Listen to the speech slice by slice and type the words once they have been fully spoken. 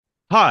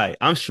Hi,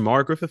 I'm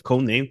Shamar Griffith,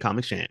 codenamed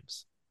Comic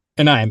Shams.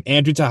 And I am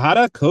Andrew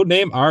Tejada,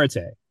 codename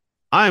Arate.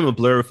 I am a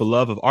blur with a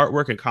love of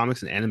artwork and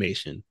comics and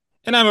animation.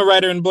 And I'm a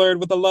writer in Blurred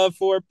with a love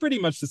for pretty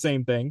much the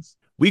same things.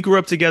 We grew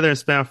up together and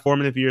spent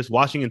formative years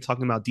watching and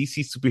talking about DC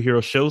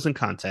superhero shows and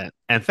content.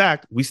 In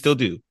fact, we still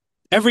do.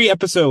 Every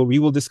episode, we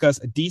will discuss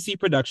a DC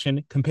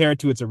production, compare it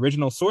to its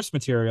original source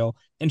material,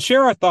 and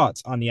share our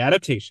thoughts on the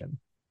adaptation.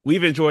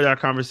 We've enjoyed our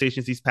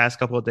conversations these past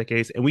couple of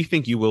decades, and we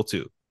think you will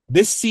too.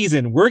 This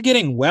season, we're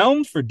getting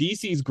whelmed for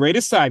DC's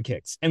greatest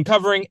sidekicks and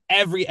covering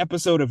every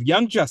episode of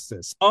Young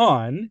Justice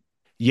on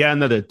Yet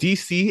another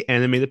DC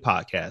animated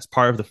podcast,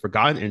 part of the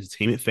Forgotten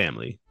Entertainment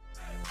family.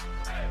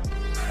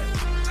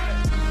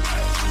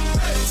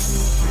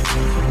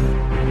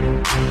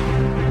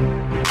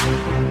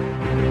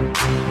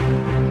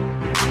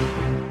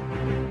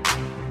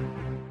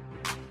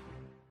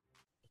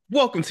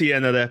 Welcome to yet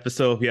another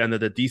episode of yet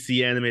another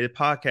DC animated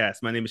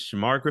podcast. My name is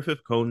Shamar Griffith,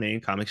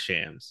 codenamed Comic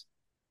Shams.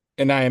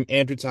 And I am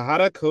Andrew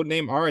Tejada,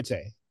 codename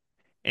Arate.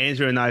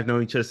 Andrew and I have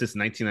known each other since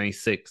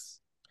 1996.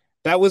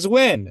 That was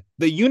when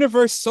the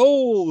Universe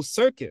Soul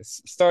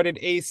Circus started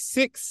a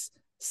 6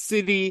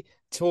 city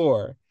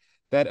tour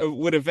that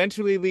would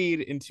eventually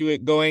lead into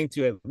it going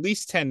to at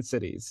least 10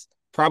 cities,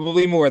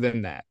 probably more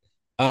than that.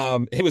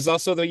 It was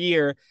also the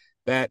year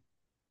that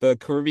the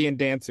Caribbean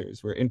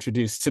dancers were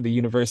introduced to the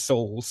Universe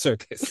Soul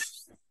Circus.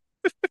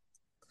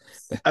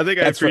 I think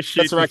I That's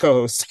appreciate my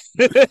co-host.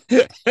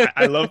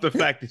 I love the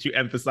fact that you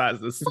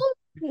emphasize this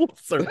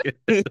circuit.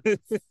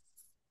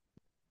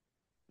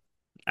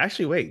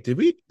 Actually, wait, did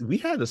we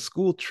had a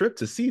school trip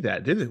to see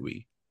that, didn't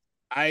we?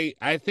 I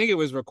think it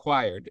was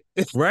required.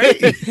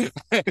 Right?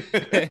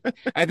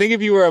 I think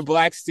if you were a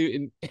black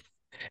student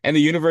and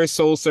the Universe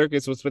Soul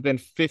Circus was within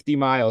 50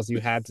 miles, you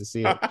had to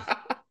see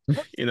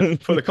it.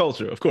 For the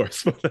culture, of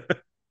course.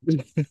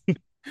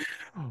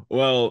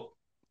 Well,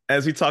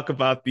 as we talk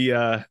about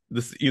the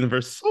this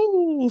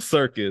Universal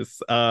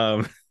Circus,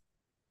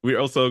 we're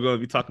also going to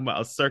be talking about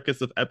a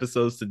circus of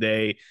episodes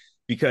today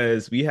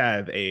because we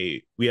have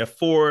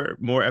four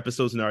more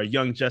episodes in our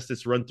Young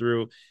Justice run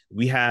through.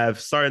 We have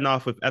starting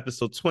off with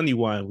episode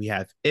 21. We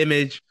have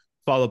Image,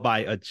 followed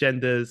by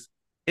Agendas,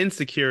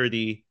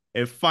 Insecurity,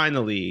 and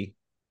finally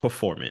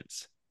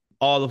Performance.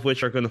 All of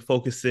which are going to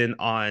focus in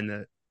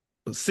on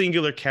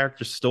singular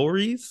character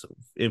stories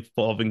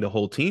involving the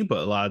whole team,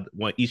 but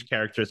each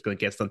character is going to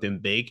get something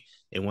big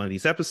in one of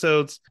these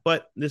episodes.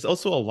 But there's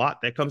also a lot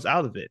that comes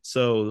out of it.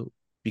 So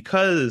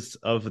because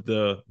of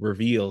the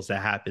reveals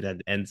that happen at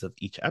the ends of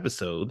each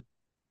episode,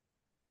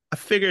 I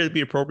figured it'd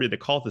be appropriate to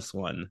call this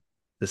one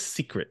The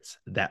Secrets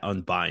That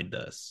Unbind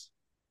Us.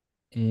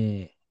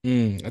 I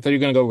thought you were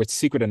gonna go with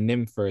Secret of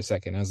Nim for a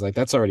second. I was like,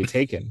 that's already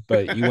taken,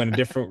 but you went a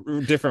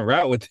different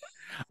route with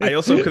I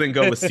also couldn't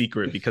go with it.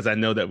 Secret because I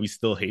know that we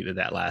still hated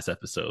that last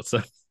episode.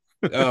 So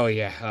Oh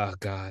yeah. Oh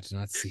God,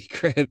 not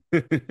Secret. all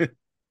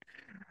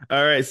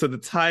right, so the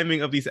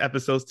timing of these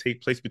episodes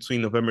take place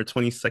between November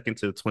 22nd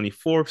to the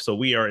 24th. So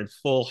we are in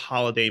full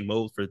holiday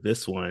mode for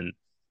this one.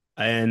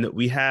 And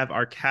we have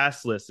our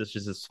cast list, which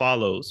is as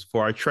follows.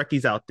 For our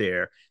Trekkies out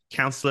there,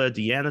 Counselor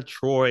Deanna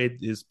Troy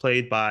is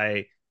played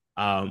by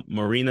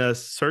Marina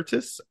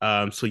Sirtis.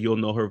 So you'll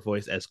know her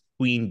voice as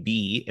Queen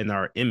Bee in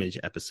our Image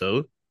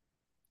episode.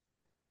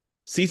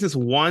 Seasons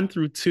 1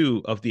 through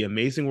 2 of The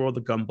Amazing World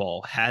of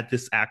Gumball had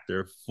this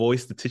actor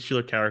voice the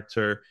titular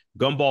character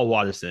Gumball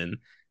Watterson.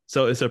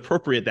 So it's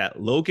appropriate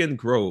that Logan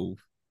Grove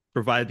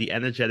provided the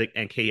energetic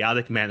and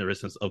chaotic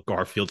mannerisms of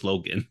Garfield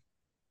Logan.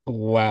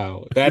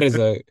 Wow, that is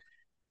a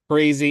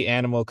crazy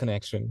animal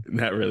connection.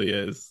 That really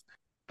is.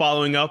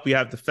 Following up, we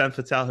have the femme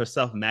fatale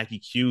herself, Maggie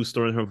Q,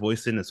 storing her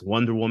voice in as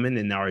Wonder Woman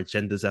in our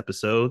Agendas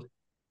episode.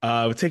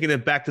 We're taking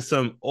it back to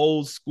some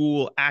old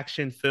school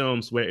action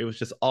films where it was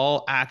just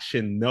all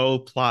action, no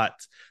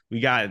plot. We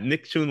got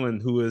Nick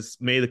Chunlin, who has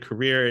made a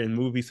career in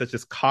movies such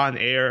as Con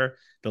Air,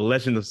 The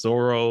Legend of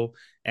Zorro,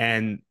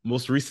 and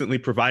most recently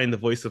providing the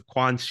voice of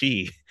Quan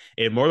Chi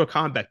in Mortal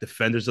Kombat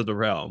Defenders of the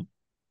Realm.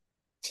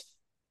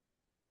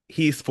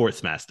 He's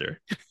Sportsmaster.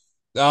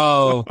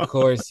 Oh, of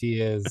course he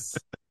is.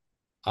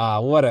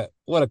 What a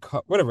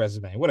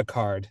resume. What a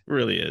card.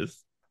 Really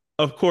is.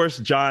 Of course,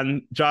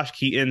 Josh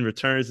Keaton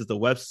returns as the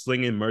web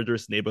slinging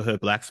murderous neighborhood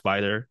Black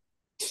Spider.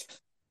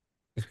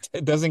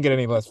 It doesn't get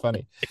any less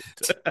funny.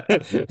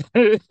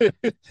 It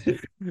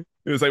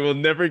was like we'll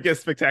never get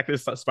Spectacular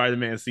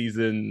Spider-Man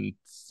season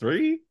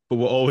 3, but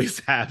we'll always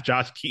have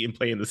Josh Keaton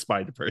playing the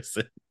Spider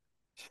Person.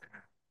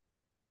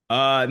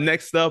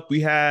 Next up, we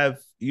have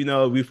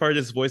we've heard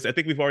his voice. I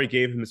think we've already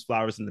gave him his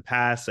flowers in the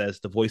past as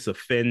the voice of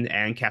Finn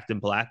and Captain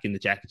Black in the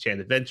Jackie Chan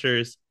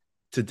Adventures.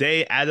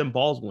 Today, Adam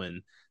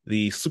Baldwin,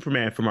 the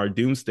Superman from our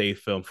Doomsday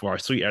film for our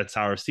Sweet and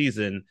Sour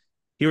season,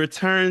 he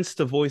returns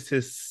to voice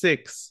his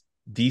sixth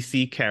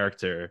DC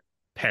character,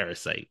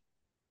 Parasite.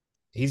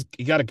 He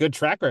got a good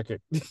track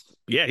record.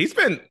 Yeah, he's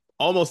been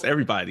almost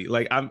everybody.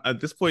 Like I'm at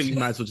this point, you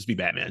might as well just be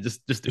Batman.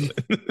 Just do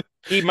it.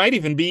 He might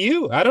even be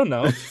you. I don't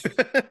know.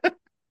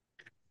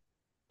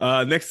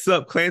 Next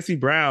up, Clancy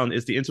Brown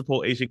is the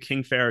Interpol agent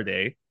King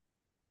Faraday.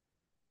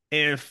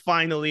 And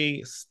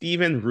finally,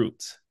 Stephen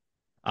Root,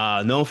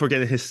 known for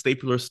getting his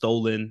stapler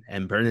stolen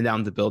and burning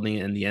down the building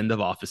in the end of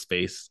Office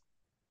Space,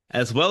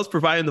 as well as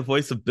providing the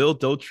voice of Bill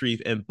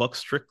Dauterive and Buck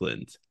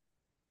Strickland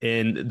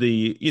in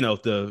the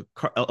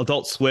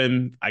Adult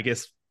Swim, I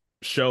guess,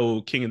 show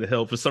King of the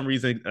Hill. For some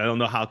reason, I don't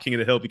know how King of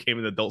the Hill became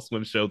an Adult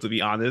Swim show. To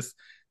be honest,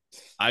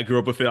 I grew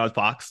up with it on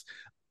Fox.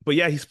 But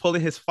yeah, he's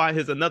pulling his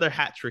another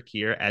hat trick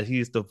here as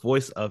he's the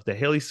voice of the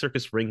Haley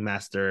Circus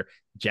ringmaster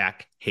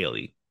Jack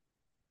Haley.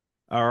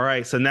 All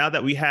right, so now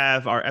that we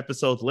have our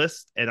episode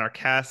list and our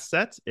cast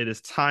set, it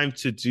is time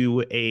to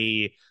do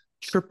a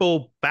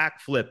triple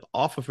backflip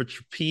off of a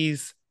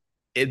trapeze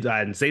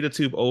and Zeta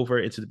Tube over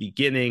into the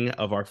beginning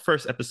of our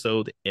first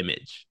episode,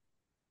 Image.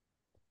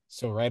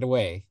 So right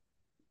away,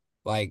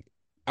 like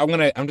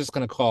I'm just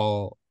gonna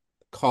call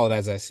it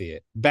as I see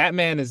it.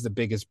 Batman is the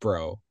biggest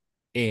bro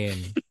in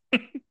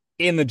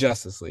in the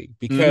Justice League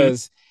Mm-hmm.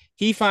 because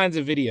he finds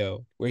a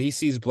video where he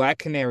sees Black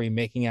Canary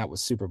making out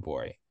with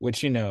Superboy,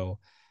 which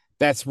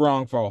that's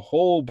wrong for a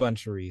whole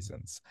bunch of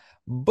reasons.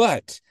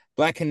 But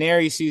Black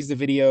Canary sees the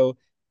video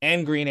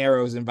and Green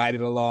Arrow is invited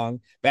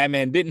along.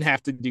 Batman didn't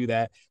have to do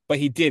that, but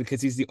he did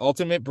because he's the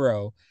ultimate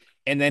bro.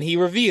 And then he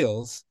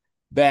reveals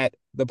that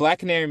the Black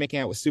Canary making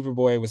out with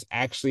Superboy was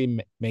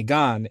actually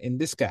Megan in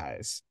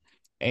disguise.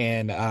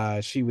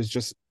 And she was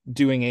just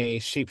doing a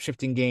shape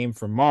shifting game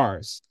for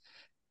Mars.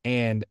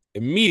 And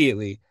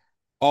immediately,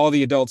 all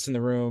the adults in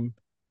the room,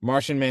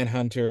 Martian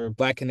Manhunter,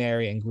 Black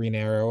Canary, and Green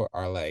Arrow,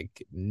 are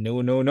like,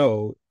 no, no,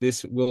 no,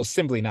 this will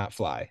simply not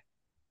fly.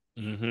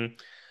 Mm-hmm.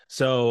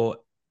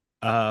 So,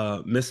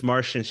 Miss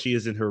Martian, she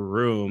is in her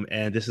room,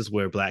 and this is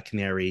where Black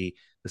Canary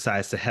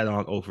decides to head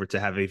on over to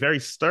have a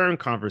very stern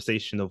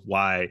conversation of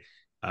why,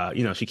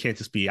 she can't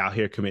just be out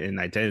here committing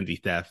identity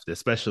theft,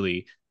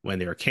 especially when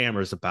there are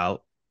cameras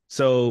about.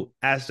 So,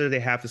 after they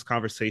have this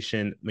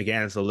conversation,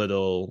 McGann's a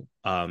little,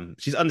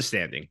 she's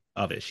understanding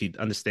of it. She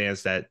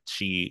understands that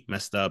she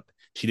messed up.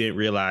 She didn't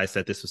realize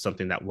that this was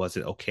something that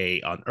wasn't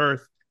okay on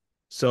Earth.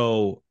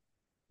 So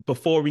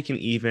before we can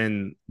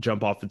even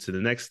jump off into the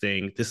next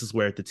thing, this is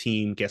where the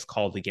team gets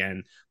called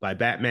again by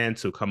Batman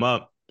to come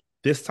up.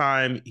 This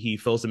time, he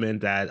fills them in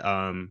that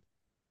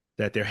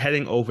they're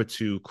heading over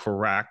to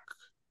Karak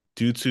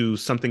due to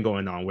something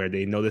going on where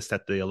they noticed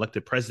that the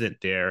elected president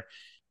there,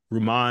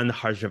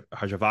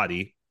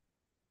 Harjavati,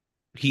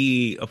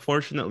 he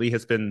unfortunately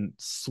has been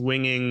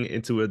swinging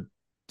into a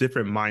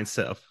different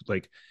mindset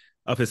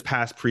of his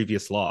past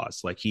previous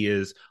laws. Like he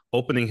is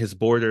opening his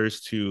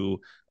borders to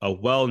a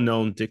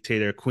well-known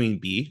dictator, Queen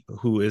Bee,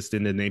 who is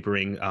in the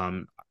neighboring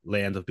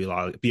land of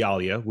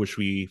Bialia, which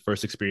we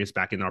first experienced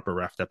back in our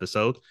bereft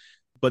episode.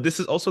 But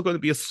this is also going to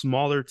be a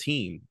smaller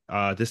team.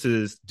 This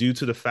is due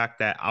to the fact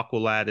that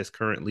Aqualad is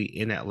currently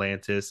in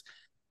Atlantis.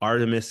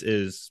 Artemis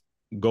is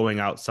going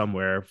out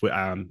somewhere.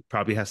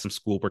 Probably has some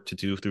schoolwork to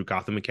do through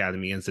Gotham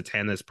Academy, and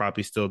Zatanna is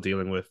probably still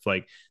dealing with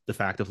like the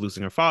fact of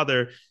losing her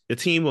father. The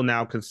team will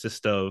now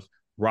consist of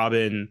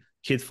Robin,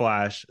 Kid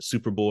Flash,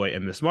 Superboy,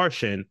 and Miss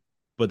Martian.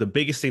 But the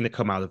biggest thing to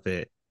come out of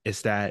it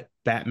is that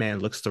Batman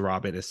looks to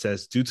Robin and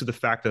says, due to the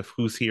fact of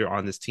who's here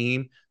on this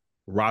team,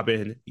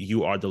 Robin,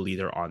 you are the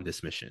leader on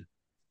this mission.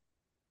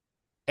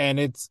 And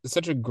it's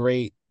such a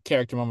great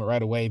character moment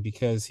right away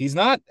because he's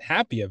not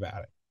happy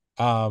about it.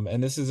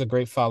 And this is a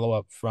great follow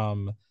up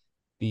from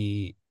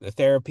the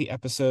therapy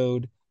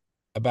episode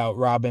about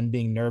Robin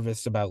being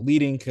nervous about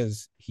leading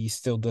because he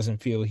still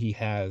doesn't feel he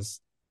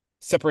has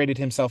separated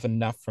himself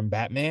enough from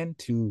Batman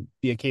to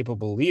be a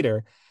capable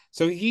leader.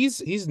 So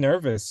he's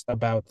nervous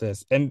about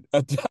this, and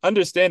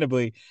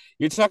understandably,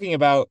 you're talking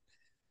about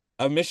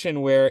a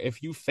mission where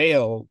if you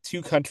fail,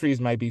 two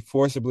countries might be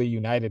forcibly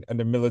united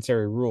under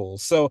military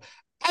rules. So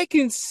I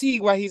can see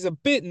why he's a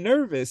bit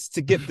nervous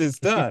to get this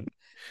done.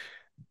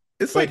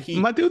 It's But like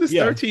my dude is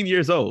yeah, 13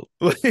 years old.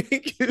 Like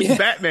it's yeah.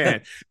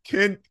 Batman.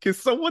 Can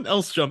someone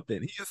else jump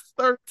in? He is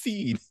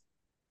 13.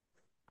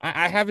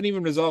 I haven't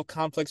even resolved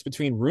conflicts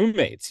between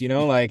roommates.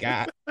 Like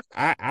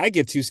I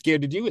get too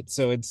scared to do it.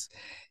 So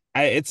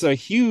it's a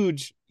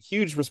huge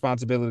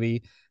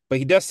responsibility, but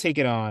he does take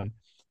it on,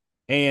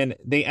 and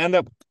they end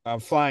up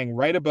flying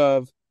right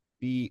above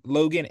the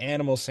Logan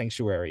Animal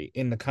Sanctuary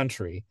in the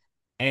country,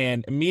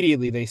 and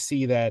immediately they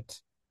see that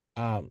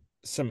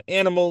some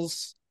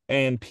animals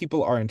and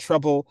people are in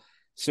trouble.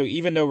 So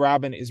even though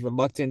Robin is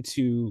reluctant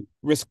to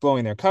risk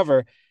blowing their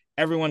cover,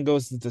 everyone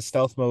goes into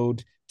stealth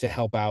mode to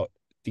help out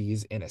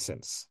these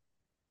innocents.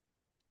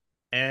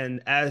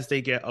 And as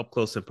they get up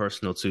close and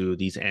personal to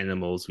these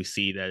animals, we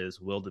see that it's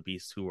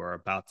wildebeests who are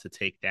about to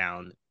take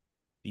down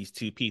these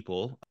two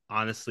people.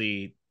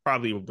 Honestly,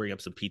 probably will bring up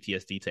some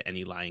PTSD to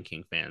any Lion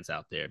King fans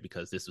out there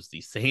because this was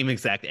the same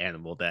exact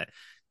animal that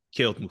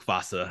killed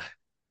Mufasa.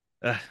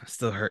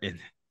 Still hurting.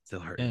 Still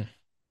hurting.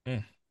 Mm,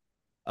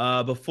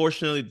 mm. But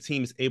fortunately, the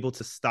team is able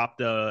to stop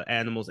the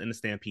animals in the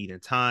stampede in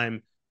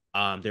time.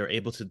 They were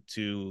able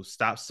to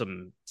stop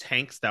some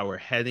tanks that were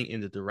heading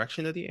in the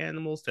direction of the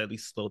animals to at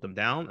least slow them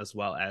down, as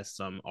well as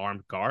some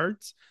armed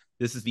guards.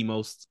 This is the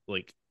most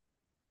like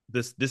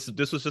this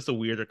was just a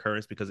weird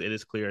occurrence because it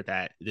is clear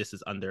that this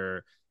is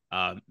under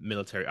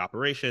military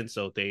operation.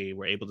 So they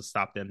were able to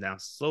stop them down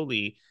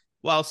slowly,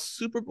 while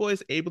Superboy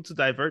is able to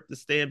divert the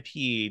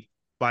stampede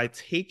by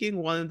taking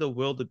one of the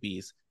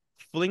wildebeest,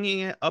 flinging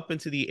it up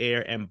into the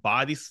air, and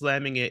body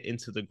slamming it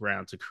into the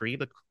ground to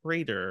create a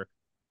crater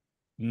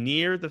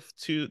near the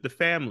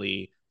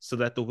family so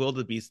that the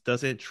wildebeest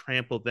doesn't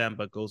trample them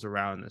but goes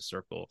around in a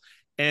circle.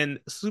 And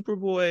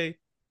Superboy,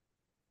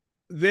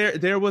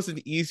 there was an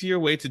easier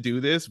way to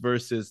do this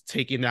versus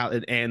taking out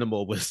an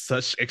animal with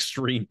such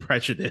extreme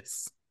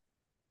prejudice.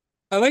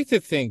 I like to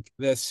think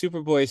that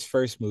Superboy's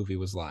first movie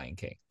was Lion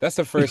King. That's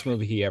the first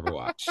movie he ever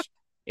watched.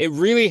 It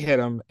really hit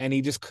him, and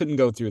he just couldn't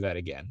go through that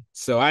again.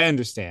 So I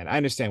understand. I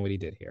understand what he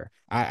did here.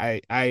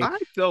 I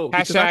don't,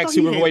 because Hashtag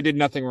Superboy did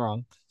nothing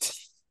wrong.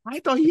 I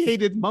thought he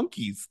hated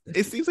monkeys.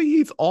 It seems like he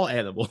hates all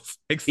animals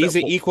He's except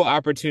an equal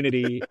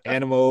opportunity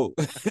animal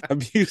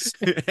abuse.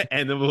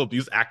 animal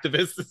abuse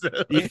activist.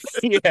 Yeah,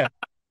 yeah.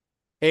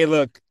 Hey,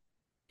 look,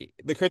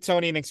 the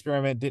Kryptonian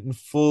experiment didn't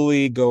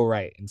fully go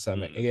right in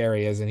some Mm.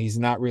 areas, and he's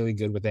not really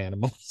good with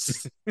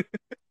animals,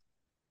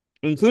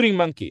 including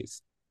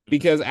monkeys.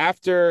 Because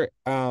after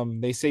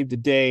they saved the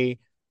day,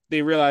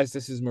 they realize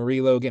this is Marie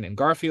Logan and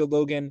Garfield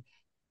Logan,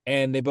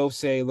 and they both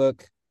say,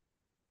 "Look,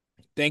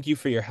 thank you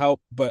for your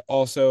help, but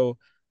also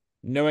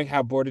knowing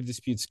how border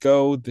disputes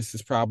go, this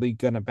is probably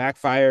gonna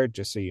backfire.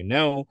 Just so you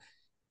know."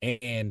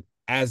 And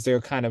as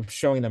they're kind of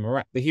showing them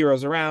around, the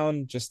heroes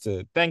around, just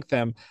to thank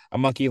them, a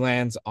monkey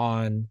lands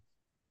on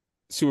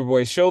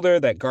Superboy's shoulder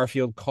that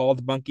Garfield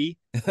called Monkey,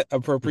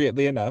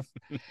 appropriately enough.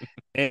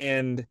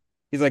 And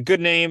he's like, "Good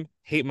name,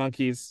 hate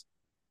monkeys."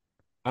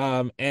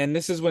 And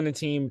this is when the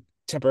team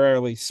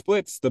temporarily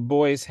splits. The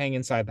boys hang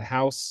inside the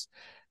house,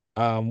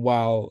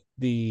 while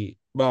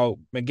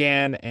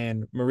McGann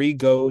and Marie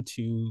go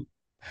to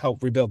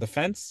help rebuild the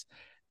fence.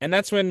 And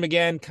that's when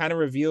McGann kind of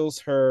reveals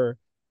her.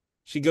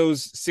 She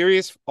goes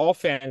serious, all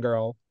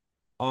fangirl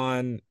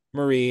on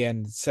Marie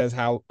and says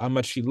how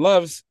much she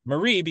loves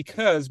Marie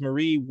because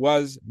Marie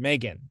was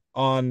Megan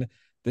on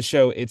the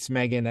show It's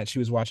Megan that she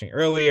was watching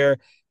earlier,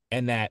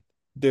 and that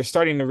they're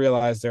starting to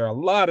realize there are a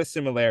lot of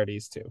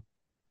similarities too.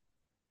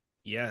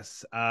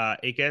 Yes,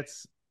 it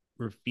gets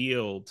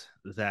revealed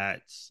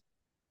that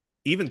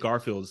even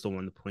Garfield is the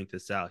one to point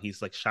this out.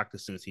 He's like shocked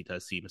as soon as he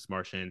does see Miss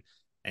Martian,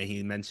 and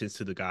he mentions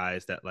to the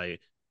guys that like,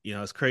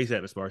 it's crazy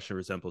that Miss Martian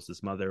resembles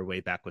his mother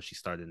way back when she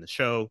started in the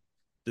show.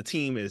 The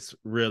team is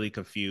really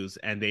confused,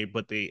 and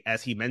they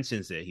as he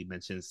mentions it, he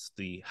mentions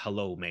the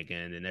hello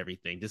Megan and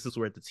everything. This is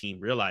where the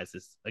team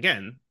realizes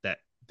again that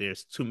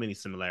there's too many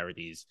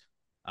similarities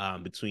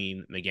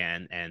between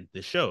Megan and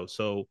the show.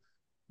 So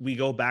we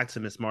go back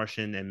to Miss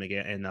Martian and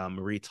Megan and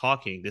Marie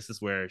talking. This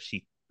is where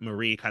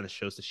Marie kind of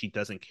shows that she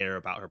doesn't care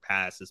about her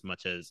past as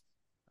much as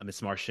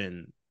Miss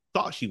Martian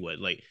thought she would.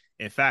 Like,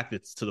 in fact,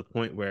 it's to the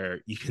point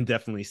where you can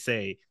definitely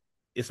say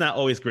it's not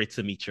always great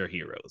to meet your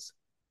heroes.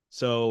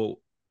 So,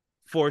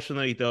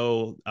 fortunately,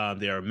 though,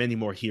 there are many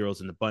more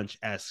heroes in the bunch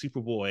as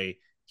Superboy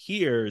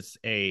hears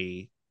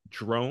a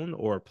drone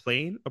or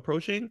plane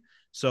approaching.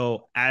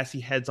 So, as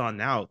he heads on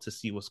out to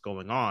see what's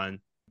going on,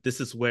 this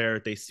is where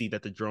they see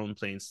that the drone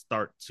planes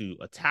start to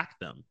attack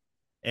them.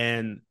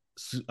 And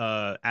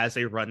as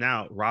they run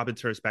out, Robin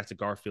turns back to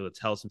Garfield and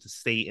tells him to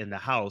stay in the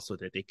house so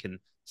that they can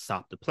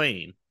stop the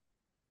plane.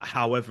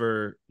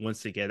 However,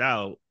 once they get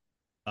out,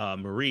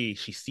 Marie,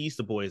 she sees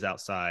the boys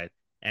outside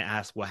and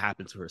asks what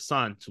happened to her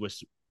son, to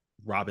which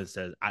Robin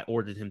says, I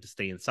ordered him to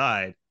stay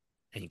inside.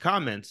 And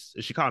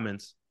she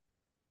comments,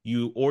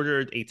 you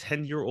ordered a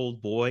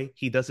 10-year-old boy.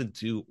 He doesn't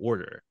do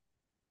order.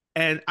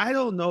 And I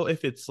don't know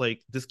if it's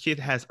like this kid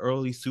has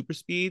early super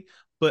speed,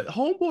 but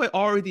Homeboy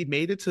already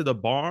made it to the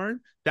barn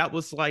that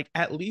was like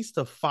at least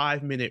a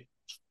 5 minute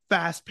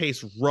fast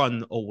paced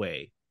run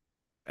away.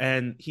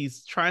 And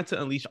he's trying to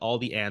unleash all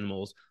the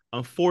animals.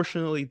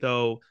 Unfortunately,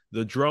 though,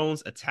 the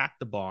drones attack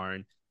the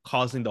barn,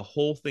 causing the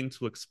whole thing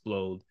to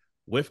explode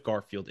with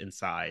Garfield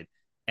inside.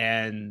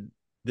 And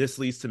this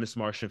leads to Miss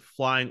Martian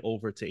flying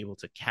over to able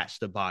to catch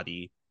the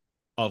body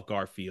of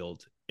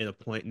Garfield in a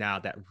point now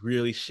that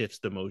really shifts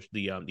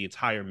the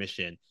entire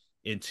mission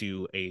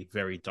into a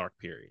very dark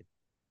period.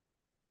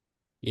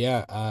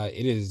 Yeah,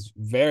 it is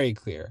very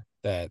clear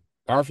that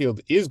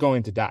Garfield is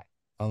going to die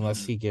unless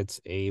Mm-hmm. he gets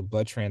a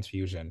blood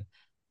transfusion.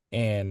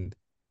 And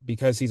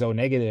because he's O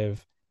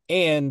negative,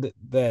 and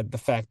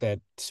the fact that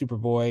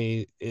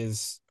Superboy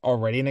is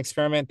already an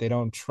experiment, they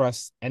don't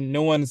trust, and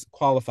no one's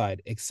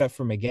qualified except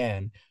for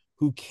McGann,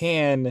 who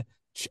can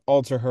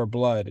alter her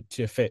blood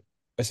to fit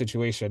a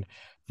situation.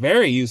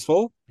 Very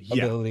useful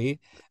Yeah. ability.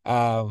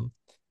 Um,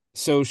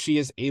 so she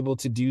is able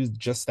to do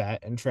just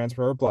that and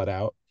transfer her blood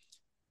out.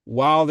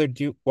 While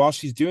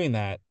she's doing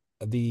that,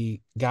 the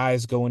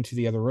guys go into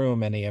the other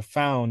room and they have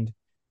found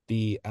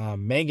the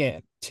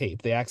Megan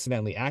tape. They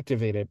accidentally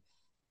activated,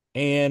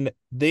 and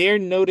they're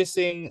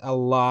noticing a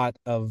lot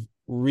of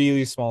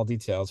really small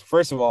details.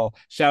 First of all,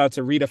 shout out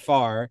to Rita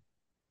Farr,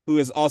 who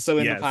is also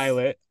in the Yes.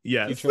 pilot,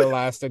 Yes. future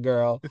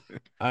Elastigirl,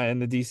 in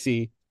the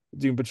DC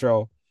Doom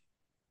Patrol.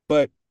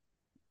 But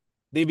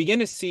they begin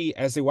to see,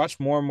 as they watch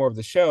more and more of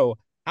the show,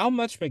 how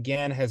much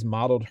Megan has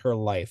modeled her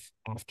life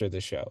after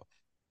the show.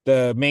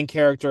 The main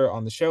character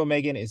on the show,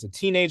 Megan, is a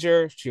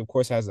teenager. She, of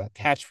course, has a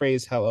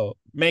catchphrase, "Hello,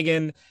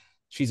 Megan."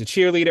 She's a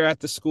cheerleader at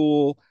the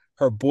school.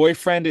 Her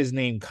boyfriend is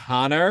named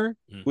Connor,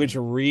 which Mm-hmm.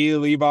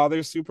 really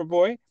bothers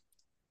Superboy.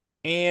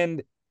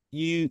 And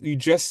you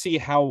just see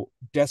how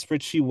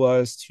desperate she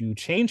was to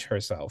change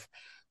herself,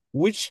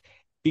 which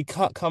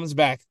comes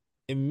back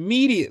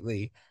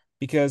immediately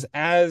because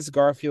as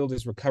Garfield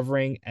is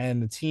recovering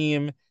and the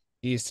team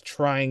is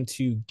trying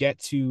to get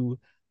to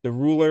the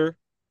ruler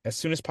as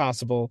soon as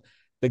possible,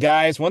 the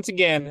guys once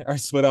again are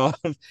split off.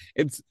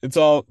 It's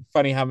all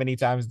funny how many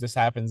times this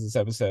happens this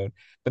episode,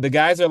 but the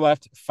guys are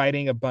left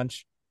fighting a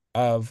bunch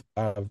of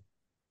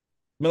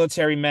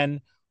military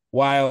men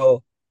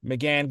while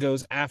McGann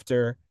goes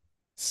after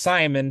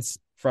Simon's.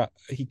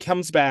 He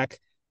comes back,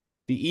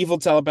 the evil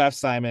telepath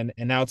Simon,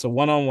 and now it's a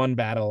one-on-one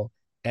battle.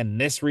 And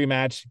this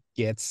rematch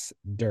gets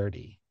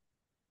dirty.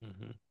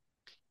 Mm-hmm.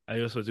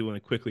 I also do want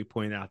to quickly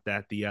point out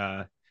that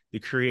the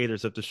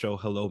creators of the show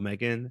Hello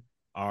Megan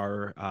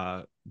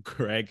are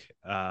Greg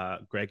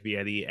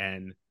Vietti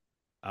and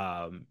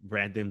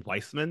Brandon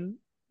Weissman,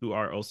 who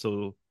are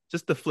also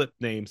just the flip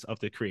names of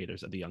the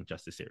creators of the Young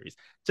Justice series.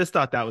 Just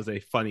thought that was a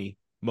funny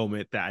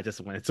moment that I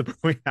just wanted to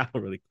point out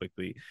really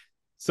quickly.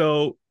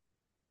 So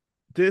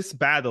this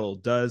battle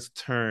does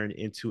turn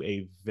into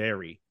a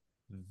very,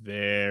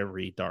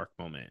 very dark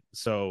moment.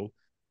 So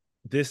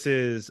this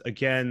is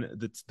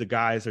again the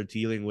guys are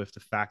dealing with the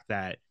fact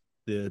that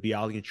the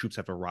alien troops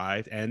have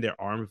arrived and they're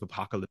armed with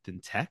apocalyptic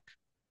tech.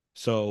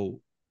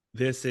 So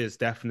this is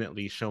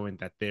definitely showing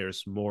that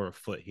there's more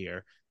afoot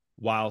here.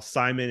 While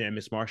Simon and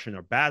Miss Martian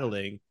are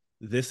battling,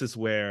 this is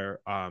where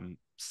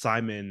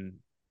Simon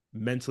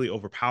mentally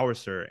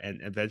overpowers her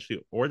and eventually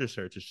orders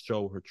her to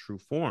show her true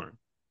form.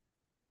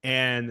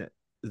 And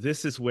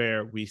this is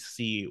where we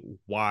see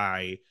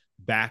why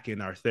back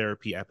in our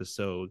therapy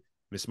episode,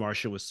 Miss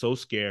Marcia was so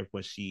scared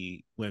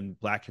when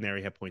Black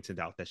Canary had pointed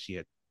out that she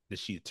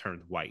had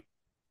turned white.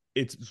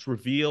 It's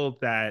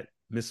revealed that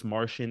Miss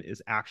Martian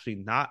is actually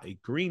not a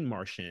green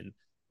Martian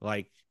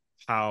like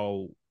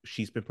how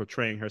she's been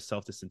portraying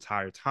herself this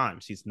entire time.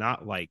 She's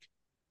not like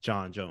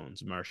John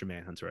Jones, Martian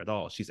Manhunter at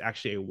all. She's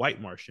actually a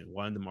white Martian,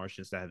 one of the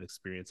Martians that have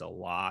experienced a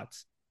lot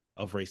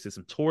of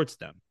racism towards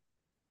them.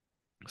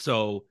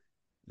 So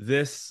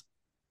this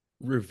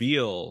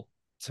reveal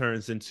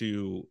turns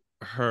into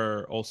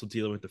her also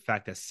dealing with the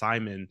fact that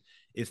Simon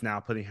is now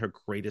putting her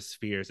greatest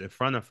fears in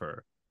front of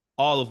her,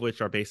 all of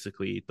which are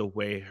basically the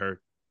way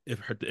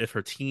if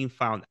her team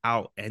found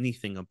out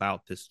anything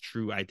about this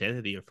true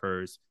identity of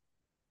hers,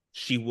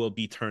 she will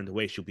be turned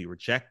away, she'll be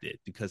rejected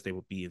because they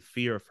will be in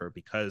fear of her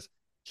because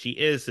she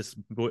is this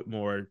bit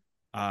more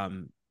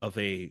of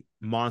a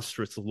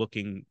monstrous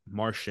looking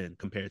Martian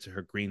compared to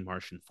her green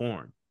Martian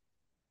form.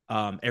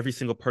 Every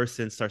single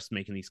person starts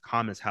making these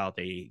comments how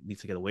they need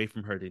to get away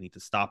from her, they need to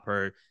stop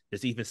her.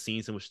 There's even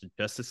scenes in which the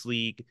Justice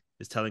League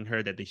is telling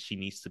her that she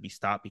needs to be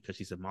stopped because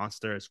she's a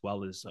monster, as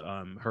well as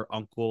her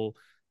uncle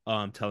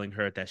telling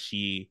her that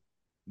he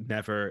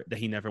never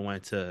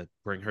wanted to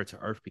bring her to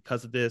Earth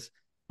because of this.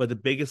 But the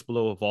biggest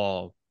blow of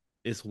all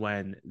is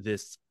when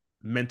this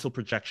mental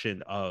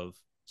projection of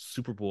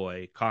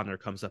Superboy Connor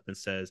comes up and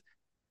says,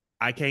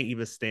 I can't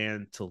even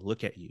stand to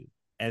look at you.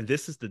 And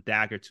this is the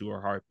dagger to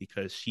her heart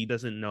because she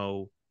doesn't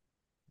know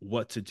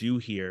what to do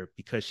here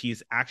because she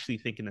is actually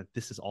thinking that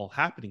this is all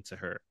happening to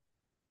her.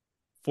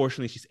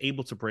 Fortunately, she's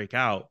able to break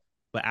out,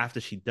 but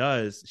after she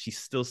does, she's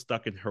still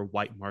stuck in her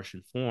white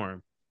Martian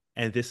form.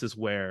 And this is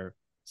where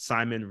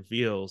Simon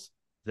reveals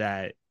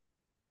that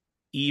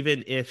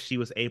even if she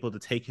was able to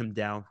take him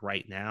down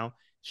right now,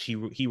 he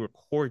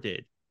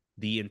recorded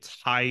the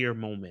entire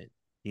moment,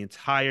 the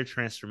entire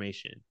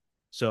transformation.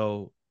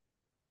 So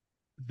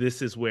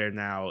this is where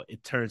now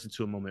it turns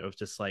into a moment of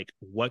just like,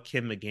 what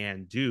can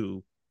McGann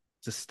do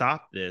to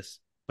stop this?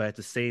 But at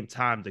the same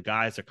time, the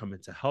guys are coming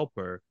to help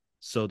her.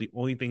 So the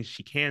only thing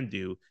she can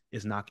do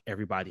is knock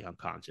everybody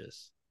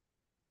unconscious.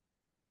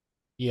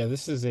 Yeah,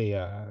 this is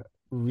a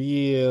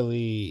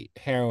really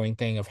harrowing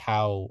thing of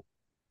how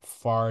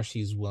far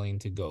she's willing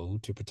to go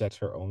to protect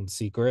her own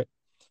secret.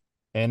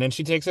 And then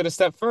she takes it a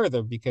step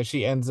further because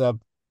she ends up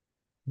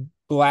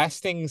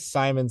blasting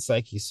Simon's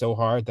psyche so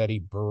hard that he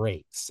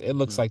breaks. It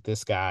looks Mm-hmm. like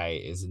this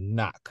guy is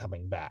not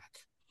coming back.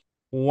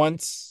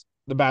 Once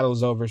the battle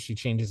is over, she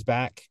changes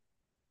back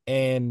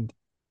and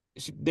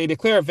they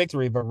declare a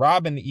victory, but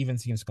Robin even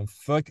seems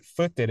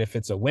conflicted if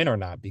it's a win or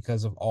not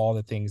because of all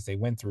the things they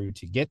went through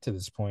to get to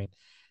this point.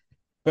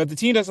 But the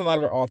team doesn't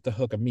let her off the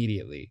hook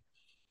immediately.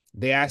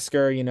 They ask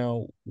her,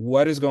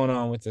 what is going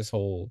on with this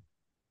whole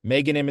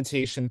Megan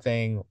imitation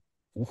thing?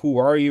 Who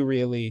are you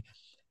really?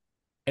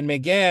 And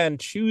Megan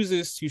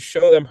chooses to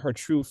show them her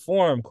true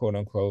form, quote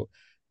unquote,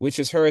 which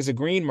is her as a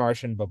green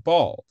Martian but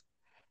bald.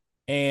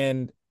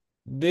 And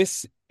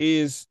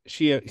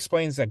she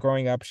explains that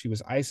growing up, she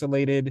was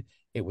isolated.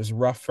 It was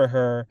rough for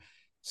her.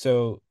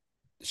 So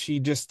she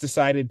just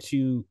decided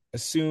to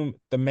assume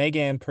the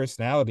Megan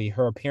personality,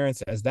 her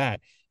appearance as that,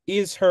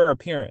 is her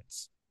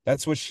appearance.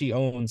 That's what she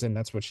owns and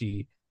that's what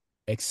she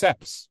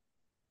accepts.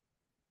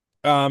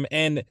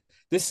 And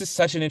this is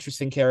such an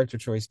interesting character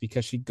choice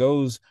because she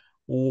goes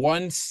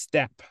one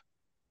step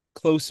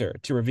closer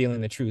to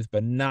revealing the truth,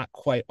 but not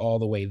quite all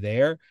the way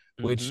there,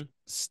 which Mm-hmm.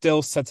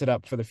 still sets it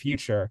up for the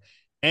future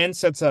and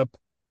sets up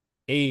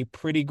a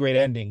pretty great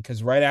ending.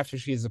 Because right after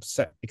she is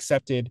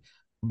accepted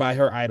by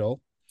her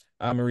idol,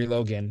 Marie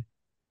Logan,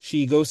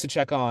 she goes to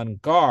check on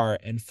Gar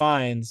and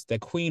finds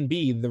that Queen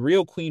Bee, the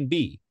real Queen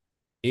Bee,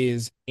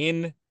 is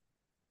in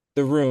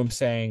the room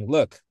saying,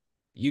 "Look,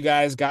 you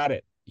guys got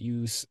it.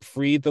 You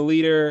freed the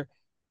leader.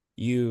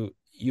 You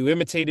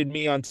imitated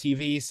me on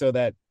TV so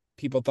that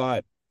people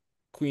thought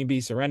Queen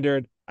Bee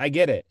surrendered. I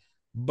get it.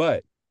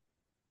 But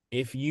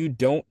if you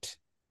don't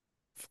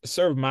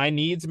serve my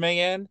needs,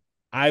 Mayan,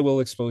 I will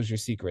expose your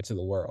secret to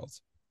the world."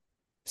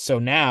 So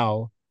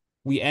now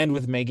we end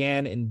with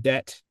Megan in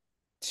debt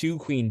to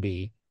Queen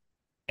Bee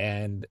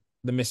and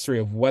the mystery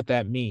of what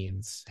that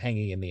means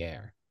hanging in the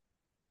air.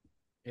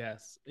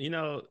 Yes.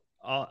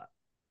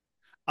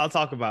 I'll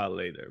talk about it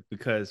later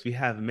because we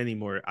have many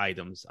more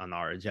items on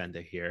our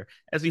agenda here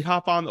as we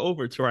hop on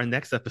over to our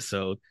next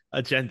episode,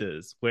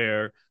 Agendas,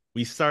 where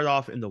we start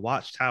off in the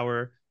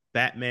Watchtower.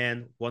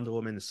 Batman, Wonder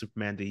Woman, and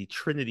Superman, the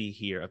trinity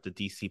here of the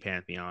DC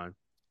pantheon.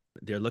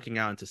 They're looking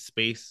out into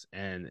space,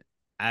 and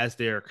as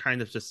they're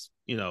kind of just,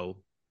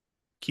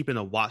 keeping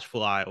a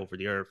watchful eye over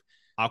the Earth,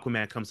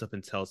 Aquaman comes up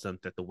and tells them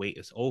that the wait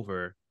is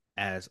over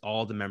as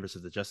all the members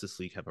of the Justice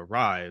League have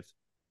arrived,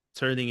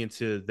 turning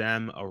into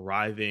them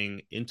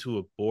arriving into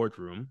a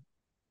boardroom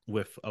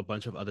with a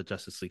bunch of other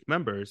Justice League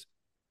members.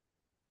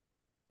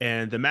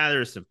 And the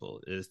matter is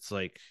simple. It's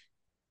like,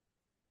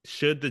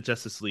 should the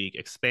Justice League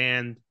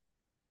expand?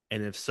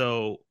 And if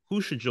so,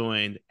 who should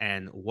join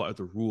and what are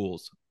the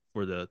rules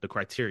for the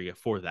criteria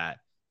for that?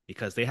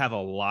 Because they have a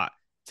lot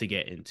to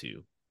get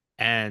into.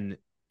 And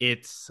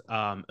it's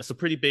a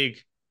pretty big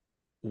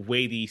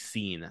weighty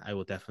scene, I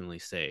will definitely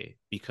say,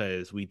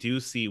 because we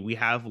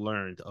have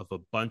learned of a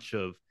bunch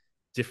of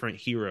different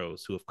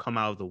heroes who have come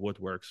out of the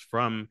woodworks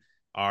from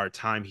our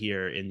time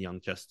here in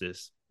Young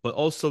Justice. But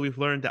also, we've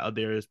learned that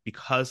there's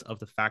because of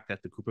the fact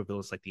that the group of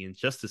villains like the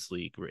Injustice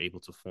League were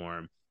able to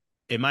form,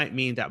 it might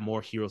mean that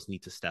more heroes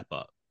need to step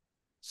up.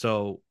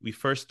 So we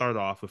first start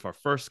off with our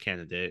first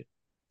candidate.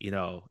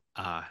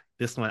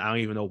 This one I don't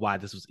even know why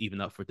this was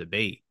even up for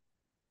debate.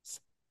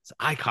 It's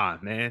Icon,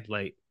 man.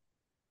 Like,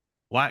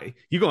 why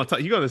you're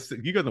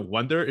gonna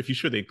wonder if you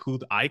should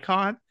include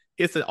Icon?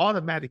 It's an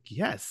automatic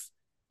yes.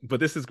 But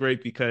this is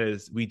great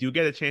because we do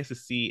get a chance to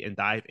see and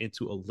dive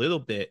into a little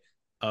bit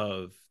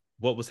of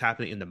what was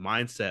happening in the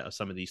mindset of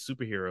some of these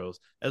superheroes,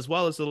 as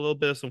well as a little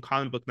bit of some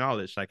comic book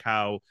knowledge, like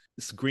how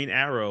this Green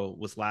Arrow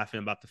was laughing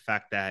about the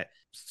fact that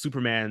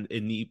Superman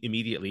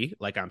immediately,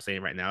 like I'm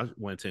saying right now,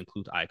 wanted to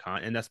include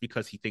Icon, and that's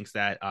because he thinks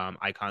that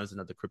Icon is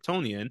another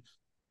Kryptonian,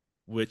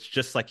 which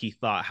just like he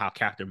thought how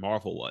Captain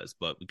Marvel was,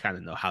 but we kind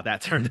of know how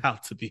that turned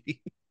out to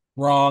be.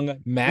 Wrong.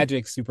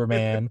 Magic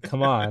Superman.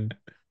 Come on.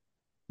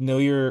 Know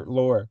your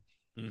lore.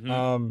 Mm-hmm.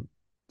 Um,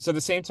 so at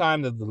the same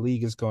time that the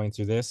league is going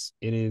through this,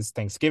 it is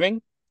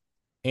Thanksgiving.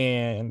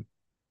 And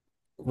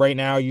right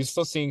now you're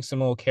still seeing some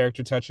little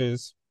character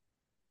touches.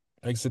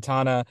 Like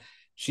Zatanna,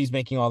 she's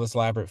making all this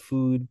elaborate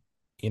food.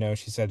 She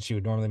said she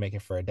would normally make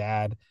it for her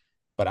dad,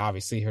 but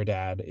obviously her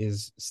dad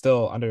is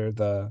still under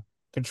the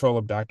control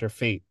of Dr.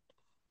 Fate.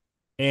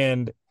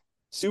 And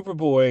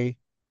Superboy,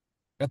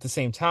 at the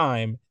same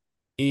time,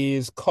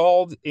 is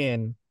called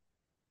in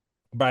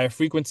by a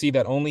frequency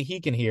that only he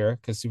can hear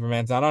because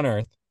Superman's not on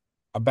Earth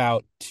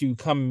about to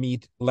come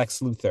meet Lex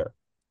Luthor.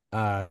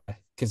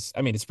 Because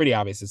I mean, it's pretty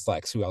obvious it's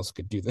Lex. Who else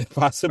could do this? Right.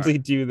 Possibly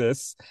do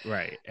this?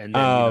 Right. And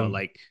then, Um,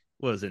 like,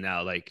 what is it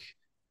now? Like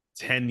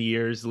 10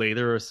 years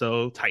later or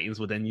so, Titans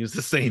would then use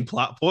the same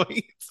plot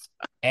points.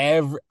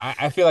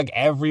 I feel like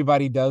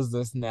everybody does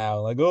this now.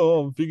 Like,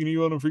 oh, I'm speaking to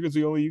you on a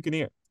frequency only you can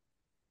hear.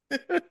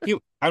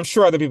 I'm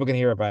sure other people can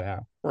hear it by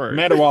now. Right.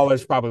 Amanda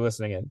Waller's probably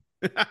listening in.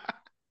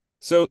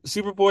 So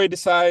Superboy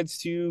decides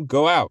to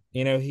go out.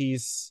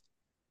 He's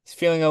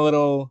feeling a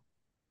little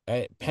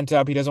pent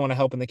up. He doesn't want to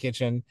help in the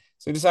kitchen,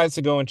 so he decides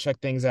to go and check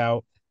things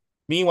out.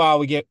 Meanwhile,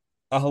 we get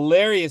a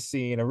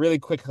really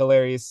quick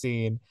hilarious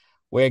scene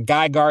where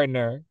Guy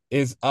Gardner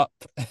is up.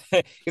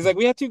 He's like,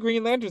 "We have two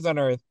Green Lanterns on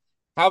Earth.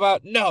 How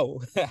about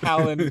no?"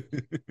 Hal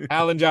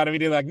and John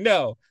immediately like,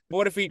 "No." But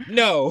what if we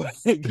no?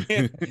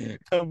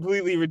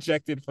 Completely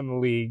rejected from the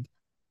league.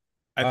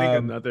 I think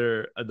Um,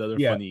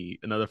 yeah,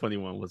 another funny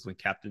one was when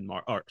Captain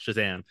Mar or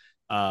Shazam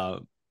uh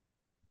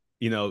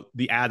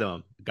the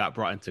Atom got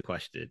brought into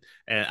question.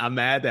 And I'm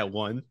mad that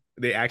one,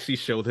 they actually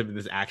showed him in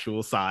his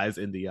actual size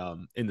in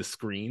the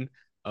screen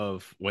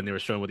of when they were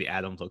showing what the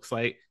Atom looks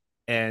like.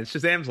 And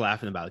Shazam's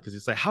laughing about it because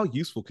it's like, how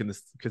useful can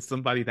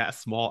somebody that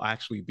small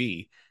actually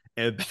be?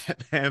 And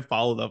Batman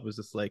followed up was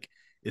just like,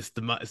 it's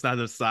not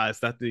the size,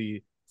 it's not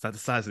the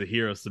size of the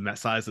hero, it's the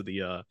size of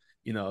the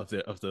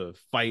of the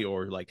fight,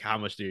 or like how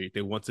much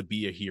they want to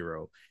be a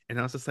hero. And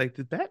I was just like,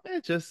 did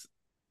Batman just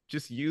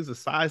use a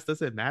size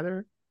doesn't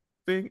matter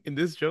thing in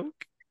this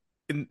joke,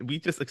 and we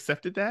just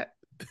accepted that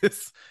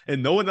this,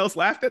 and no one else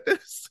laughed at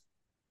this.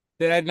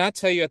 Did I not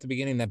tell you at the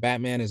beginning that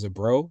Batman is a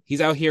bro? He's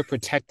out here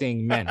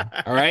protecting men.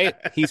 All right,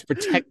 he's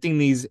protecting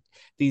these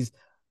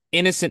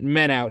innocent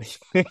men out.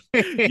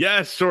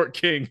 Yes, Short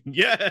King.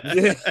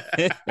 Yeah.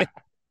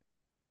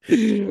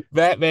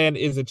 Batman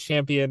is a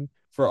champion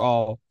for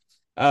all.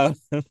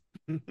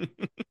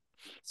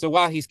 So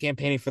while he's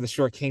campaigning for the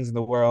short kings in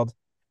the world,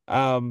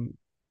 um,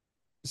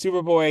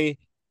 Superboy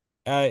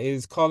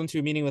is called into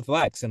a meeting with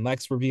Lex, and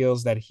Lex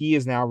reveals that he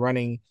is now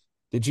running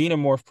the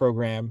Genomorph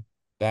program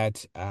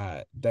that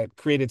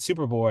created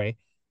Superboy,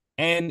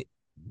 and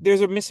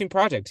there's a missing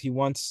project he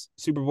wants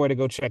Superboy to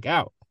go check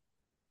out.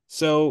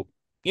 So,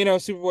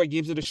 Superboy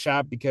gives it a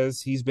shot because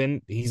he's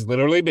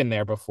literally been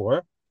there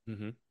before.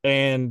 Hmm.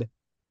 And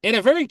in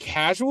a very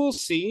casual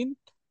scene,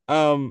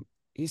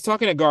 he's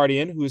talking to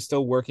Guardian, who is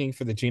still working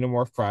for the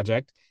Genomorph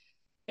project.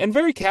 And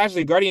very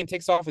casually, Guardian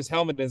takes off his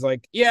helmet and is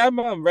like, "Yeah,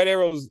 I'm Red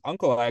Arrow's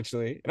uncle,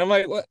 actually." And I'm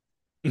like, "What?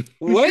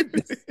 What?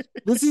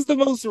 This is the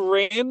most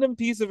random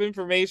piece of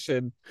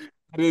information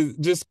that is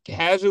just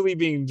casually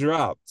being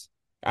dropped."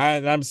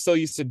 And I'm still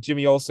used to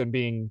Jimmy Olsen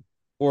being,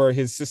 or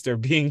his sister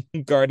being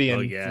Oh Guardian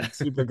for yeah.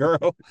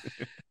 Supergirl.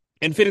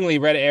 And fittingly,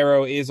 Red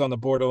Arrow is on the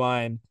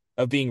borderline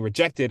of being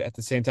rejected at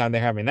the same time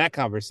they're having that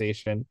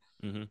conversation.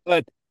 Hmm.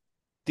 But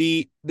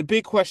the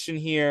big question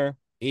here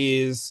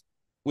is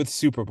with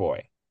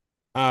Superboy,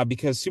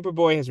 because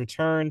Superboy has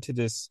returned to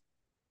this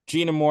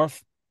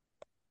Xenomorph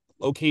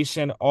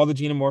location. All the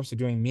Xenomorphs are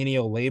doing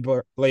menial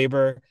labor,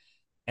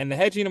 and the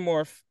head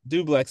Xenomorph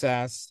Dublex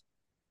asks,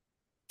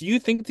 "Do you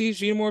think these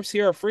Xenomorphs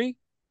here are free,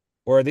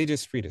 or are they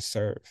just free to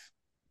serve?"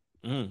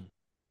 Mm.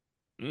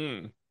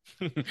 Mm.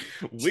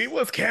 We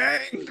was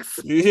kings.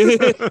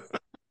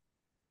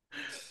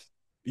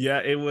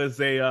 Yeah, it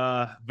was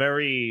a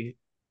very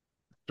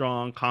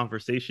strong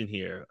conversation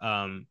here.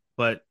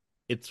 But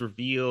it's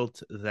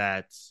revealed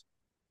that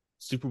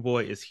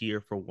Superboy is here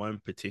for one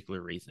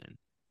particular reason,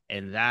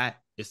 and that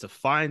is to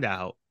find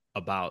out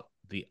about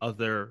the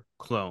other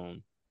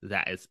clone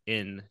that is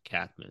in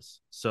Cadmus.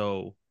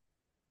 So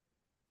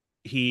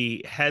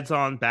he heads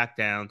on back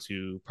down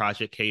to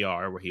Project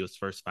KR where he was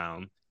first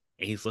found,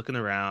 and he's looking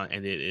around,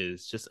 and it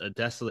is just a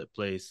desolate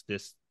place.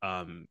 It's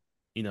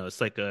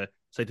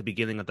like the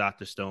beginning of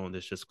Doctor Stone.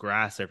 There's just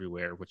grass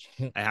everywhere, which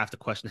I have to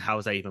question, how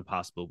is that even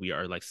possible? We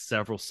are like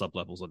several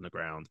sublevels on the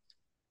ground.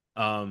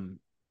 Um,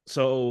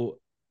 so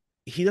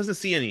he doesn't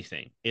see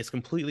anything. It's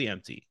completely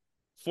empty.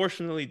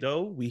 Fortunately,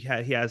 though, he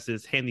has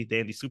this handy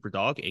dandy super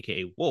dog,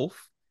 aka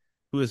Wolf,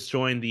 who has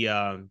joined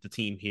the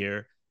team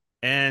here,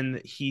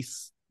 and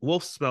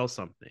Wolf smells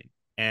something.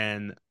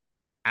 And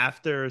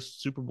after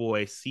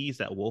Superboy sees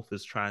that Wolf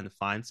is trying to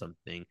find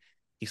something,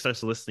 he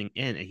starts listening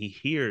in, and he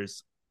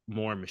hears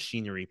more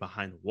machinery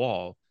behind the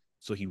wall.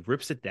 So he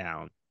rips it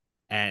down,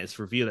 and it's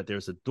revealed that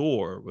there's a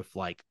door with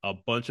like a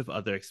bunch of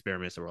other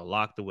experiments that were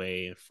locked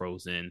away and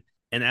frozen.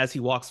 And as he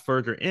walks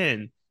further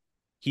in,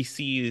 he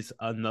sees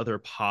another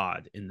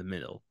pod in the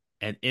middle.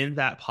 And in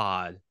that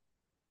pod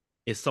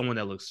is someone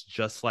that looks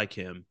just like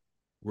him,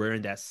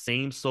 wearing that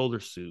same solar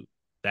suit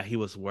that he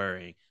was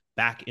wearing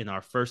back in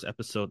our first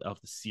episode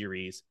of the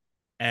series.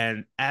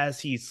 And as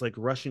he's like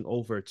rushing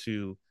over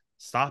to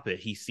stop it,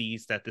 he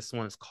sees that this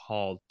one is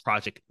called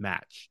Project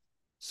Match.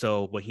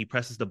 So when he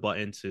presses the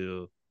button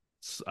to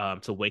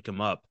wake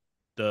him up,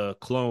 the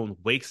clone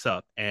wakes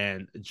up,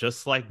 and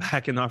just like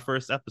back in our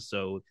first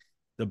episode,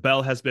 the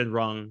bell has been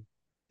rung,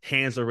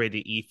 hands are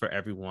ready to eat for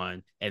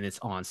everyone, and it's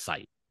on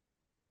site.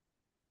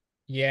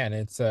 Yeah, and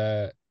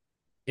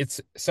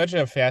it's such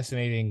a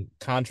fascinating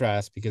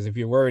contrast because if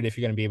you're worried if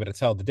you're going to be able to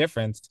tell the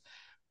difference,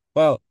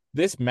 well,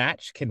 this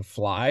match can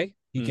fly.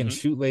 He can Mm-hmm.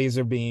 shoot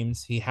laser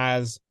beams. He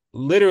has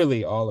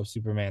literally all of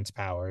Superman's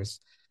powers,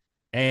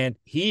 and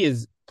he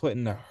is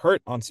putting a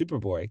hurt on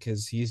Superboy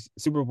because he's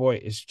Superboy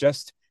is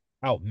just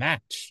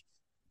outmatched.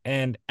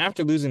 And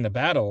after losing the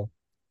battle,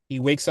 he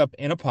wakes up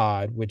in a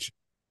pod, which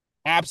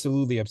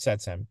absolutely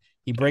upsets him.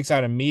 He breaks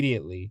out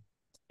immediately,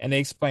 and they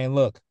explain,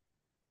 "Look,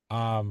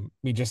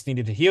 we just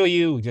needed to heal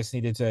you. We just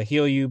needed to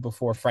heal you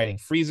before fighting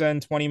Frieza in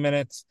 20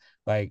 minutes.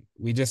 Like,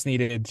 we just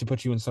needed to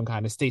put you in some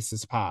kind of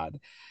stasis pod."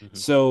 Mm-hmm.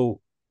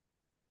 So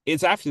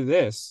it's after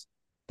this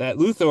that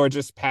Luthor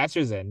just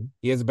patches in.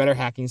 He has better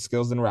hacking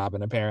skills than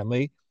Robin,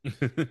 apparently,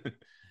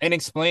 and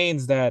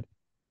explains that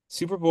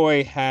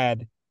Superboy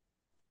had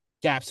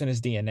gaps in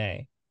his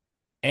DNA.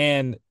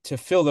 And to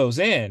fill those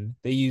in,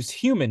 they used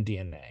human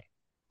DNA.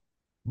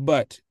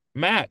 But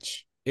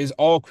Match is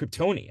all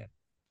Kryptonian.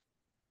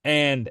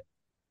 And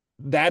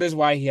that is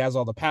why he has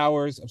all the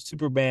powers of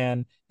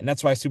Superman, and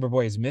that's why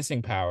Superboy is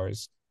missing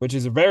powers, which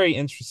is a very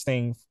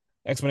interesting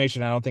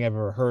explanation. I don't think I've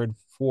ever heard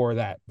for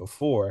that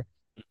before.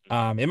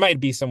 It might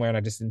be somewhere and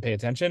I just didn't pay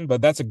attention,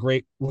 but that's a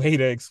great way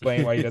to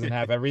explain why he doesn't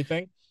have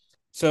everything.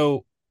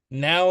 So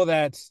now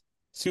that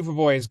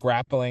Superboy is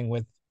grappling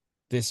with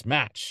this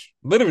match,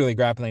 literally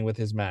grappling with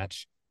his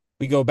match,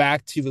 we go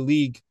back to the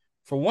league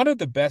for one of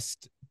the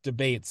best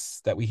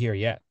debates that we hear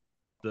yet.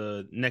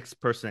 The next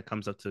person that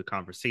comes up to the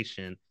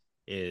conversation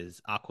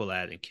is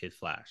Aqualad and Kid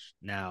Flash.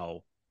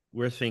 Now,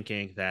 we're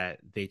thinking that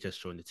they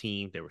just joined the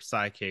team, they were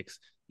sidekicks.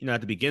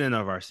 at the beginning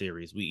of our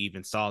series, we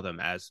even saw them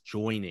as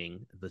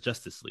joining the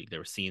Justice League. They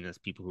were seen as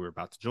people who were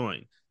about to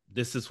join.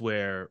 This is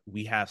where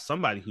we have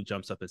somebody who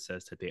jumps up and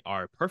says that they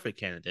are perfect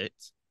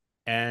candidates.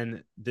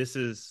 And this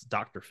is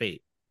Dr.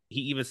 Fate.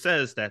 He even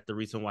says that the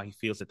reason why he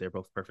feels that they're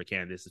both perfect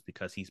candidates is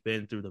because he's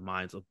been through the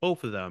minds of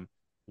both of them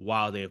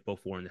while they have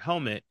both worn the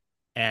helmet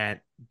and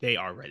they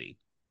are ready.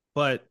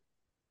 But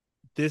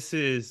this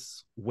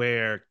is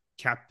where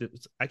Captain,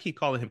 I keep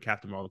calling him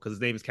Captain Marvel because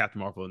his name is Captain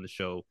Marvel in the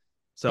show.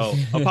 So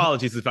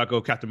apologies if I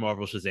go Captain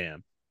Marvel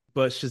Shazam.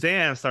 But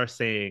Shazam starts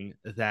saying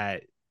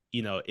that,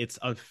 it's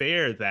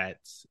unfair that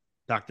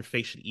Dr.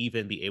 Fate should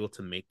even be able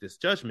to make this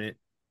judgment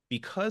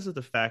because of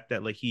the fact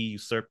that like he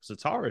usurped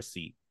Zatara's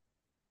seat.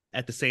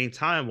 At the same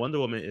time, Wonder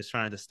Woman is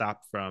trying to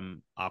stop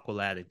from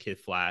Aqualad and Kid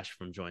Flash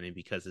from joining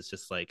because it's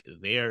just like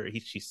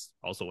she's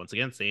also once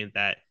again saying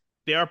that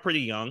they are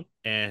pretty young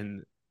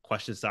and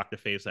questions Dr.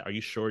 Faves like, are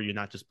you sure you're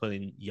not just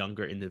putting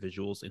younger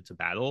individuals into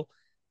battle?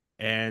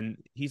 And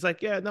he's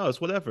like, yeah, no, it's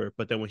whatever.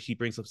 But then when she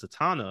brings up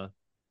Zatanna,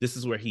 this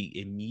is where he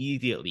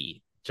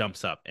immediately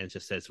jumps up and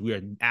just says, we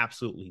are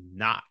absolutely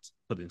not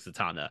putting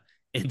Zatanna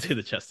into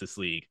the Justice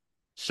League,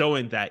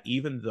 showing that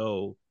even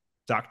though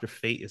Dr.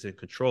 Fate is in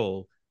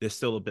control, there's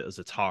still a bit of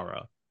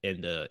Zatara in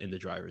the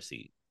driver's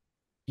seat.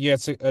 Yeah,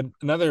 it's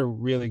another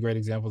really great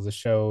example of the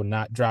show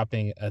not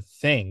dropping a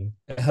thing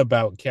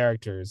about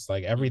characters.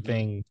 Like Mm-hmm.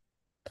 everything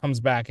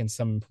comes back in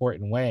some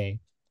important way.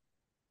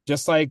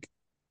 Just like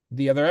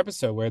the other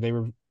episode where they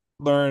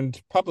learned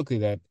publicly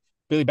that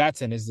Billy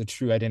Batson is the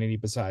true identity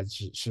besides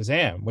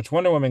Shazam, which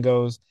Wonder Woman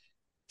goes,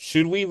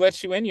 should we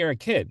let you in? You're a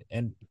kid.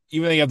 And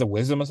even though you have the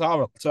wisdom of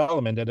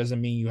Solomon, that doesn't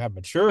mean you have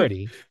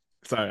maturity.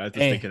 Sorry, I was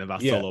just And thinking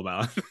about yeah. Solo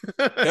Man.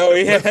 Oh,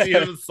 Let's see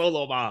yeah. him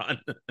Solo Man.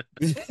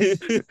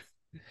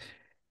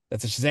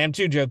 That's a Shazam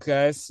 2 joke,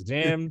 guys.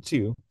 Shazam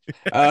 2.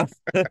 Uh,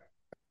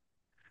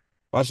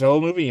 watch the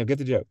whole movie and you'll get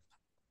the joke.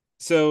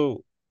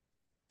 So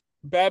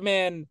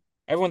Batman,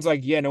 everyone's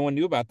like, yeah, no one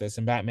knew about this.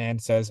 And Batman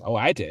says, oh,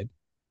 I did.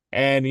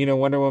 And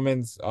Wonder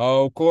Woman's,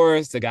 oh, of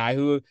course, the guy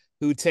who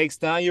takes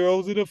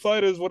 9-year-olds into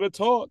fighters want to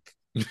talk.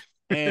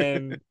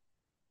 And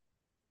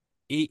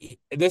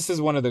this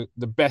is one of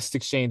the best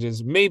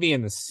exchanges, maybe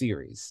in the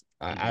series.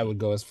 I Mm-hmm. would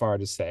go as far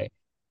to say.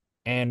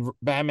 And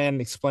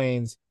Batman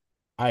explains,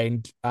 I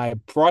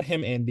brought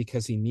him in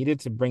because he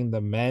needed to bring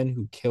the men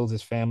who killed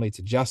his family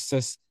to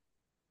justice.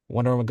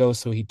 Wonder Woman goes,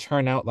 so he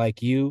turned out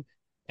like you.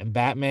 And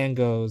Batman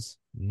goes,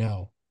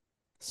 no,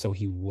 so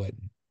he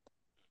wouldn't.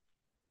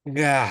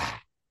 Yeah.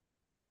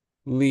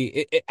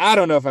 Lee, I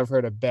don't know if I've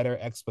heard a better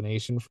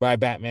explanation for why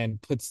Batman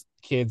puts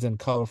kids in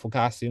colorful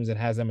costumes and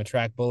has them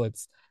attract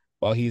bullets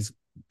while he's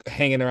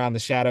hanging around the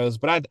shadows.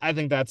 But I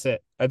think that's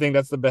it. I think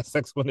that's the best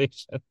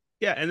explanation.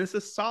 Yeah, and it's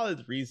a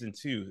solid reason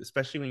too,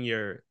 especially when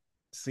you're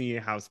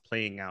seeing how it's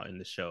playing out in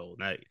the show.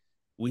 Like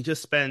we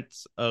just spent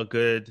a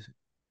good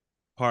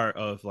part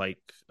of like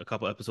a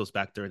couple episodes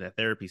back during that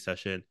therapy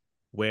session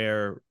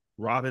where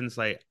Robin's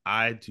like,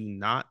 I do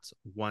not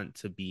want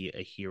to be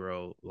a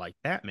hero like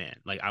Batman.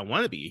 Like I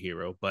want to be a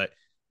hero, but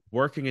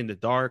working in the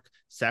dark,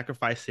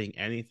 sacrificing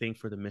anything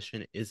for the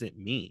mission isn't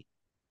me.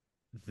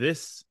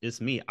 This is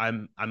me.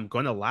 I'm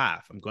gonna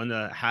laugh. I'm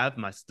gonna have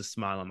the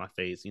smile on my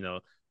face,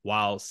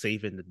 while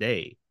saving the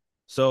day.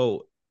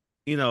 So,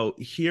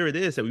 here it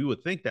is that we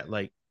would think that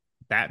like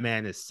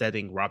Batman is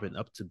setting Robin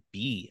up to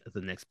be the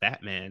next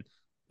Batman.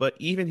 But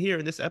even here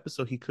in this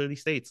episode, he clearly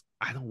states,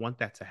 I don't want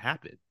that to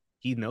happen.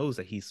 He knows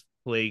that he's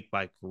plagued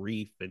by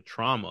grief and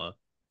trauma.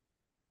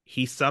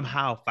 He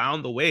somehow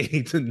found the way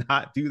to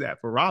not do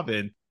that for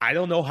Robin. I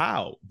don't know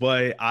how,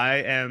 but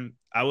I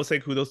will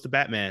say kudos to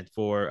Batman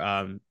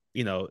for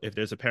if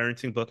there's a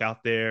parenting book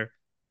out there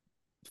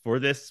for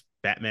this,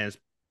 Batman's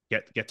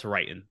get to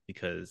writing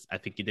because I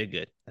think you did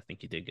good. I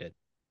think you did good.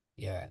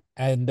 Yeah.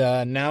 And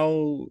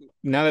now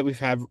that we've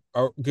had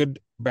a good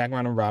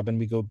background on Robin,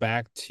 we go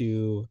back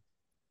to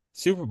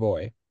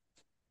Superboy,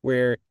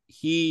 where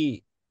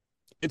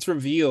it's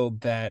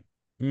revealed that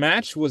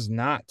Match was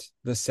not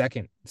the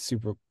second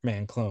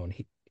Superman clone.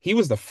 He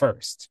was the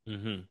first.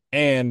 Mm-hmm.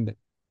 And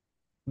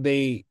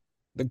they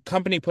the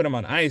company put him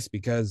on ice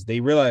because they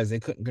realized they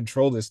couldn't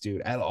control this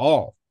dude at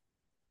all.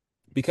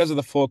 Because of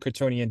the full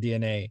Kryptonian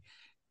DNA,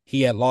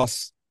 he had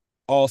lost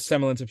all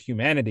semblance of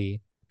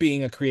humanity,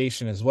 being a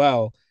creation as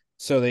well.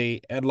 So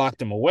they had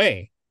locked him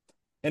away.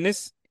 And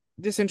this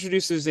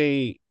introduces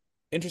a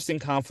interesting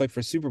conflict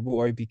for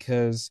Superboy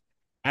because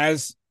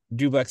as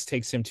Duplex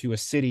takes him to a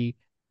city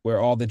where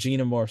all the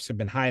xenomorphs have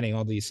been hiding,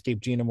 all the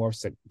escaped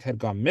xenomorphs that had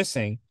gone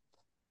missing,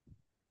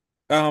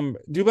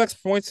 Duplex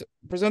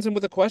presents him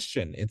with a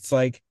question. It's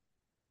like,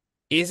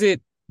 is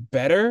it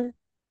better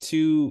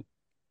to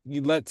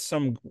you let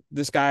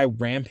this guy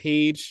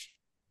rampage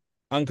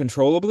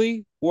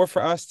uncontrollably, or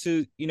for us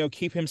to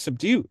keep him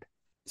subdued?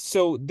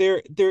 So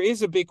there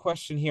is a big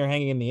question here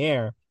hanging in the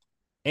air.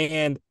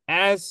 And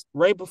as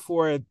right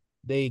before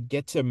they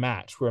get to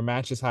Match, where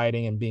Match is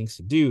hiding and being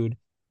subdued,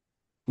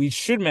 we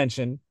should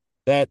mention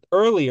that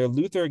earlier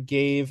Luthor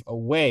gave a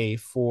way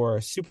for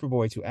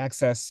Superboy to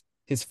access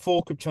his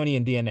full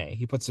Kryptonian DNA.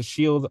 He puts a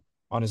shield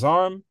on his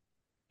arm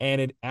and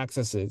it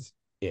accesses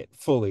it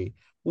fully,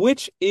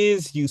 which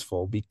is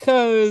useful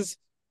because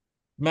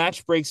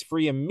Match breaks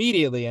free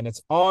immediately and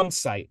it's on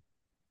site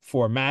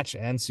for Match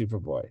and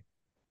Superboy.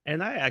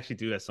 And I actually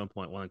do at some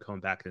point want to come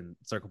back and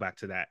circle back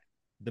to that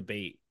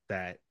debate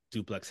that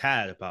Duplex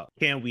had about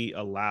can we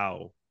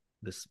allow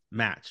this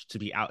match to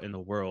be out in the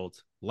world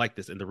like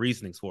this and the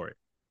reasonings for it.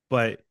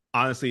 But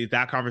honestly,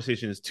 that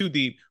conversation is too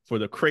deep for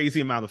the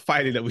crazy amount of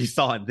fighting that we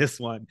saw in this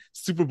one.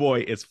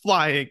 Superboy is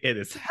flying, it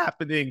is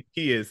happening.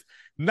 He is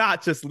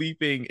not just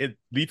leaping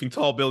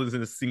tall buildings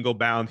in a single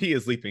bound, he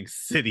is leaping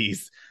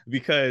cities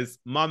because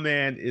my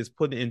man is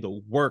putting in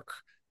the work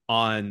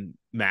on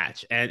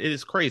Match, and it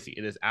is crazy.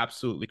 It is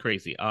absolutely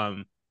crazy.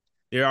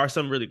 There are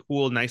some really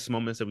cool, nice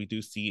moments that we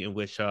do see in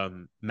which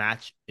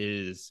Match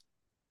is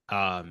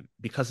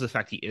because of the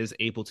fact he is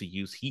able to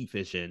use heat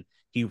vision,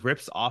 he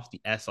rips off the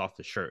S off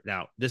the shirt.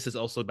 Now, this is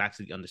also back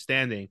to the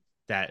understanding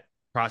that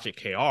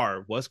Project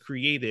KR was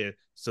created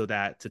so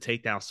that to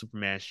take down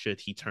Superman should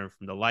he turn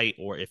from the light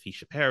or if he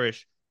should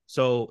perish.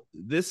 So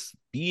this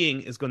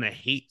being is going to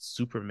hate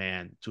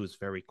Superman to his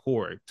very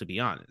core, to be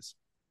honest.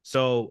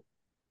 So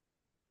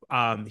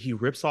he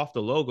rips off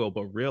the logo,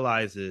 but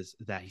realizes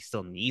that he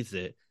still needs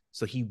it.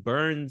 So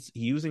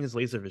using his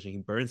laser vision, he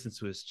burns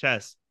into his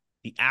chest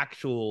the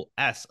actual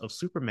S of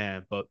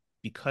Superman, but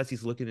because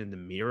he's looking in the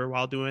mirror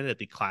while doing it,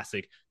 the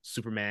classic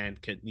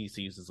needs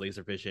to use his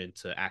laser vision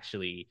to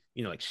actually,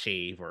 like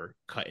shave or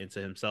cut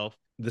into himself.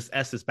 This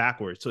S is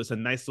backwards, so it's a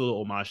nice little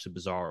homage to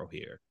Bizarro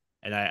here,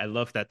 and I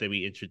love that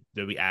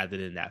we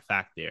added in that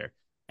fact there.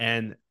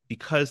 And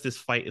because this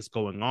fight is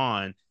going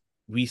on,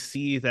 we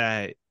see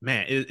that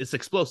man, it's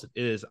explosive.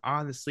 It is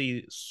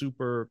honestly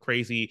super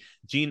crazy.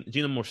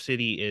 Genomorph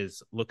City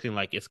is looking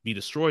like it's be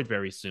destroyed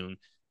very soon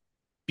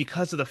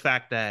because of the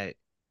fact that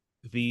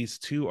these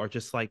two are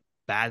just like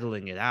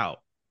battling it out.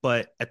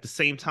 But at the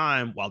same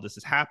time, while this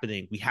is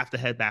happening, we have to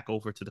head back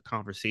over to the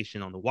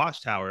conversation on the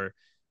Watchtower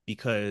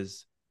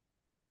because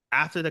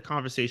after the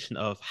conversation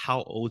of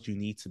how old you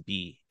need to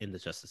be in the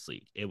Justice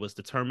League, it was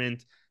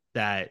determined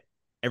that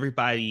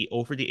everybody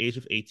over the age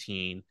of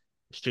 18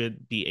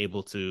 should be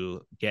able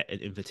to get an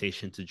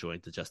invitation to join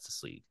the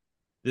Justice League.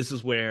 This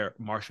is where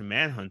Martian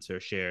Manhunter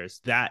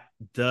shares that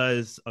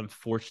does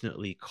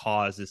unfortunately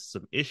causes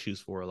some issues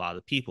for a lot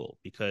of people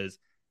because,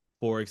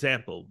 for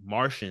example,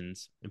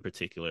 Martians in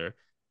particular,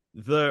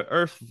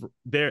 the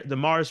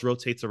Mars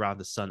rotates around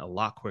the sun a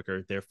lot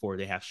quicker, therefore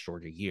they have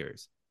shorter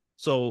years.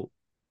 So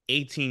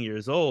 18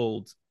 years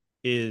old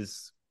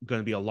is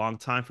going to be a long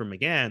time for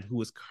McGann, who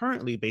is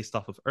currently based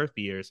off of Earth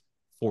years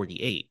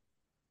 48.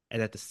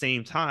 And at the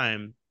same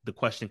time, the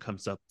question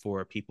comes up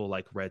for people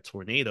like Red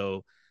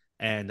Tornado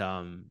and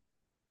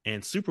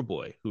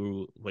Superboy,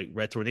 who like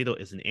Red Tornado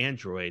is an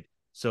android,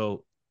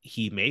 so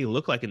he may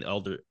look like an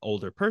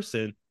older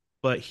person,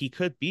 but he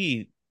could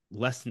be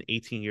less than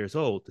 18 years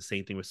old. The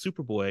same thing with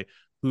Superboy,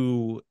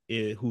 who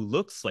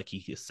looks like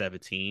he is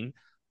 17,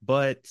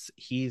 but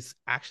he's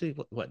actually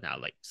what now,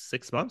 like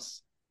 6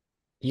 months?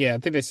 Yeah, I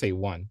think they say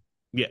one.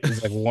 Yeah.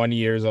 He's like 1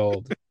 years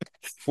old.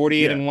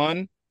 48 Yeah. and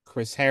one.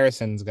 Chris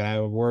Harrison's gonna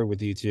have a word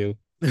with you too.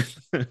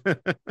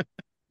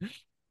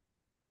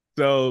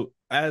 So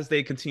as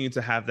they continue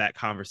to have that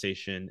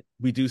conversation,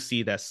 we do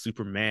see that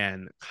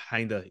Superman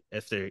kind of,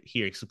 if they're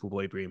hearing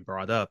Superboy being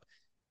brought up,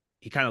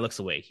 he kind of looks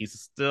away. You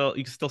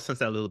can still sense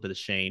that little bit of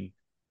shame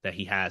that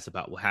he has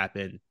about what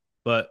happened.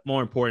 But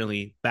more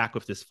importantly, back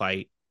with this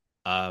fight,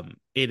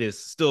 it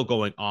is still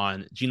going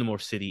on.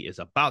 Genomorph City is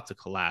about to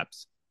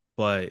collapse,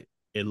 but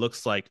it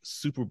looks like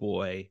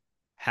Superboy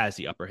has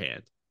the upper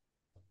hand.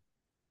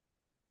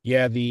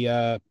 Yeah,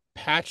 the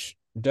patch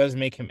does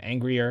make him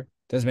angrier,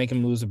 does make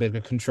him lose a bit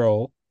of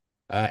control,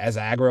 as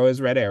aggro as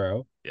Red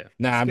Arrow. Yeah.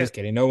 Nah, It's I'm just good.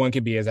 kidding. No one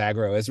can be as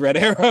aggro as Red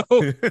Arrow.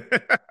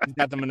 He's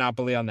got the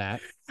monopoly on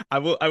that. I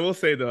will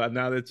say though,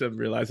 now that I'm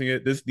realizing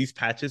it, these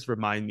patches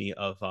remind me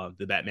of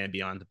the Batman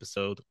Beyond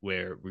episode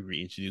where we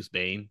reintroduced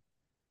Bane,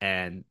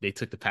 and they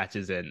took the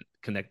patches and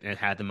connect and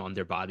had them on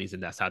their bodies,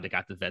 and that's how they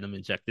got the venom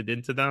injected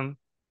into them.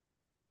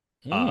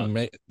 Uh,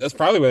 That's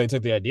probably where they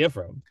took the idea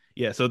from.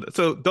 yeah. So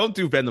don't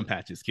do venom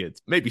patches,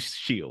 kids. Maybe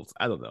shields.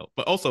 I don't know,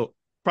 but also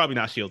probably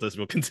not shields as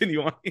we'll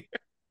continue on.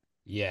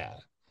 Yeah.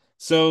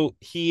 So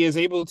he is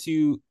able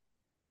to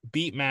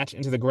beat Match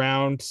into the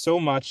ground so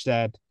much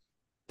that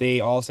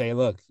they all say,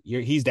 "Look,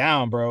 he's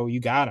down, bro.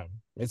 You got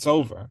him. It's Mhm.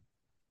 over."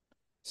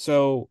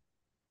 So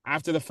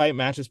after the fight,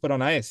 Match is put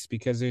on ice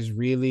because there's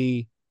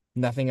really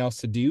nothing else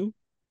to do.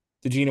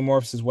 The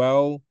Xenomorphs as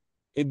well.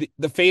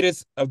 The fate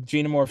of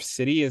Xenomorph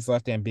City is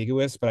left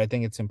ambiguous, but I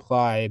think it's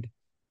implied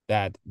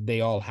that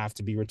they all have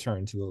to be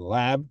returned to the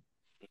lab.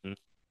 Mhm.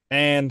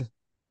 And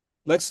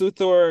Lex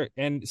Luthor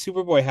and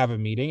Superboy have a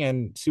meeting,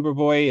 and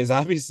Superboy is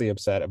obviously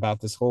upset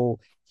about this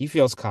whole. He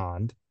feels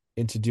conned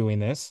into doing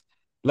this.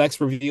 Lex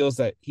reveals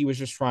that he was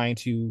just trying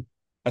to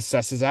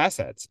assess his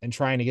assets and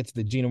trying to get to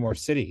the Xenomorph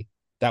City.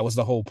 That was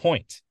the whole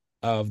point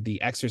of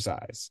the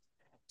exercise.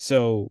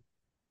 So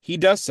he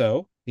does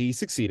so. He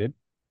succeeded.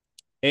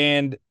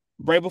 And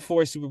right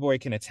before Superboy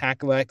can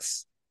attack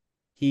Lex,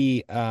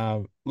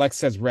 Lex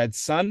says Red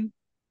Sun,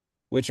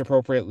 which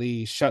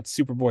appropriately shuts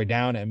Superboy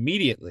down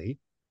immediately,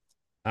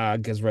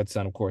 because Red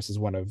Sun, of course, is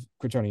one of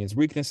Kryptonian's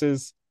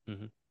weaknesses.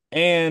 Mhm.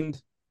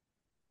 And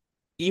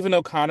even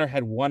though Connor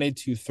had wanted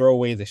to throw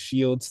away the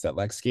shields that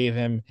Lex gave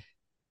him,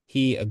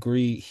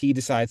 he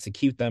decides to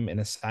keep them in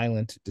a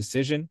silent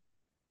decision.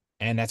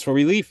 And that's where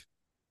we leave.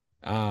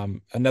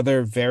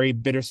 Another very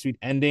bittersweet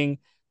ending.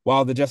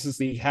 While the Justice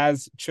League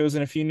has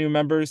chosen a few new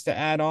members to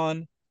add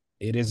on,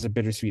 it is a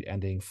bittersweet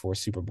ending for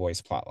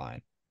Superboy's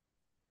plotline.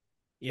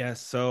 Yeah,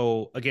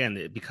 so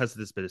again, because of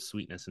this bit of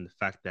sweetness and the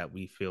fact that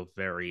we feel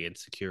very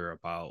insecure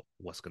about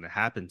what's going to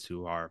happen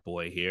to our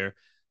boy here,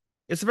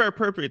 it's very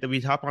appropriate that we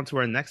hop onto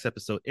our next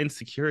episode,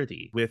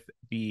 Insecurity, with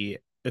the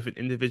if an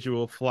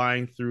individual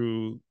flying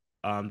through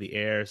the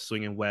air,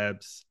 swinging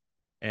webs,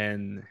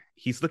 and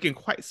he's looking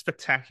quite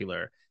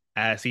spectacular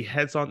as he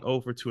heads on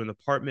over to an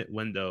apartment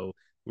window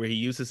where he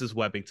uses his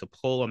webbing to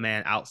pull a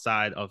man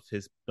outside of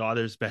his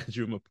daughter's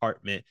bedroom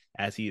apartment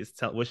as he is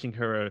wishing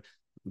her a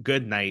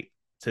good night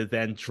to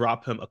then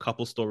drop him a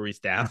couple stories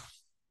down.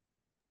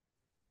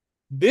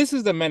 This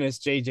is the menace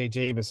J.J.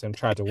 Jameson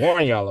tried to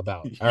warn y'all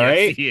about. All Yes,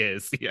 right. he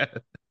is. Yeah.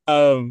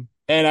 And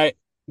I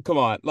come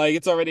on, like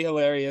it's already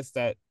hilarious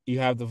that you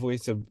have the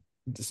voice of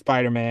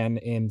Spider-Man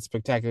in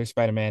Spectacular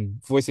Spider-Man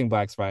voicing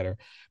Black Spider.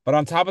 But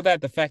on top of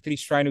that, the fact that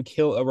he's trying to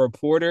kill a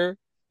reporter,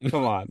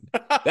 come on.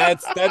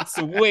 That's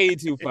way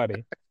too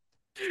funny.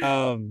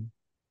 Um,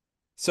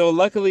 so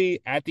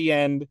luckily at the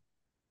end,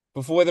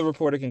 before the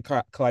reporter can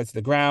collide to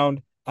the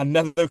ground,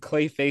 another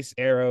Clayface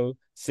arrow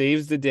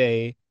saves the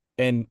day,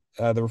 and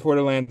the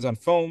reporter lands on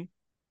foam.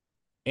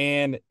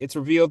 And it's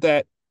revealed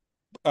that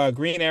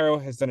Green Arrow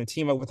has done a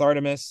team up with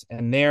Artemis,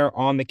 and they're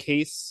on the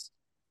case,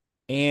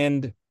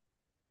 and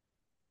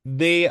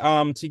they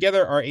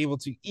together are able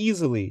to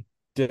easily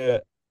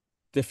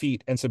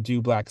defeat and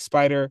subdue Black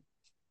Spider.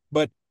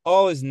 But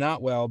all is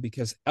not well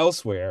because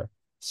elsewhere,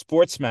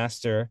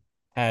 Sportsmaster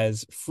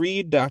has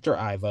freed Dr.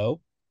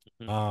 Ivo.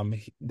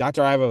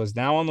 Dr. Ivo is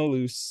now on the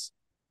loose,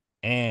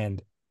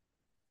 and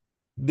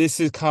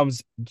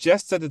comes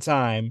just at the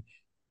time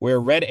where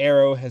Red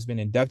Arrow has been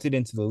inducted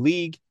into the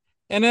league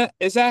and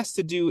is asked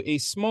to do a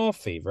small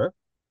favor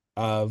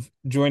of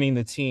joining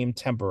the team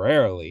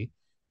temporarily.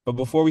 But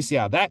before we see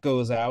how that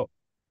goes out,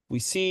 we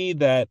see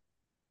that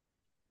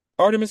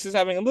Artemis is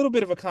having a little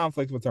bit of a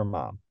conflict with her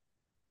mom.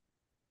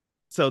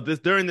 So this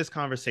during this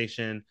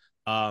conversation,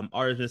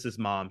 Artemis's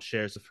mom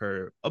shares with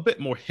her a bit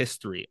more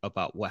history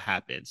about what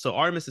happened. So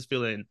Artemis is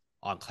feeling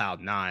on cloud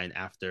nine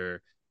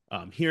after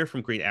hearing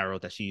from Green Arrow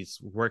that she's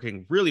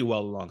working really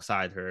well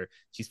alongside her.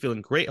 She's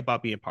feeling great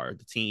about being part of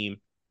the team.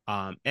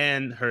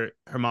 And her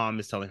mom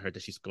is telling her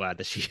that she's glad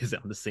that she is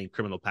on the same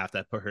criminal path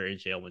that put her in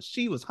jail when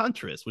she was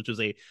Huntress, which was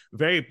a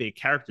very big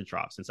character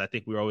drop since I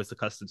think we were always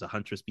accustomed to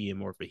Huntress being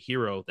more of a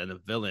hero than a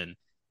villain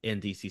in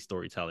DC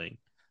storytelling.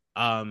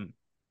 Um,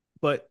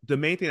 but the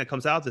main thing that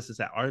comes out of this is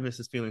that Artemis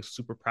is feeling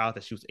super proud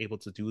that she was able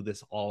to do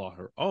this all on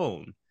her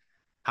own.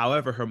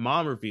 However, her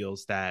mom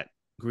reveals that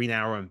Green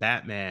Arrow and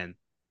Batman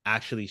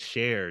actually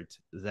shared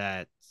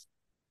that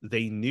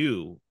they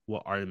knew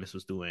what Artemis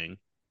was doing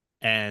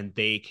and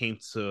they came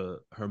to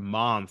her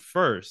mom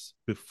first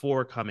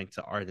before coming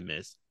to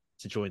Artemis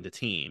to join the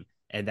team,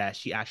 and that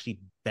she actually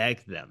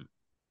begged them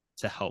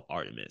to help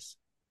Artemis,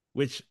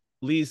 which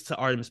leads to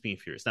Artemis being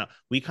furious. Now,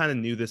 we kind of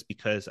knew this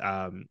because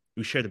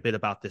we shared a bit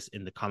about this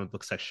in the comic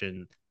book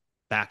section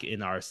back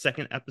in our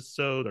second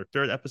episode or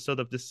third episode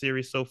of this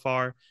series so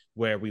far,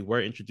 where we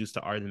were introduced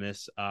to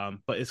Artemis.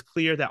 But it's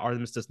clear that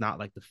Artemis does not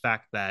like the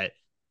fact that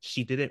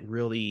she didn't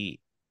really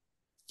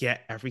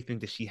get everything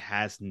that she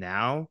has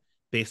now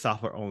based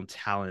off her own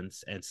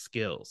talents and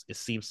skills. It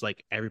seems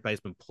like everybody's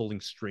been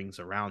pulling strings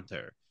around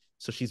her.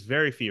 So she's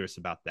very furious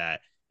about that.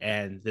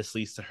 And this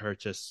leads to her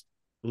just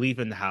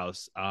leaving the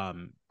house,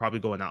 probably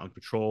going out on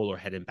patrol or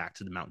heading back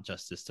to the Mount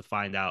Justice to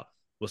find out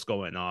what's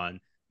going on.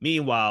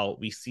 Meanwhile,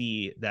 we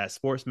see that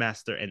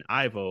Sportsmaster and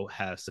Ivo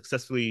have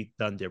successfully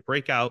done their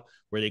breakout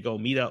where they go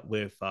meet up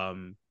with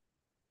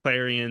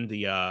Clarion,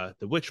 the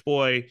Witch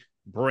Boy,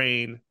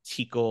 Brain,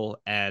 Tickle,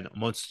 and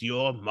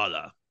Monsieur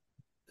Mother.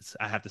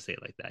 I have to say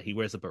it like that. He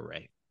wears a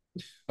beret.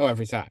 Oh,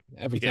 every time,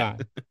 every Yeah.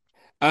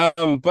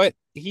 time. But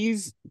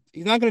he's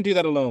not going to do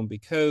that alone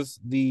because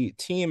the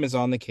team is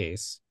on the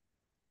case.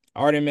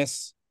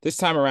 Artemis, this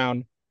time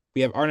around,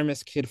 we have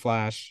Artemis, Kid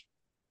Flash,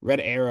 Red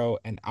Arrow,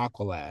 and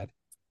Aqualad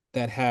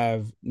that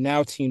have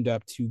now teamed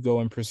up to go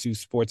and pursue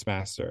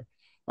Sportsmaster.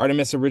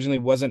 Artemis originally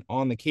wasn't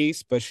on the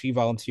case, but she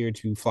volunteered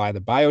to fly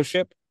the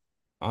bioship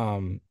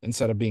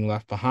instead of being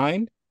left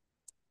behind.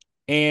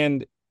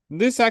 And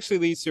this actually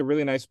leads to a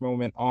really nice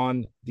moment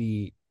on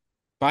the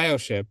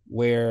bioship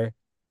where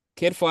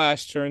Kid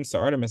Flash turns to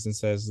Artemis and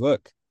says,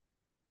 "Look,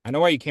 I know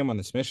why you came on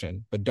this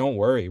mission, but don't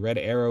worry. Red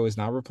Arrow is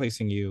not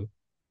replacing you.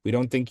 We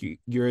don't think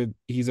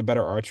he's a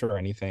better archer or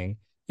anything.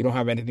 You don't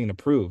have anything to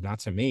prove, not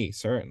to me,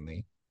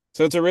 certainly."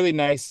 So it's a really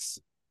nice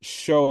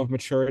show of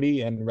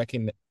maturity and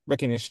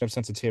recognition of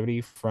sensitivity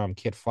from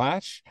Kid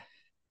Flash.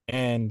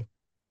 And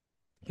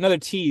another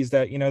tease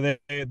that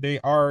they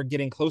are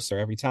getting closer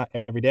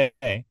every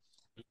day.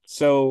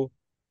 So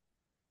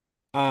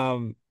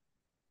um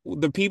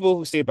the people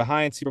who stayed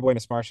behind, Superboy,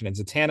 Miss Martian, and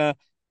Zatanna,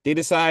 they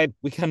decide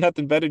we got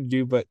nothing better to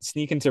do but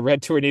sneak into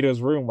Red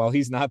Tornado's room while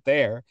he's not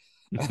there,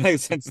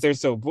 since they're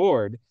so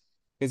bored.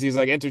 Because he's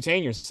like,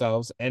 entertain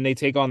yourselves, and they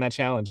take on that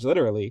challenge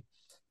literally.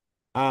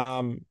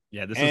 Um,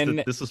 Yeah,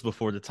 and this was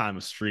before the time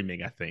of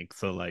streaming, I think.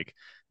 So like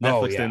oh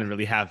Netflix yeah, didn't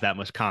really have that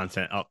much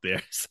content up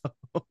there.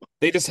 So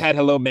they just had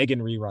Hello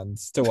Megan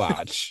reruns to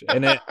watch,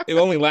 and it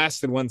only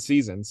lasted one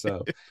season,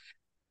 so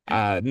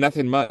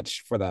nothing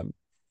much for them.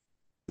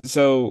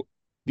 So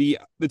the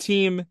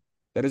team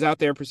that is out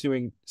there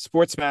pursuing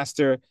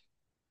Sportsmaster,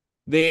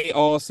 they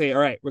all say,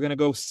 all right, we're gonna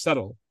go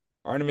subtle.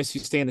 Artemis,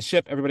 you stay in the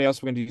ship. Everybody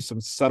else, we're gonna do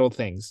some subtle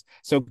things.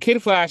 So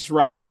Kid Flash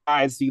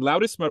rides the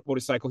loudest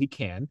motorcycle he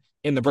can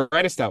in the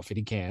brightest outfit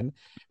he can.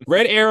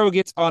 Red Arrow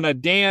gets on a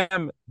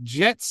damn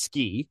jet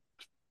ski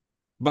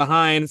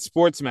behind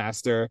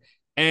Sportsmaster,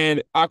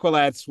 and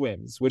Aqualad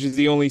swims, which is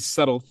the only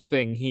subtle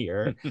thing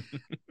here.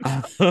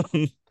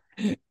 Um,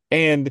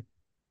 and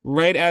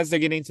right as they're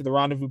getting to the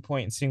rendezvous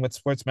point and seeing what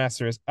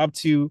Sportsmaster is up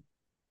to,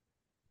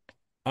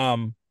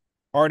 um,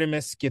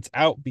 Artemis gets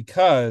out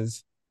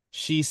because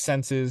she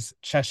senses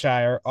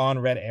Cheshire on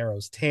Red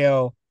Arrow's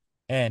tail,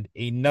 and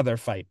another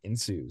fight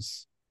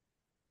ensues.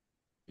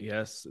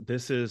 yes,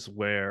 this is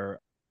where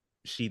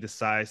she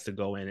decides to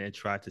go in and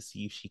try to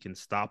see if she can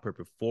stop her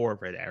before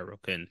Red Arrow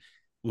can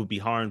will be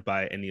harmed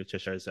by any of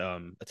Cheshire's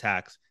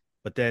attacks.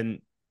 But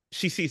then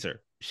she sees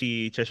her.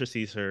 Cheshire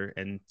sees her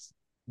and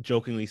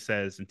jokingly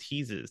says and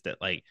teases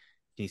that like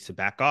she needs to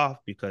back off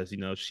because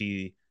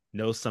she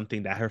knows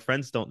something that her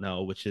friends don't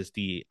know, which is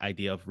the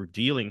idea of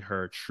revealing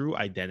her true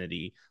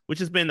identity, which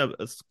has been a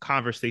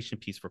conversation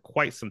piece for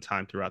quite some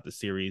time throughout the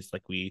series,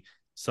 like we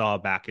saw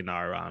back in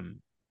our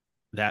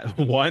that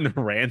one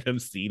random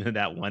scene in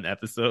that one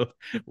episode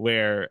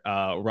where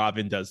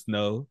Robin does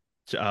know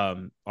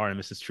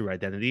Artemis's true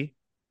identity.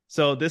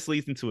 So this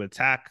leads into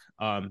attack.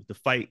 The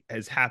fight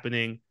is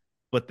happening,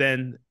 but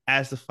then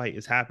as the fight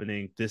is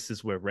happening, this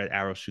is where Red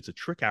Arrow shoots a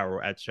trick arrow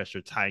at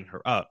Cheshire, tying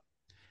her up,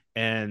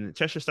 and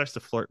Cheshire starts to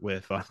flirt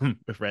with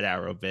with Red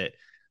Arrow a bit,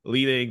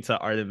 leading to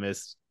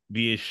Artemis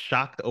being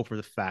shocked over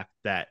the fact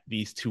that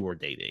these two are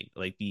dating.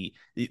 Like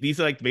these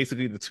are like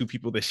basically the two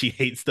people that she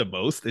hates the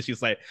most. And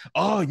she's like,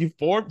 "Oh, you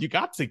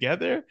got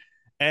together,"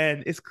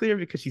 and it's clear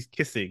because she's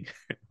kissing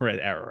Red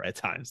Arrow at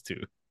times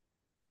too.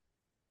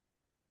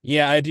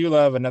 Yeah, I do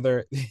love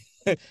another.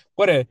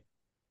 what a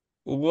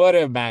what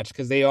a match,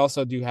 because they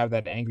also do have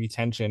that angry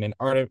tension,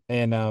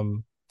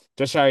 and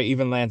Cheshire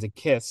even lands a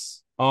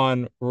kiss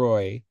on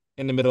Roy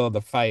in the middle of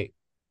the fight.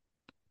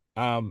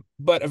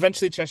 But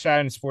eventually Cheshire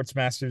and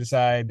Sportsmaster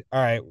decide,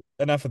 all right,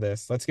 enough of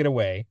this. Let's get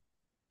away.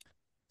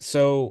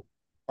 So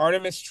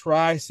Artemis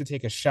tries to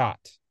take a shot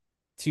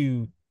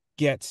to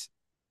get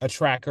a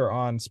tracker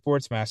on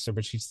Sportsmaster,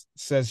 but she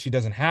says she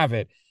doesn't have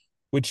it,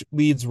 which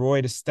leads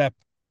Roy to step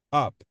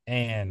up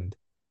and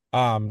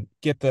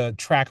get the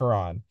tracker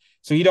on.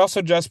 So he'd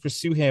also just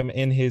pursue him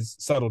in his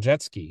subtle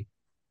jet ski.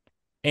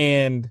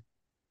 And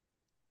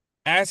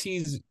as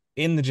he's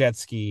in the jet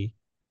ski,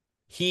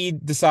 he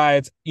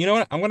decides, you know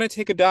what? I'm going to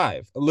take a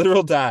dive, a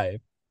literal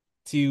dive,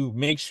 to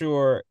make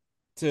sure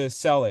to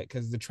sell it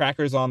because the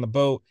tracker's on the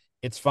boat.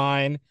 It's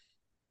fine.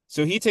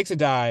 So he takes a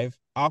dive.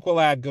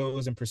 Aqualad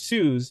goes and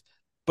pursues,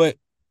 but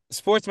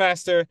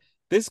Sportsmaster,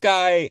 this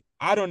guy,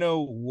 I don't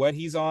know what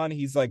he's on.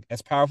 He's like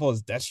as powerful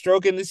as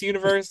Deathstroke in this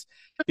universe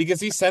because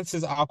he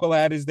senses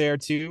Aqualad is there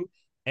too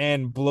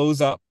and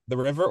blows up the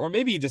river, or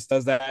maybe he just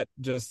does that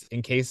just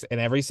in case in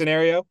every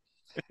scenario.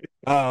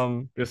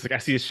 Um, Just like I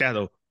see a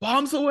shadow,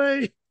 bombs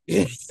away.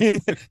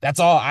 that's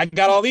all. I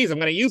got all these. I'm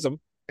gonna use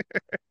them.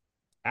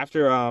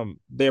 After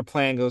their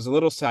plan goes a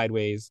little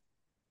sideways,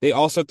 they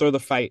also throw the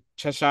fight.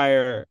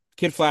 Cheshire,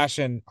 Kid Flash,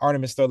 and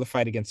Artemis throw the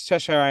fight against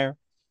Cheshire,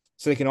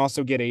 so they can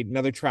also get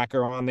another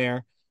tracker on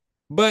there.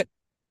 But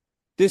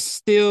this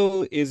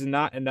still is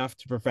not enough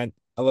to prevent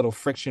a little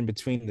friction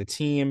between the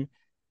team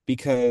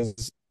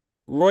because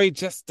Roy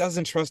just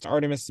doesn't trust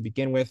Artemis to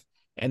begin with,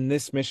 and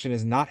this mission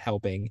is not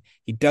helping.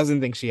 He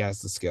doesn't think she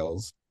has the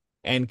skills,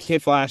 and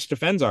Kid Flash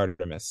defends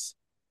Artemis,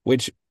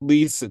 which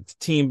leads to the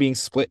team being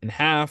split in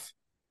half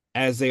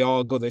as they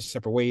all go their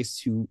separate ways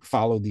to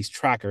follow these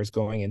trackers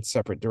going in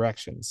separate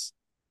directions.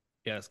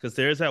 Yes, because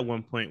there's at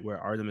one point where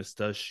Artemis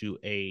does shoot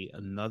a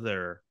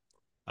another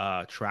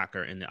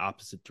tracker in the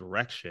opposite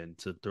direction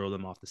to throw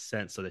them off the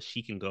scent so that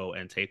she can go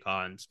and take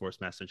on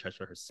Sportsmaster and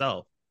Cheshire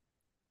herself.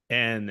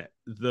 And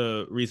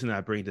the reason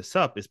I bring this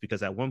up is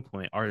because at one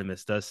point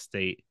Artemis does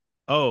state,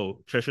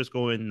 "Oh, Cheshire's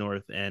going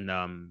north and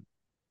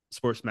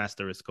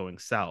Sportsmaster is going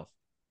south."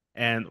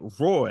 And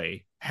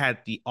Roy had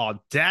the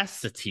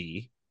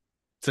audacity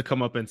to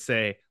come up and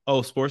say,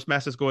 "Oh,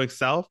 Sportsmaster's going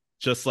south,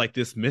 just like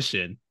this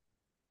mission."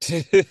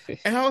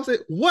 And I was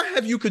like, "What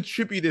have you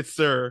contributed,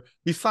 sir,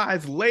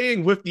 besides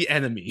laying with the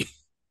enemy?"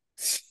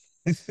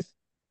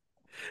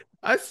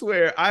 I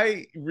swear,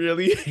 I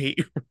really hate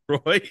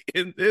Roy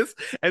in this.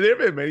 And there have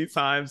been many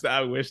times that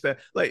I wish that,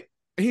 like,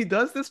 he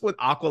does this when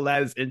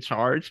Aqualad is in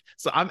charge.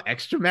 So I'm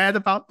extra mad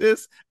about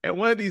this. And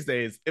one of these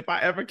days, if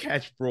I ever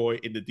catch Roy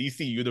in the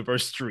DC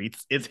Universe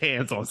streets, it's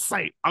hands on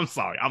sight. I'm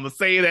sorry. I'm gonna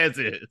say it as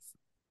is.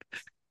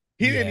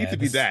 He didn't need Yeah, to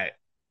be this that.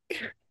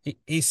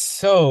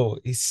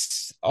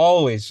 he's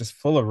always just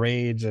full of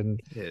rage and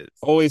It is.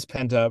 always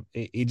pent up.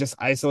 He just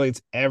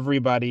isolates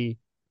everybody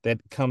that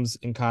comes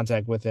in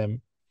contact with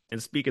him.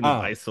 And speaking of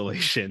Um,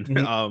 isolation,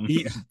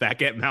 he,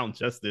 back at Mount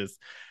Justice,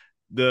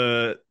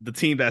 the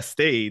team that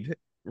stayed,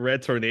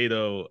 Red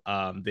Tornado,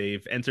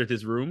 they've entered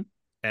his room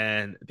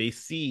and they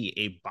see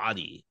a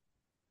body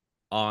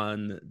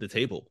on the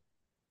table.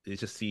 They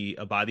just see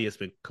a body has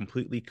been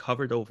completely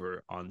covered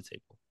over on the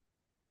table.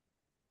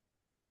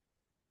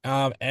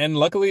 and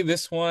luckily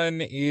this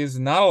one is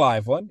not a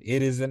live one.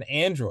 It is an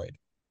android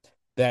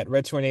that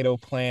Red Tornado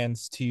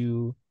plans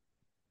to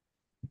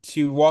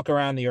walk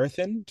around the earth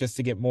in just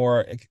to get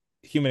more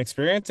human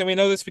experience. And we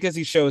know this because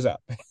he shows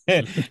up.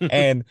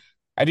 And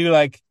I do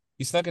like,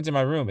 you snuck into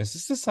my room. Is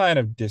this a sign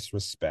of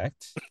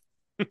disrespect?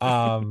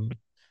 Um,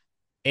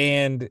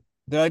 and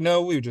they're like,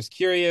 no, we were just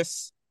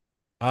curious.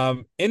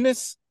 In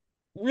this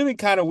really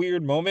kind of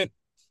weird moment,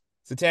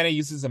 Satana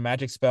uses a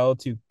magic spell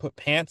to put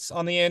pants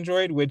on the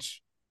android,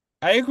 which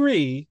I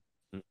agree,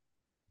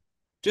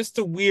 just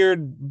a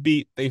weird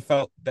beat they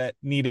felt that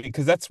needed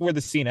because that's where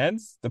the scene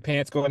ends. The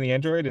pants go on the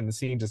android and the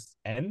scene just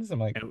ends. I'm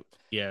like, And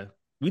yeah,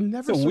 we it's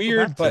never a circle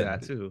weird back to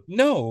that button. too.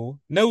 No,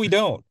 no, we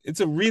don't. It's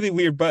a really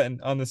weird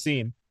button on the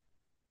scene.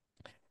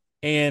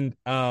 And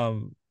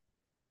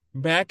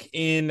back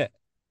in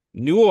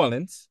New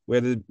Orleans,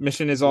 where the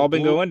mission has all Whoop,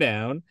 been whoop. going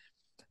down,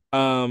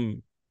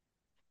 um,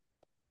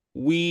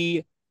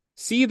 we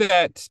see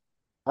that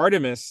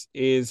Artemis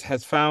is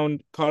has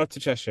found caught up to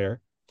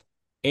Cheshire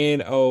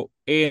in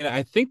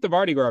I think the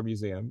Mardi Gras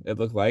Museum, it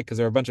looked like, because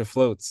there are a bunch of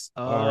floats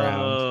all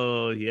around.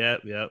 Oh,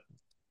 yep, yep.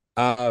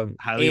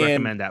 Highly And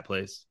recommend that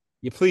place.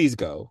 you please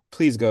go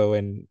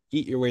and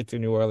eat your way through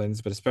New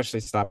Orleans, but especially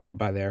stop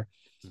by there.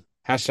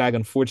 Hashtag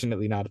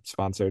unfortunately not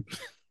sponsored.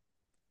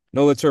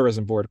 NOLA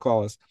Tourism Board,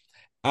 call us.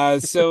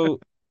 So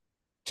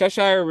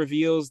Cheshire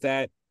reveals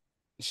that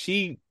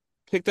she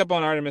picked up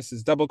on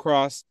Artemis's double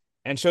cross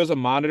and shows a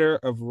monitor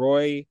of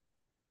Roy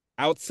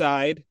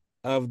outside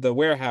of the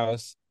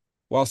warehouse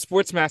while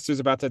Sportsmaster's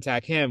about to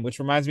attack him, which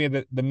reminds me of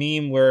the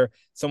meme where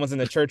someone's in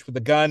the church with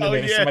a gun and Oh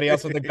there's yeah. somebody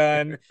else with a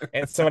gun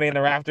and somebody in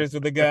the rafters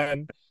with a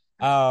gun.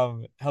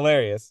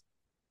 Hilarious.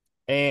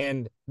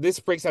 And this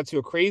breaks out to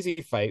a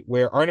crazy fight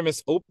where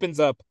Artemis opens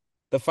up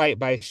the fight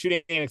by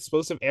shooting an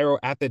explosive arrow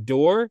at the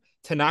door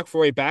to knock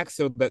Roy back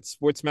so that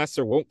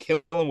Sportsmaster won't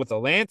kill him with a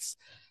lance.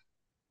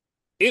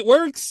 It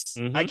works.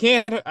 Hmm. I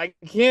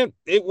can't,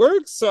 it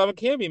works. So I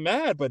can't be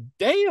mad, but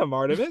damn,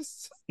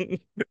 Artemis.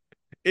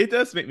 It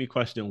does make me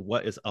question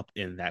what is up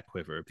in that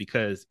quiver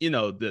because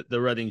the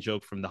running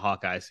joke from the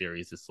Hawkeye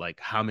series is like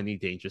how many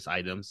dangerous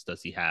items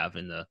does he have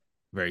in a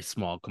very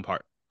small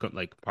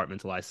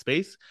compartmentalized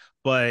space,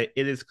 but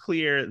it is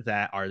clear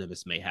that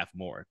Artemis may have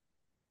more.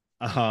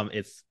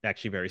 It's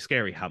actually very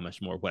scary how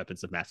much more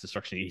weapons of mass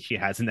destruction he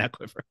has in that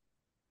quiver.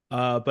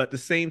 But at the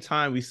same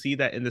time, we see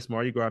that in this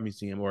Mardi Gras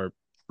museum, or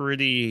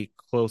pretty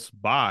close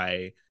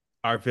by,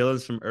 our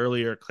villains from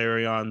earlier,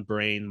 Clarion,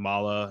 Brain,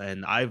 Mala,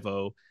 and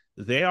Ivo,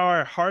 they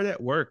are hard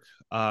at work.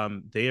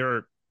 They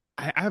are.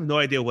 I have no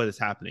idea what is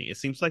happening. It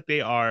seems like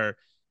they are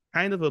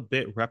kind of a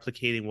bit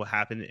replicating what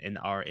happened in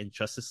our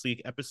Injustice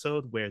League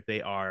episode, where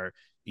they are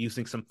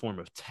using some form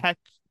of tech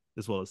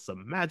as well as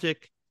some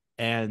magic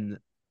and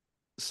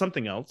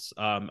something else.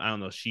 I don't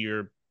know,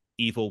 sheer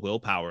evil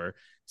willpower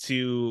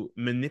to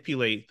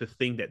manipulate the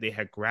thing that they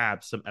had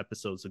grabbed some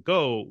episodes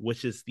ago,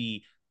 which is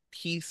the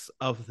piece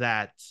of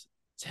that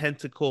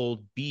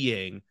tentacled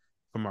being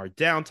from our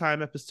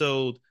downtime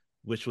episode,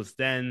 which was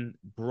then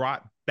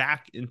brought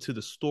back into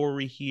the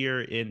story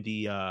here in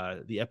the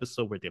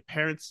episode where their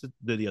parents,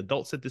 the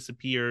adults had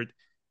disappeared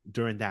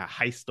during that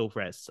heist over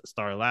at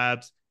Star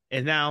Labs,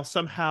 and now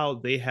somehow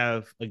they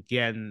have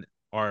again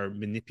are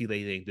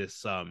manipulating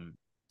this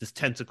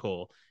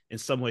tentacle in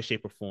some way,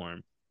 shape, or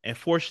form. And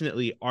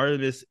fortunately,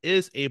 Artemis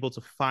is able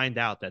to find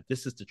out that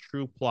this is the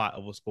true plot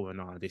of what's going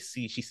on.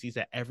 She sees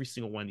that every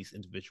single one of these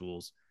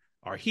individuals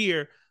are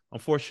here.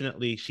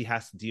 Unfortunately, she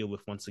has to deal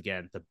with once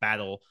again the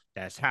battle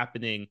that's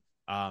happening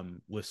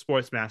with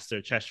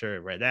Sportsmaster,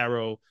 Cheshire, Red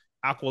Arrow.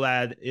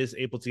 Aqualad is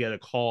able to get a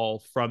call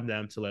from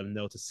them to let him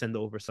know to send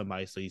over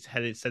somebody. So he's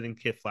sending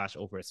Kid Flash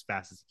over as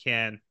fast as he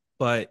can.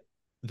 But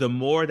the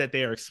more that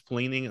they are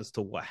explaining as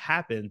to what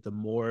happened, the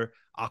more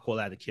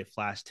Aqualad and Kid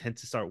Flash tend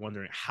to start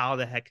wondering how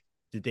the heck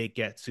did they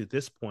get to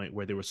this point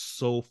where they were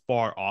so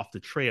far off the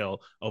trail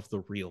of the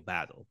real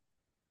battle.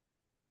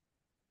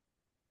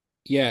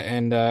 Yeah,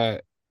 and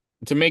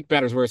to make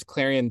matters worse,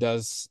 Clarion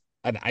does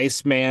an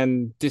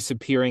Iceman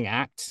disappearing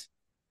act,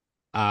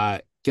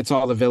 gets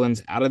all the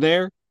villains out of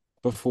there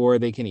before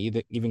they can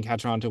even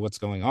catch on to what's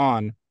going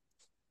on.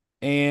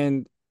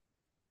 And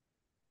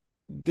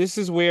this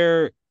is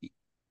where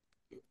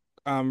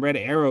Red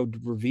Arrow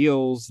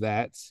reveals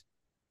that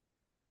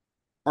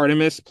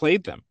Artemis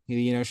played them.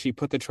 She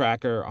put the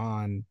tracker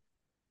on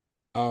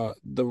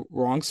the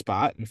wrong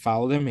spot and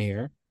followed him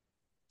here.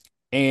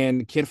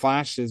 And Kid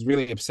Flash is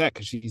really upset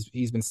because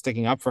he's been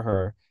sticking up for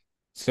her.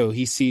 So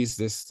he sees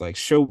this like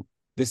show.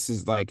 This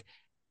is like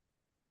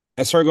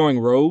as her going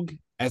rogue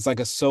as like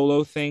a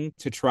solo thing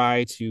to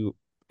try to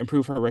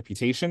improve her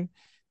reputation.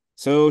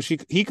 So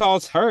he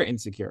calls her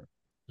insecure,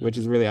 which Mhm.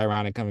 is really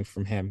ironic coming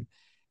from him.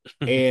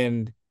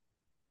 And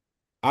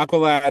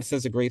Aqualad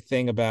says a great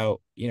thing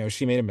about,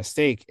 she made a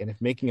mistake, and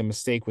if making a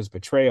mistake was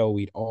betrayal,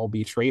 we'd all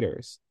be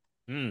traitors.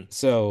 Mm,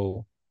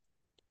 So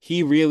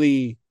he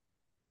really,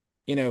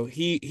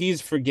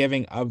 he's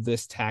forgiving of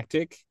this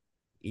tactic,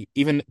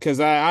 even because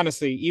I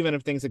honestly, even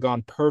if things had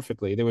gone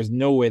perfectly, there was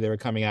no way they were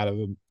coming out of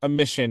a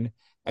mission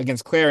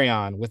against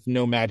Clarion with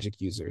no magic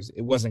users.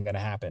 It wasn't going to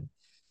happen.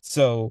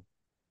 So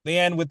they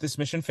end with this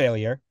mission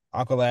failure.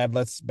 Aqualad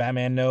lets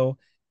Batman know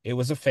it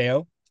was a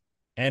fail.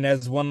 And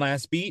as one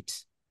last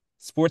beat,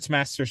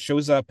 Sportsmaster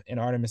shows up in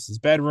Artemis's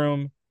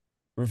bedroom,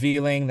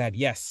 revealing that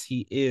yes,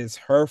 he is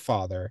her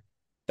father.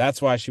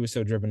 That's why she was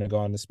so driven to go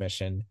on this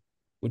mission.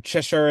 With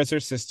Cheshire as her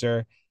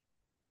sister,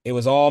 it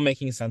was all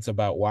making sense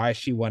about why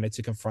she wanted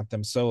to confront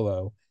them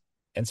solo.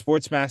 And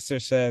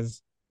Sportsmaster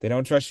says, they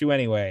don't trust you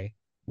anyway.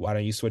 Why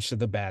don't you switch to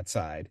the bad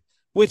side?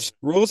 Which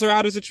rules her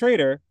out as a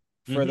traitor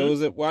for mm-hmm. those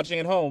that watching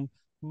at home,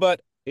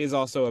 but is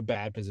also a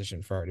bad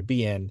position for her to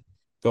be in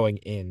going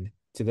in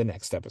to the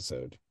next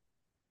episode.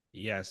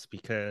 Yes,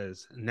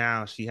 because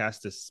now she has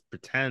to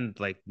pretend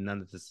like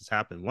none of this has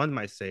happened. One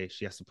might say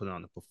she has to put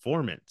on a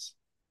performance.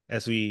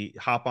 As we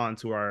hop on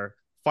to our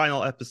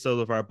final episode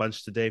of our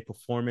Bunch Today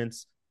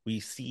performance, we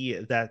see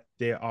that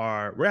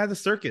we're at the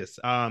circus.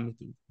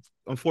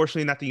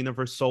 Unfortunately, not the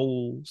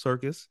Universal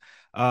Circus.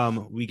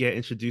 We get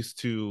introduced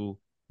to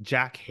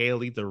Jack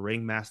Haley, the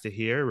ringmaster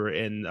here. We're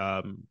in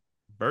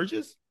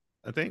Burgess,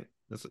 I think.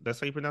 That's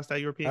how you pronounce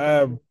that European Uh,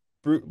 country?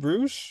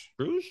 Bruges?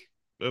 Bruges?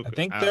 I Okay.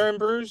 think they're in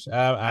Bruges.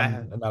 I I'm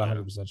have, not yeah.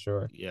 100%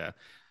 sure. Yeah.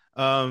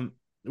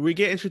 We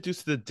get introduced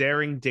to the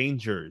Daring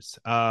Dangers.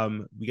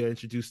 We get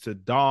introduced to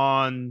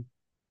Dawn,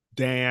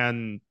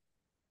 Dan,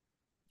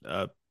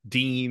 uh,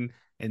 Dean,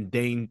 and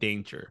Dane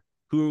Danger,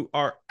 who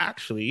are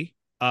actually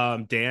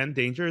Dan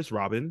Danger is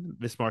Robin,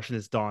 Miss Martian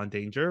is Dawn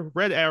Danger,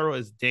 Red Arrow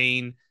is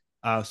Dane,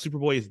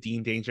 Superboy is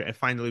Dean Danger, and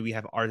finally we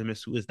have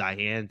Artemis, who is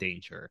Diane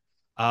Danger.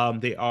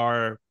 They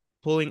are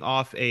pulling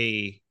off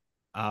a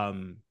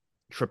um,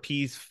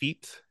 trapeze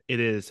feat. It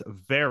is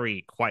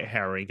very quite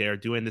harrowing. They are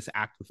doing this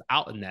act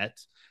without a net.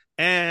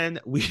 And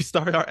we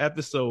start our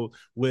episode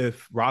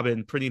with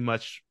Robin pretty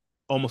much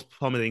almost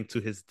plummeting to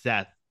his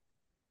death.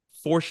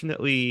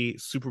 Fortunately,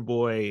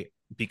 Superboy,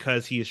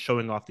 because he is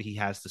showing off that he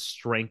has the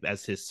strength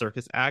as his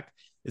circus act,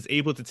 is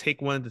able to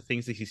take one of the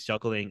things that he's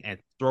juggling and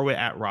throw it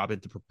at Robin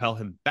to propel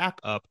him back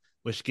up,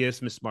 which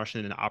gives Miss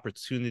Martian an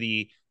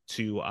opportunity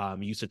to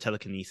use her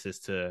telekinesis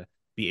to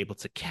be able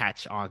to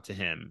catch onto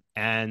him.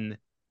 And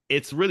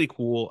it's really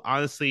cool.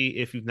 Honestly,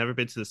 if you've never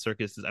been to the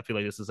circus, I feel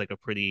like this is like a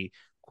pretty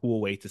cool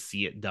way to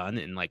see it done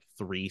in like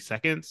 3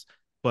 seconds.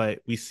 But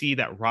we see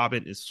that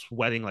Robin is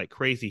sweating like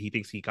crazy. He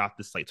thinks he got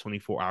this like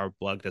 24-hour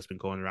bug that's been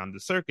going around the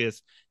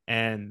circus.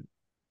 And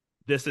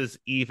this is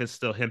even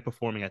still him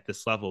performing at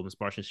this level. Miss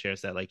Martian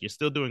shares that, like, you're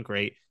still doing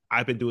great.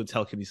 I've been doing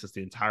telekinesis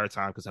the entire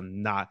time because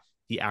I'm not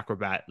the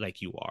acrobat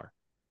like you are.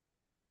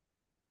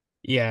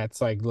 Yeah,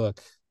 it's like, look,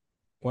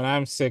 when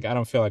I'm sick, I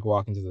don't feel like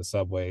walking to the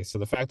subway. So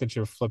the fact that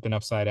you're flipping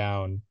upside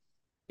down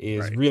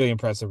is Right. really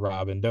impressive,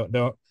 Robin.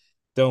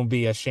 Don't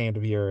be ashamed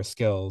of your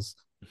skills.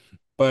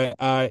 But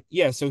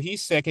yeah, so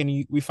he's sick,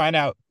 and we find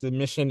out the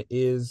mission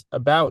is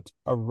about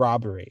a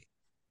robbery,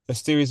 a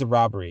series of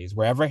robberies.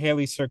 Wherever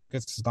Haley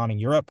Circus has gone in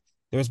Europe,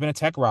 there's been a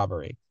tech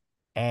robbery,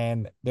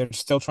 and they're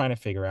still trying to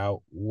figure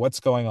out what's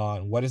going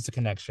on, what is the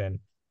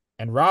connection.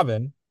 And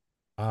Robin,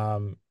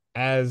 um,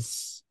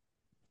 as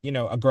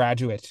a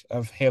graduate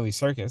of Haley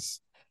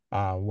Circus,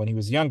 when he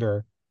was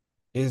younger,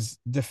 is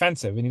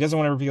defensive, and he doesn't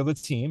want to reveal the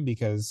team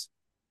because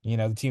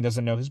the team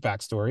doesn't know his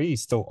backstory. He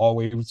still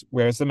always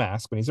wears the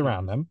mask when he's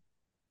around Mm-hmm. them.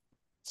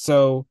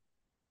 So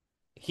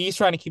he's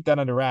trying to keep that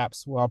under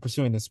wraps while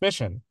pursuing this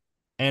mission.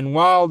 And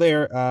while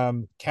they're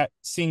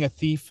seeing a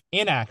thief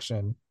in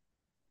action,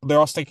 they're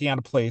all sticking out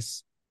of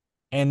place.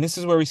 And this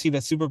is where we see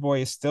that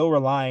Superboy is still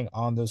relying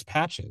on those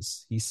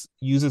patches. He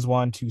uses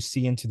one to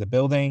see into the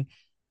building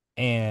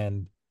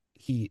and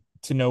he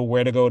to know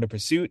where to go to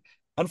pursuit.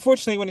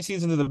 Unfortunately, when he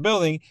sees into the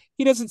building,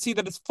 he doesn't see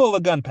that it's full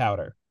of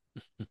gunpowder.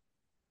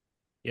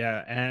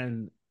 Yeah,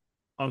 and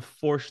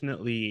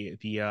unfortunately,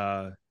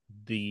 the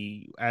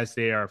as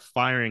they are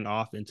firing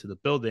off into the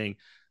building,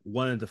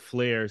 one of the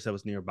flares that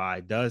was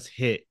nearby does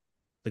hit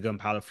the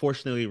gunpowder.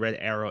 Fortunately, Red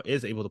Arrow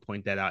is able to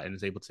point that out and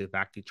is able to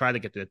try to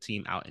get the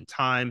team out in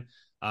time.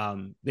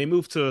 They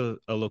move to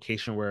a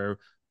location where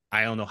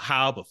I don't know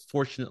how, but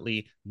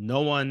fortunately,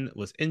 no one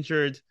was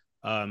injured.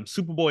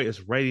 Superboy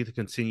is ready to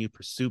continue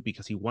pursuit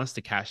because he wants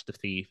to catch the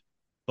thief.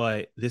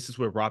 But this is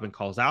where Robin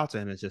calls out to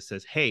him and just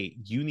says, "Hey,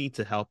 you need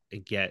to help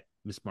and get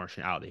Miss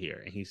Martian out of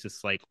here." And he's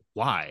just like,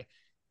 "Why?"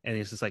 And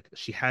he's just like,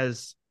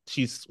 she's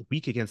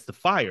weak against the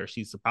fire.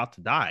 She's about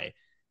to die."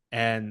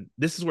 And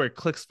this is where it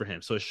clicks for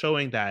him. So it's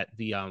showing that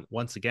the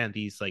once again,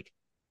 these like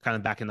kind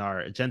of back in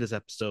our agendas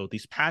episode,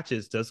 these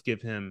patches does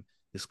give him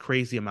this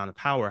crazy amount of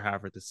power.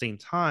 However, at the same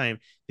time,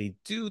 they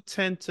do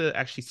tend to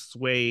actually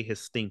sway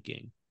his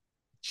thinking.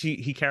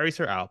 He carries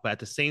her out, but at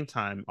the same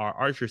time, our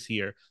archers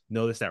here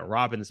notice that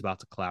Robin is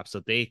about to collapse, so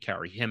they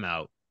carry him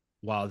out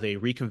while they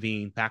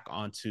reconvene back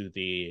at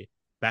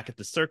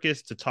the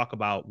circus to talk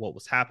about what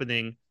was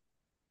happening.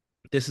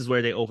 This is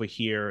where they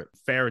overhear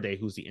Faraday,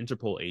 who's the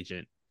Interpol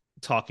agent,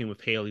 talking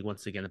with Haley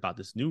once again about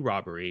this new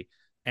robbery.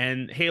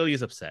 And Haley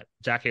is upset.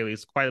 Jack Haley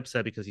is quite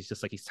upset because he's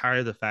just like he's tired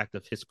of the fact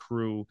of his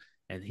crew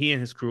and he and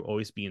his crew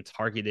always being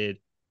targeted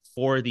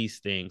for these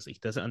things. He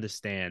doesn't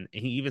understand.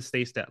 And he even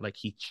states that like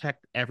he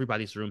checked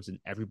everybody's rooms and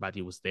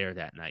everybody was there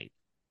that night,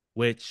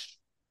 which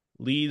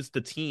leads the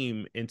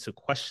team into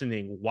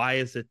questioning why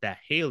is it that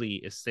Haley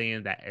is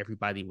saying that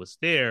everybody was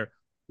there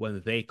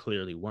when they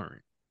clearly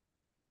weren't.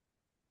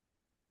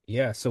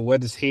 Yeah, so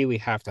what does Haley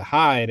have to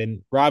hide?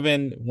 And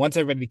Robin wants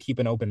everybody to keep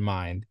an open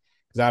mind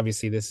because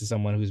obviously this is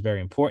someone who's very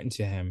important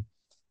to him.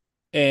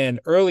 And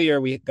earlier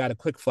we got a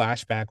quick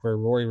flashback where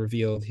Rory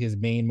revealed his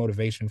main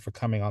motivation for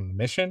coming on the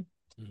mission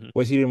Mm-hmm.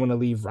 was he didn't want to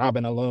leave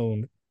Robin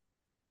alone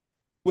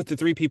with the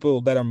three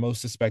people that are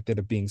most suspected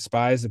of being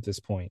spies at this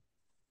point.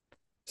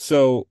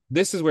 So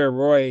this is where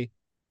Roy,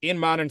 in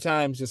modern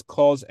times, just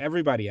calls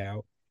everybody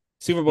out.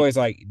 Superboy's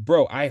like,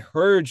 bro, I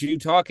heard you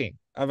talking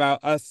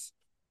about us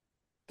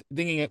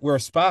thinking we're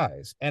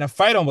spies. And a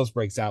fight almost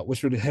breaks out,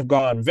 which would have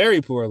gone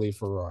very poorly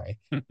for Roy.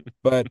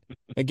 But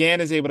McGann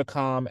is able to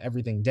calm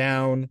everything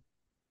down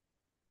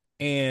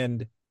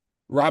and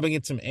Robin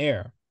gets some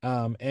air.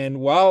 And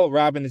while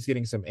Robin is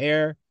getting some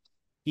air,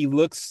 we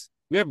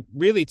have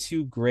really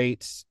two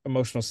great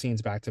emotional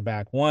scenes back to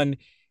back. One,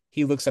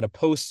 he looks at a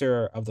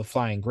poster of the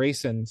Flying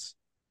Graysons,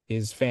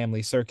 his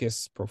family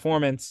circus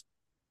performance,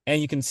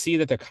 and you can see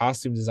that their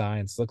costume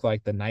designs look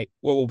like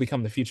what will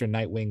become the future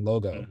Nightwing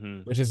logo, Mm-hmm.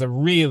 which is a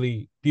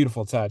really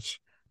beautiful touch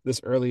this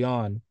early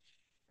on.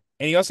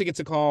 And he also gets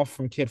a call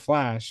from Kid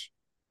Flash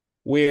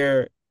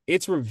where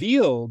it's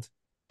revealed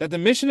that the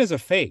mission is a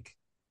fake.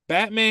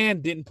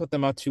 Batman didn't put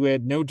them up to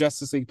it. No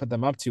Justice League put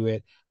them up to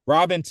it.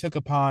 Robin took it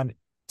upon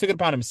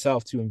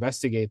himself to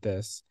investigate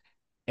this.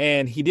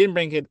 And he didn't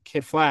bring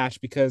Kid Flash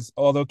because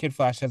although Kid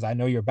Flash says, I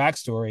know your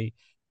backstory,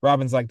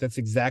 Robin's like, that's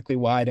exactly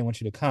why I didn't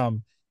want you to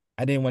come.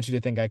 I didn't want you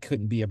to think I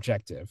couldn't be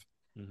objective.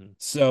 Mm-hmm.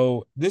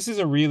 So this is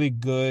a really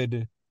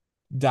good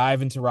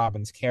dive into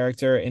Robin's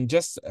character and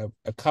just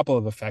a couple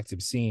of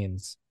effective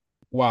scenes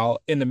while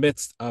in the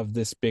midst of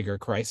this bigger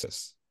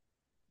crisis.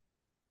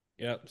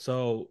 Yep.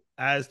 So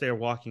as they're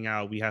walking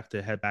out, we have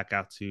to head back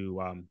out to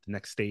the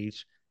next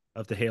stage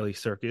of the Haley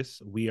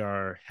Circus. We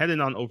are heading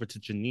on over to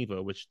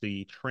Geneva, which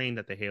the train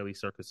that the Haley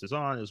Circus is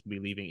on is going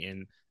to be leaving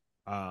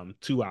in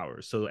 2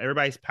 hours. So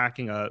everybody's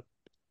packing up.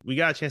 We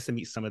got a chance to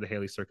meet some of the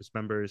Haley Circus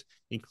members,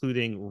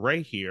 including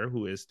Ray here,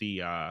 who's the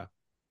kind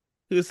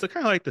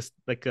of like the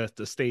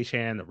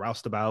stagehand, the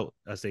roustabout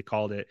as they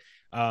called it.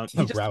 He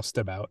just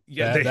Roustabout.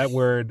 yeah That they that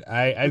word,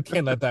 I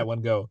can't let that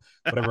one go.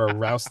 Whatever a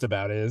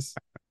roustabout is.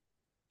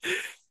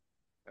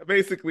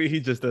 basically he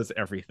just does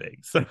everything.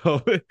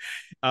 So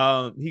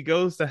he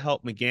goes to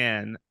help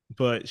McGann,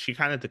 but she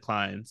kind of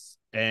declines,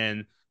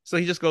 and so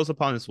he just goes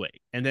upon his way.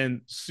 And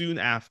then soon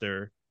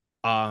after,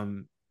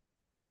 um,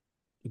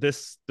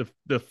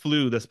 the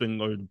flu that's been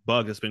or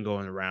bug that's been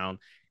going around,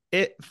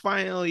 it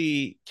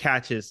finally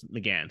catches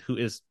McGann, who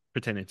is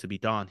pretending to be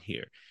Dawn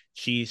here.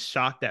 She's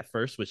shocked at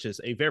first, which is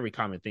a very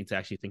common thing to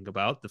actually think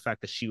about. The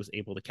fact that she was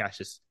able to catch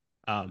this,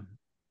 well,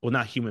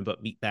 not human,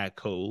 but meatbag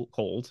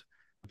cold,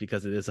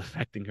 because it is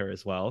affecting her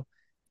as well.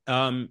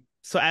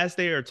 So as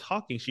they are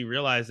talking, she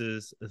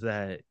realizes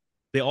that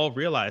they all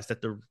realize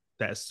that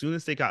as soon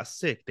as they got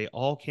sick, they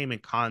all came in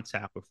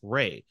contact with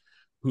Ray,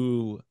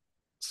 who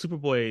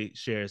Superboy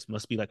shares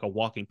must be like a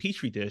walking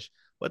petri dish,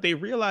 but they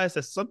realize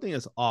that something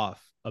is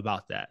off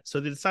about that. So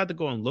they decide to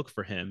go and look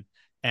for him,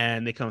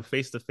 and they come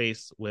face to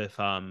face with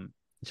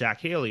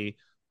Jack Haley,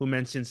 who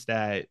mentions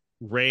that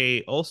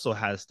Ray also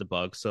has the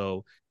bug,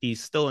 so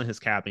he's still in his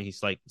cabin.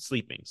 He's like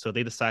sleeping. So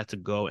they decide to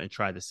go and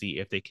try to see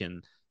if they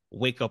can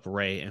wake up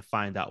Ray and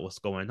find out what's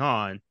going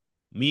on.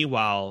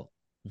 Meanwhile,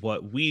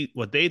 what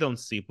they don't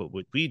see, but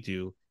what we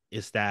do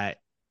is that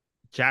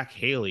Jack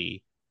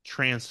Haley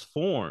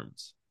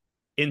transforms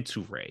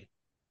into Ray.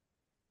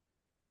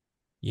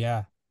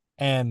 Yeah.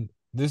 And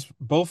this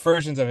both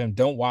versions of him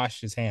don't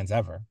wash his hands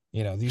ever.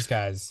 These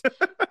guys,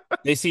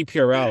 they see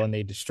Purell and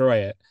they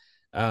destroy it.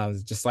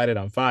 Just light it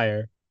on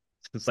fire.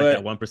 It's like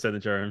that But 1%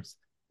 of germs.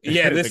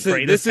 yeah, The this is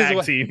greatest this is tag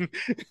what team.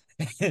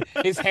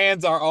 his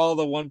hands are all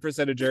the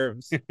 1% of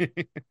germs.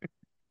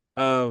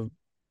 Um,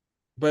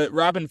 but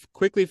Robin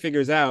quickly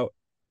figures out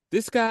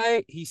this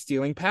guy, he's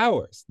stealing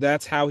powers.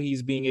 That's how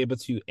he's being able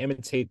to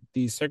imitate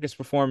these circus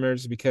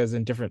performers because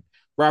in different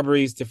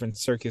robberies, different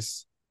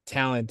circus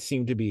talent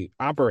seem to be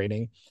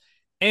operating.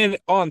 And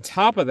on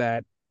top of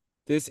that,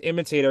 this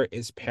imitator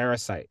is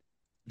Parasite,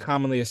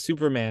 commonly a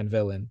Superman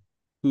villain.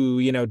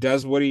 who,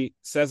 does what he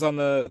says on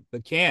the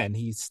can.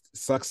 He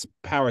sucks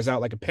powers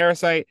out like a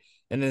parasite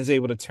and then is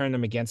able to turn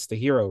them against the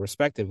hero,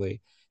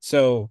 respectively.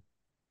 So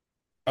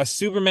a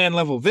Superman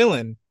level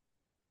villain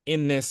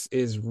in this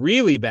is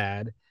really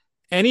bad.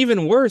 And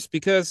even worse,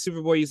 because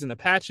Superboy using the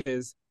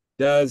patches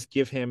does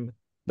give him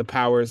the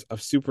powers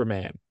of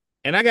Superman.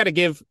 And I got to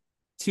give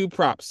two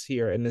props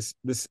here in this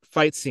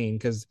fight scene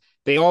because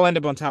they all end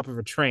up on top of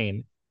a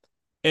train.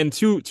 And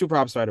two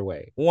props right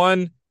away.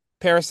 One,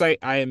 Parasite,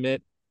 I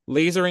admit,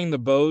 lasering the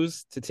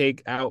bows to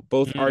take out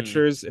both Mm.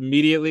 archers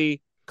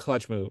immediately,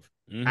 clutch move.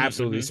 Hmm.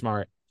 Absolutely Hmm.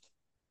 smart.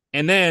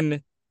 And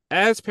then,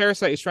 as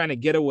Parasite is trying to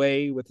get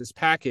away with this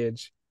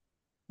package,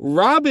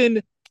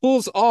 Robin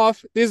pulls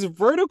off this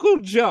vertical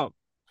jump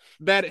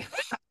that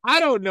I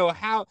don't know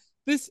how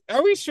this.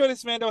 Are we sure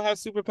this man don't have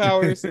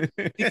superpowers?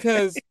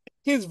 Because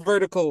his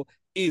vertical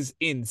is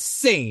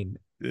insane.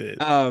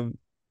 Good. Um,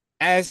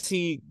 as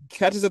he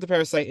catches up the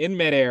parasite in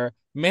midair,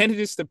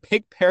 manages to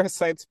pick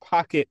Parasite's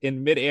pocket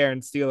in midair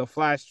and steal a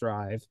flash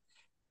drive,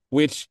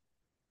 which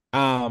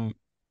um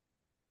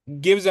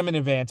gives them an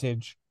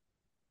advantage.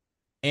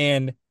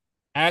 And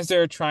as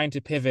they're trying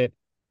to pivot,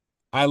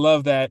 I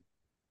love that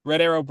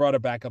Red Arrow brought a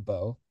backup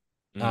bow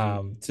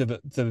Hmm. to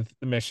the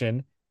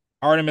mission.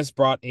 Artemis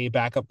brought a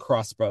backup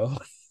crossbow.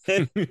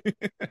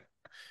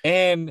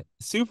 And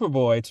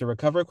Superboy, to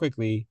recover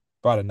quickly,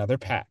 brought another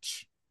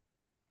patch.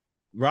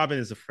 Robin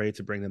is afraid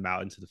to bring them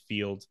out into the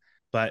field,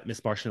 but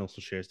Miss Martian also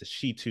shares that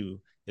she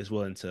too is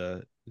willing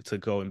to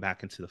go and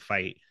back into the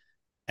fight.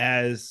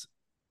 As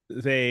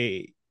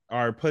they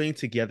are putting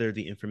together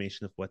the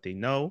information of what they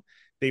know,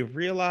 they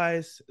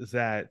realize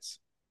that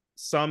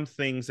some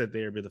things that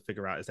they're able to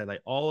figure out is that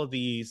like all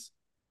these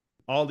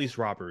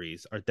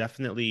robberies are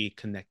definitely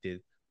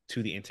connected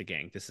to the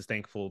intergang. This is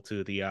thankful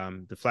to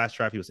the flash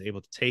drive he was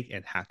able to take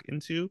and hack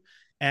into.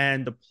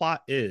 And the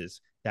plot is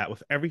that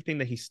with everything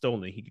that he's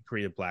stolen, he could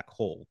create a black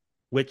hole,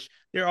 which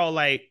they're all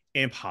like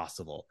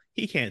impossible.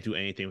 He can't do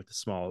anything with the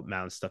small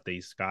amount of stuff that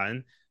he's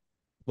gotten.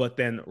 But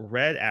then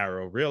Red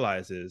Arrow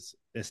realizes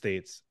and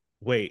states,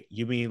 "Wait,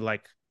 you mean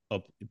like a,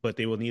 but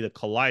they will need a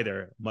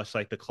collider, much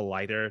like the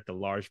collider, the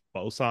large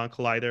boson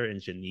collider in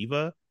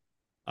Geneva."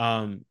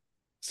 Um,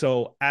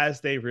 so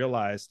as they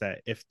realize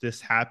that if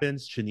this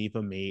happens,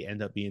 Geneva may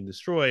end up being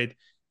destroyed,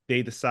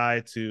 they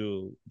decide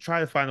to try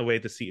to find a way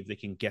to see if they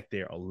can get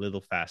there a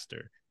little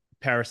faster.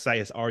 Parasite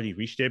has already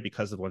reached there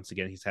because of once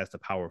again he has the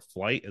power of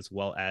flight as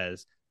well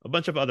as a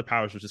bunch of other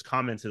powers, which is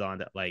commented on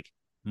that like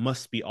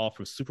must be all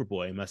from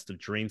Superboy. It must have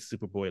drained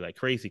Superboy like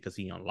crazy because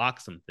he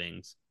unlocked some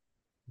things.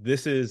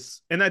 This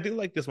is, and I do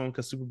like this one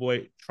because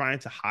Superboy, trying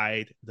to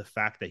hide the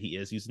fact that he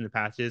is using the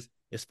patches,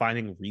 is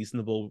finding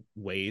reasonable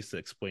ways to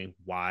explain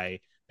why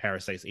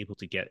Parasite is able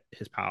to get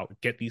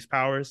these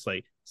powers,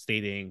 like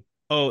stating,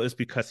 "Oh, it's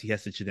because he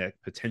has the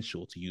genetic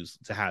potential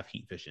to have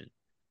heat vision."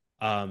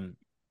 Um,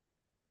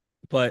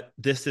 but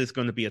this is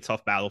going to be a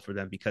tough battle for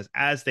them because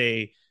as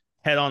they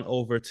head on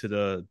over to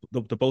the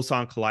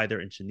boson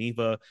collider in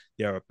Geneva,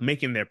 they're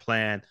making their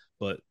plan,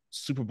 but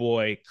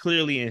Superboy,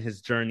 clearly in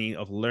his journey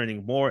of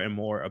learning more and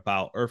more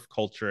about Earth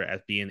culture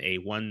as being a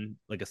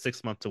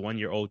 6 month to 1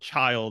 year old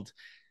child,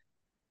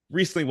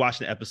 recently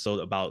watched an episode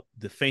about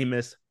the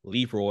famous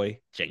Leroy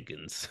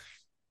Jenkins.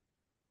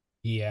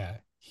 Yeah,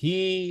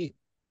 he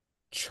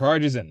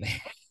charges in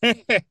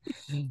there.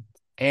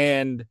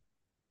 And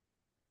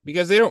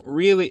because they don't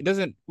really it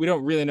doesn't we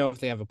don't really know if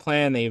they have a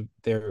plan.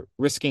 They're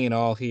risking it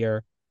all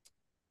here.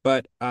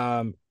 But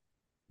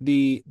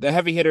the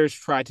heavy hitters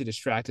try to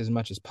distract as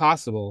much as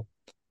possible.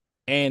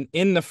 And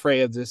in the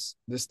fray of this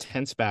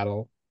tense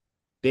battle,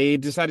 they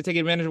decide to take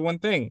advantage of one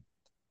thing.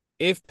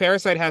 If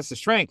Parasite has the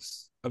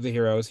strengths of the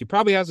heroes, he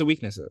probably has the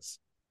weaknesses.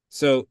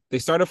 So they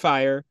start a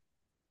fire,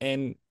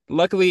 and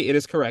luckily it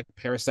is correct.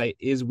 Parasite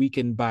is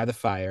weakened by the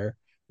fire,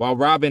 while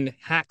Robin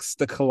hacks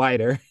the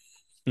collider.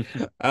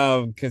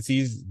 Because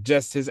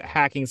his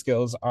hacking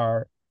skills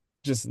are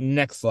just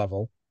next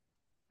level.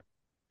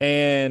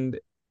 And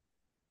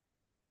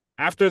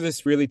after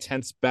this really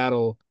tense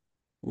battle,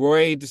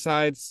 Roy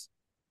decides,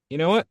 you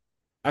know what?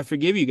 I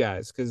forgive you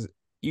guys because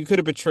you could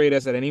have betrayed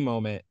us at any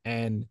moment,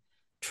 and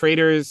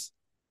traitors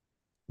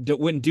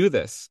wouldn't do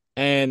this.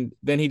 And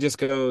then he just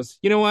goes,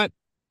 you know what?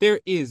 There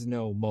is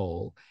no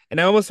mole. And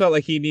I almost felt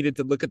like he needed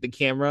to look at the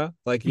camera,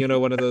 like,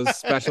 one of those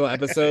special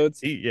episodes.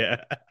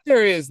 Yeah.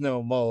 There is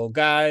no mole,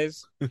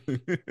 guys.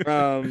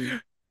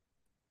 Um,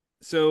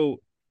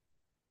 so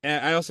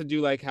and I also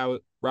do like how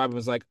Robin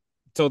was like,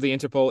 told the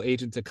Interpol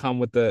agent to come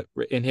with the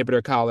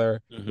inhibitor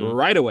collar Hmm.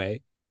 right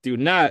away. Do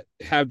not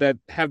have that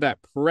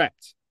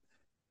prepped.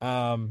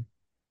 Um,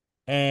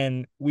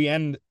 and we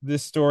end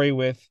this story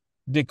with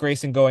Dick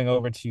Grayson going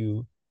over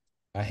to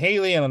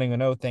Haley and letting her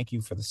know, thank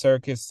you for the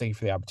circus, thank you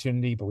for the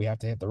opportunity, but we have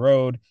to hit the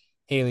road.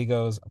 Haley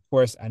goes, of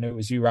course, I know it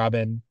was you,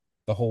 Robin,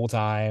 the whole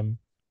time.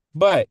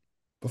 But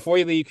before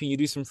you leave, can you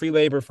do some free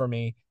labor for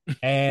me?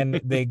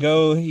 And they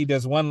go, he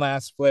does one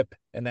last flip,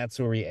 and that's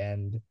where we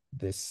end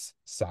this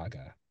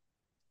saga.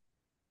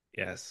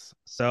 Yes.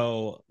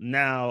 So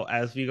now,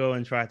 as we go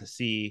and try to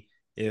see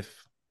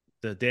if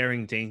the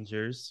Daring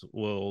Dangers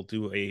will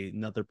do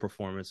another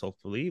performance,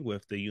 hopefully,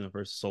 with the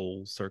Universe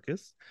Soul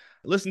Circus.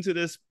 Listen to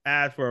this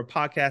ad for a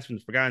podcast from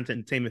the Forgotten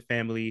Entertainment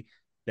family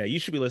that you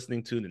should be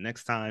listening to the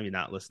next time you're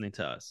not listening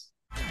to us.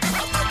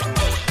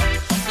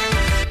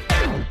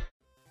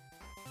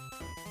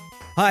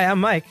 Hi,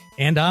 I'm Mike.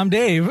 And I'm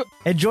Dave.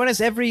 And join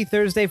us every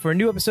Thursday for a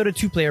new episode of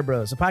Two Player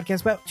Bros, a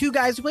podcast about two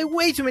guys who play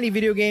way too many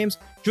video games.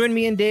 Join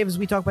me and Dave as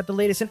we talk about the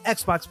latest in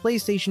Xbox,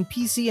 PlayStation,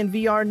 PC, and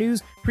VR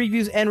news,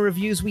 previews, and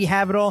reviews. We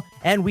have it all,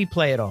 and we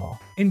play it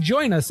all. And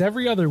join us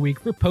every other week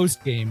for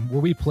Post Game,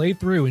 where we play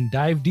through and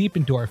dive deep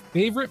into our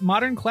favorite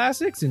modern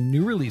classics and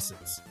new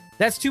releases.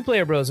 That's Two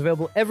Player Bros,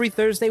 available every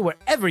Thursday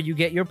wherever you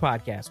get your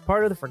podcast,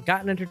 part of the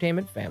Forgotten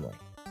Entertainment family.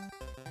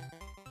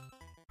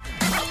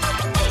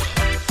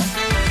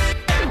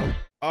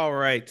 All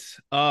right.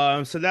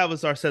 So that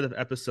was our set of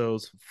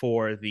episodes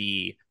for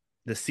the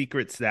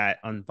secrets that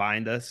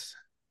unbind us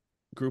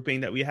grouping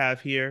that we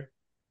have here.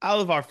 Out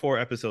of our 4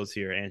 episodes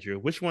here, Andrew,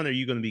 which one are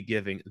you going to be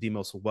giving the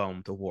most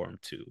whelmed or warm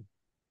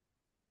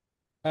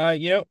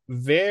to?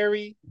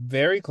 Very,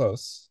 very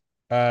close.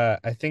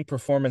 I think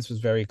performance was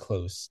very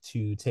close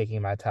to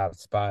taking my top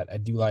spot. I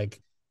do like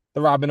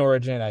the Robin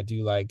origin. I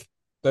do like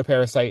the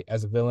Parasite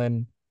as a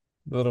villain,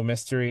 the little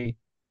mystery,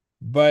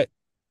 but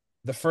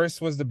the first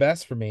was the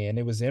best for me, and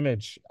it was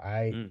Image.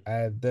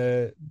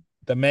 The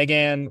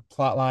Megan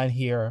plotline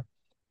here,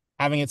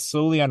 having it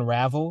slowly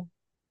unravel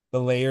the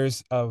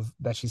layers of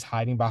that she's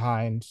hiding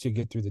behind to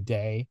get through the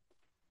day.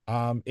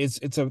 I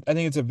think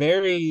it's a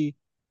very,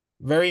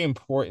 very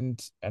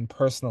important and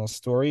personal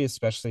story,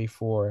 especially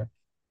for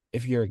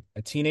if you're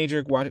a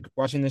teenager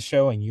watching this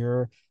show and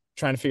you're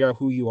trying to figure out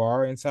who you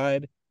are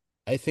inside.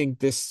 I think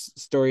this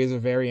story is a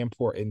very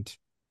important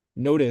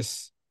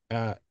notice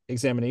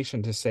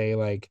examination to say,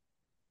 like,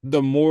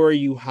 the more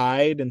you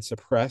hide and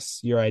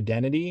suppress your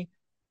identity,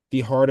 the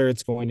harder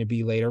it's going to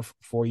be later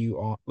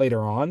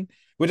on,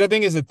 which I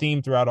think is a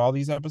theme throughout all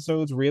these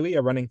episodes, really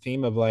a running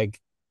theme of like,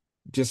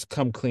 just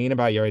come clean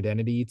about your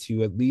identity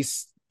to at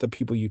least the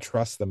people you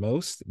trust the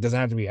most. It doesn't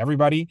have to be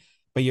everybody,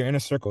 but your inner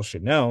circle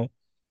should know.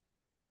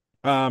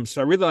 So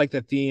I really like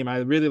that theme. I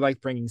really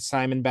like bringing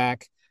Simon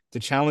back to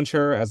challenge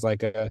her as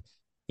like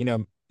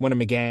one of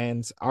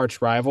McGann's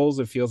arch rivals.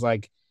 It feels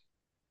like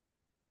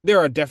there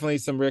are definitely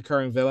some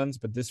recurring villains,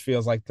 but this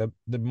feels like the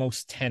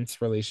most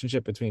tense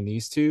relationship between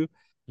these two.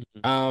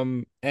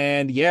 And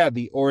yeah,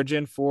 the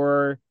origin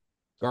for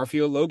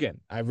Garfield Logan.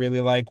 I really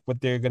like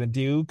what they're gonna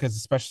do, because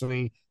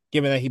especially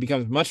given that he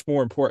becomes much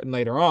more important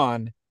later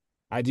on,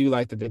 I do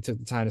like that they took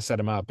the time to set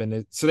him up,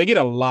 and so they get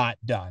a lot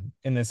done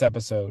in this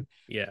episode.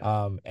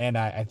 Yeah. And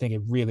I think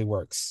it really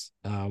works.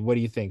 What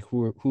do you think?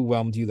 Who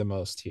whelmed you the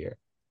most here?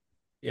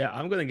 Yeah,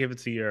 I'm going to give it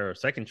to your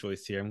second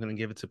choice here. I'm going to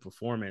give it to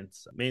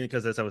performance, mainly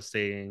because, as I was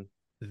saying,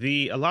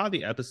 a lot of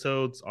the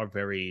episodes are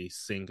very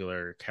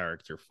singular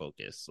character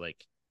focused.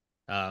 Like,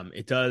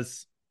 it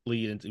does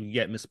lead into, we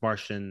get Miss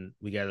Martian,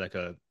 we get like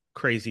a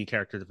crazy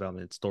character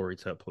development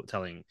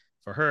storytelling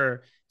for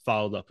her,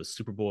 followed up with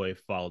Superboy,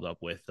 followed up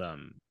with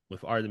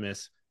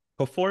Artemis.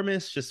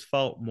 Performance just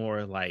felt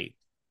more like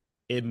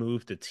it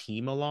moved the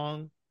team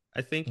along,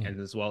 I think, and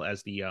as well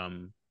as the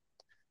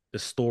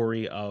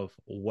story of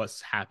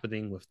what's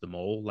happening with the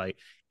mole. Like,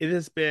 it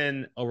has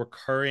been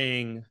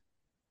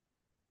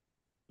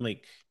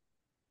like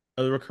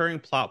a recurring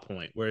plot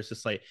point where it's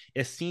just like,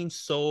 it seems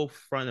so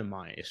front of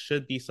mind. It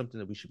should be something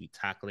that we should be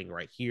tackling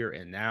right here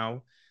and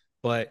now,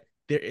 but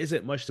there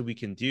isn't much that we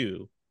can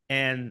do.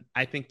 And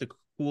I think the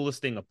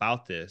coolest thing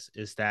about this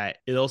is that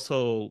it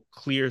also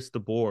clears the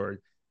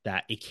board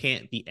that it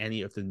can't be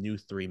any of the new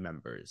 3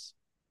 members.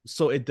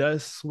 So it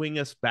does swing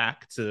us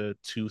back to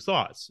 2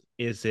 thoughts.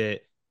 Is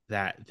it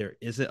that there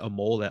isn't a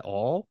mole at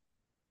all?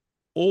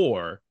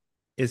 Or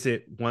is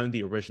it one of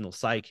the original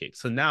sidekicks?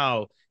 So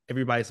now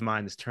everybody's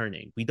mind is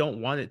turning. We don't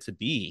want it to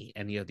be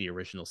any of the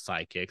original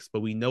sidekicks,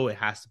 but we know it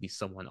has to be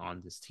someone on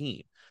this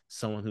team,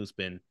 someone who's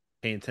been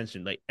paying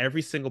attention. Like,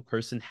 every single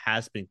person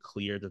has been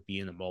cleared of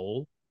being a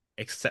mole,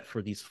 except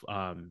for these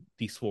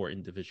 4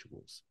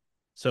 individuals.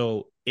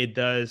 So it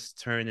does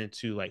turn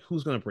into like,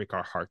 who's going to break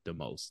our heart the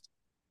most?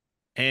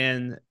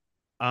 And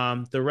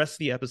the rest of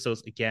the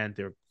episodes, again,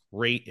 they're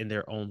great in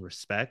their own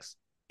respects.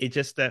 It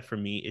just that for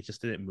me, it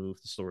just didn't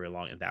move the story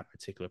along at that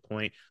particular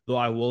point. Though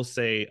I will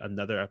say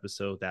another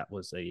episode that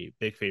was a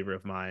big favorite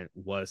of mine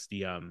was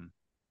the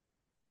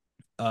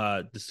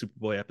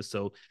Superboy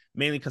episode,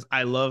 mainly because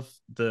I love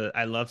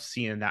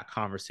seeing that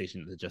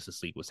conversation that the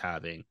Justice League was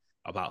having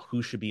about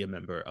who should be a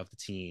member of the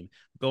team,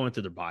 going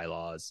through the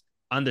bylaws,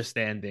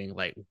 understanding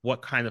like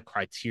what kind of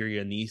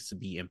criteria needs to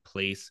be in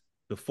place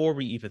before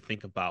we even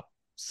think about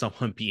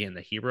someone being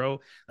the hero.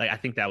 Like, I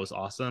think that was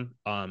awesome.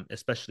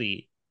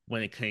 Especially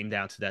when it came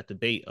down to that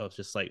debate of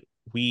just like,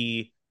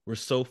 we were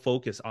so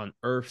focused on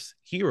Earth's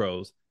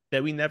heroes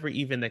that we never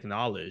even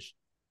acknowledged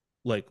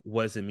like,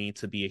 what does it mean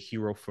to be a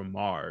hero from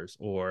Mars,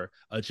 or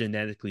a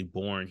genetically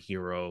born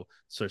hero,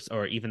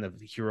 or even a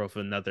hero of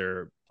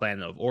another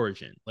planet of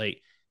origin.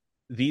 Like,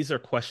 these are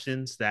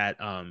questions that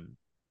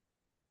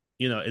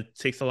it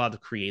takes a lot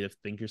of creative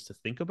thinkers to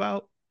think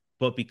about.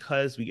 But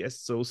because we get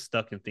so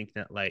stuck in thinking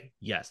that, like,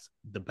 yes,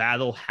 the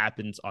battle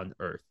happens on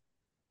Earth.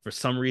 For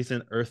some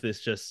reason, Earth is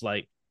just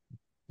like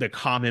the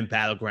common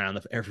battleground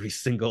of every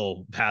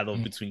single battle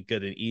between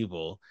good and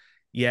evil.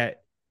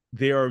 Yet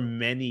there are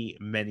many,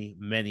 many,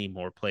 many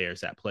more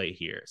players at play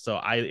here. So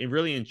I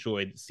really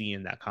enjoyed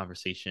seeing that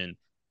conversation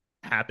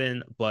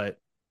happen. But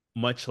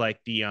much like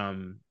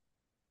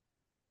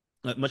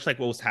much like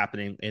what was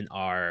happening in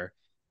our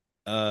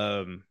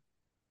um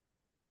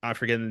I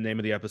forget the name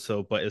of the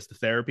episode, but it's the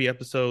therapy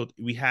episode.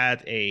 We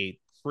had a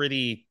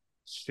pretty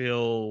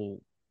chill,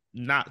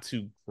 not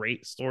too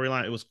great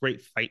storyline. It was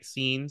great fight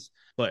scenes,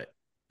 but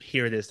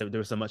here it is. There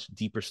was a much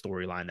deeper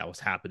storyline that was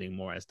happening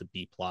more as the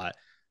B plot.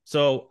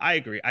 So I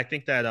agree. I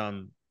think that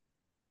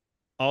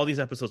all these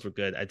episodes were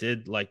good. I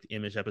did like the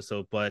Image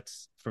episode, but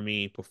for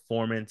me,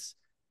 performance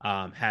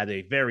had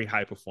a very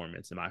high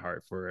performance in my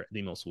heart for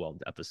the most well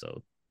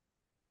episode.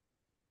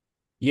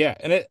 Yeah,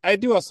 and I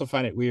do also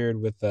find it weird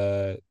with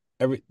the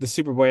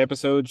Superboy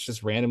episodes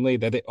just randomly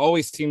that it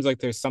always seems like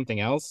there's something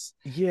else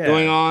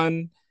going Yeah.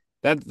 on.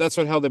 That's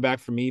what held it back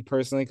for me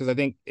personally because I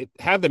think it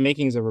had the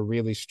makings of a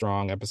really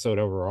strong episode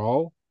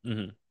overall.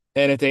 Mm-hmm.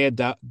 And if they had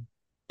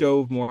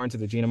dove more into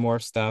the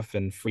xenomorph stuff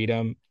and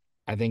freedom,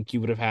 I think you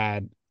would have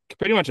had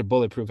pretty much a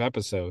bulletproof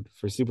episode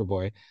for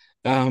Superboy.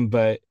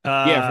 But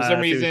yeah, for some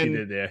I see what you reason,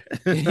 did there.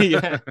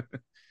 yeah,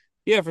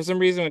 yeah, for some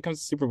reason when it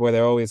comes to Superboy,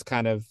 they're always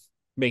kind of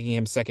making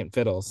him second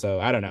fiddle. So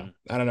I don't know. Mm.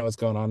 I don't know what's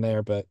going on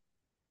there, but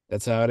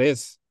that's how it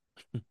is.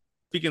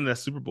 Speaking of that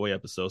Superboy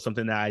episode,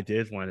 something that I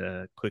did want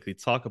to quickly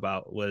talk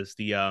about was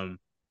the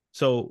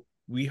so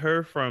we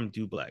heard from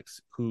Dublex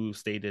who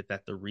stated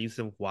that the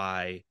reason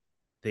why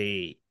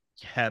they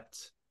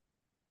kept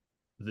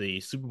the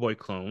Superboy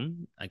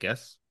clone, I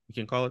guess you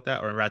can call it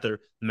that, or rather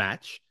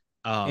match,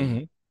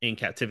 Hmm. in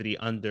captivity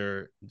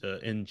under the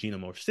in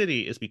Genomorph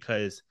City is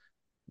because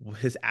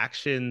his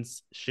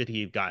actions, should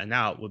he have gotten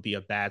out, would be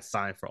a bad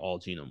sign for all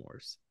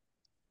Genomorphs.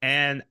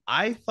 And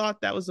I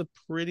thought that was a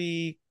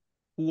pretty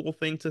cool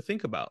thing to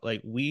think about.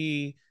 Like,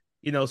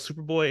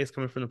 Superboy is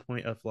coming from the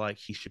point of like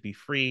he should be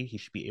free, he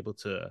should be able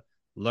to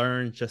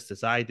learn just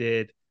as I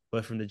did.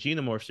 But from the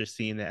Xenomorphs, they're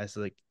seeing it as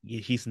like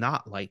he's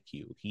not like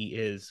you. He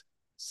is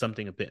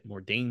something a bit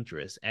more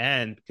dangerous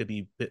and could be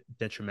a bit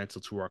detrimental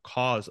to our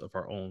cause of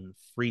our own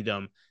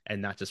freedom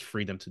and not just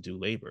freedom to do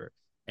labor.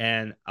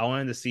 And I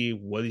wanted to see,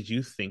 what did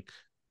you think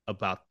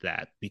about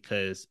that?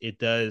 Because it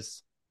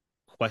does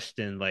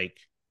question, like,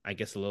 I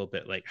guess a little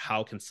bit like,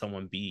 how can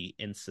someone be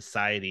in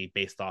society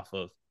based off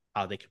of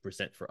how they can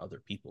present for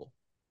other people?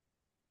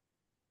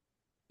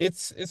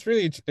 It's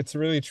a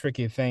really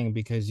tricky thing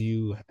because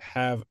you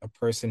have a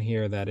person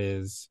here that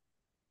has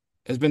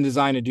been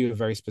designed to do a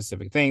very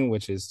specific thing,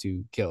 which is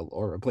to kill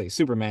or replace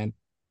Superman.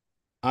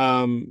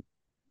 Um,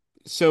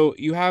 so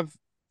you have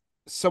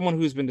someone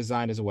who's been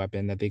designed as a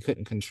weapon that they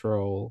couldn't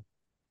control,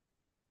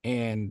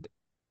 and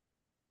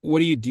what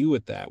do you do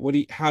with that?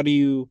 How do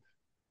you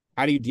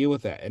deal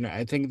with that? And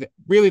I think that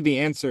really the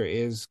answer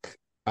is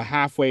a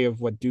halfway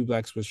of what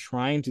Dublex was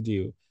trying to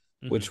do,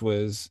 Mm-hmm. which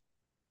was,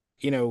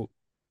 you know,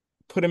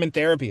 put him in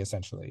therapy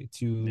essentially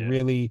to Yeah.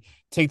 really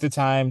take the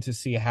time to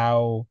see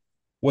how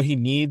what he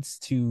needs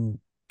to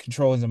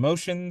control his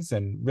emotions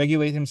and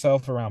regulate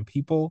himself around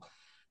people.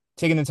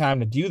 Taking the time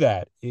to do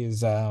that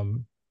is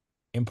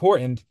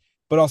important,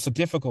 but also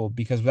difficult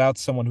because without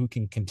someone who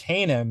can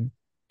contain him,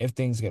 if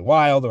things get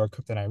wild or a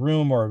kryptonite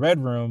room or a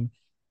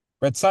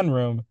red sun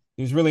room,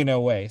 there's really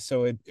no way.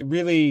 So it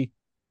really,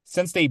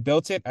 since they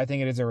built it, I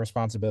think it is a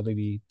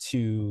responsibility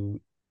to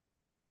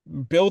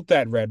build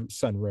that red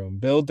sun room,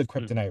 build the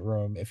Mm-hmm. kryptonite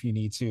room if you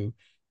need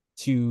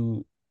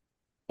to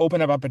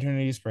open up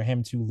opportunities for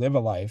him to live a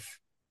life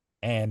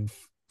and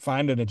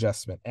find an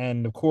adjustment.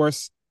 And of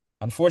course,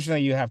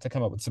 unfortunately, you have to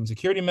come up with some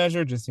security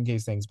measure just in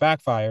case things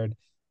backfired.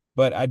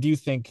 But I do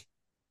think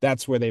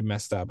that's where they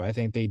messed up. I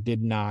think they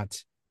did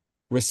not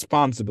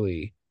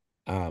responsibly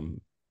um,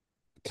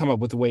 come up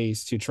with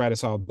ways to try to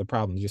solve the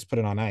problem, just put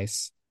it on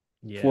ice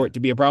for Yeah. it to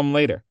be a problem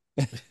later.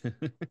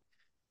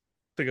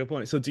 That's a good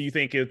point. So do you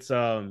think it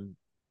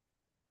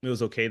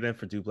was okay then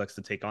for Duplex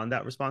to take on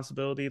that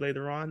responsibility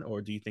later on,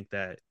 or do you think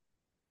that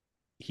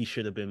he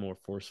should have been more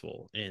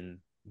forceful in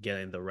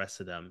getting the rest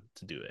of them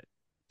to do it,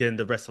 getting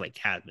the rest of like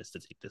Cadmus to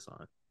take this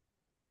on?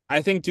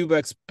 I think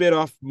Dublex bit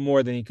off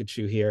more than he could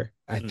chew here.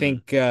 I Mm.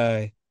 think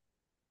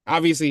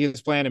obviously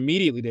his plan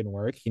immediately didn't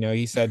work.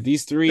 He said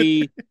these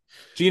three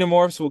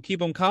xenomorphs will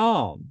keep him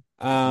calm.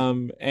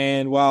 Mm-hmm.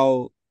 And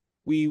while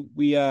we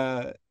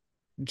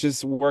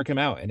just work him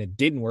out, and it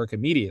didn't work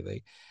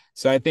immediately.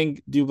 So I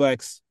think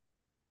Dublex,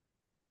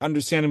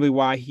 understandably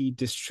why he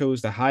just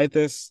chose to hide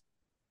this,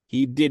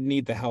 he did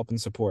need the help and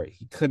support.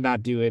 He could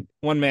not do it.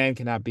 One man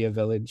cannot be a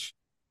village.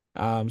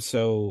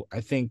 So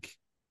I think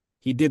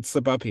he did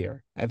slip up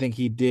here. I think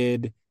he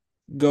did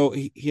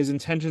his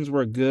intentions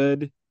were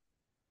good,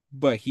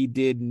 but he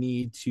did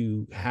need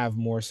to have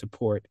more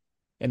support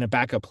and a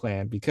backup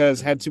plan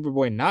because had Mm-hmm.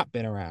 Superboy not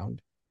been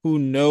around, who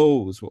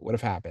knows what would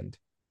have happened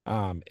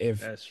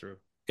if That's true.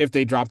 if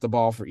they dropped the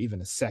ball for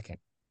even a second.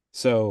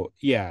 So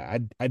yeah,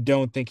 I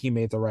don't think he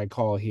made the right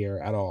call here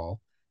at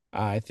all.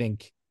 I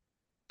think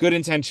good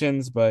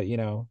intentions, but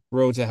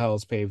road to hell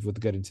is paved with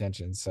good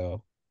intentions.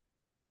 So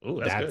Oh,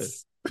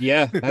 that's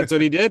good. that's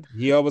what he did.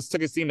 He almost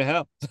took his team to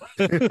hell.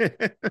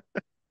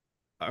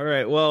 All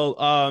right.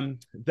 Well,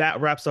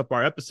 that wraps up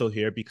our episode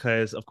here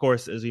because, of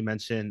course, as we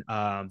mentioned,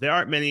 there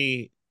aren't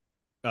many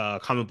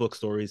comic book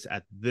stories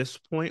at this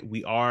point.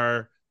 We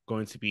are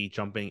going to be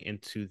jumping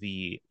into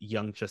the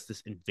Young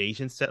Justice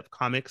Invasion set of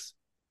comics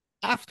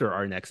after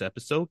our next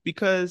episode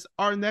because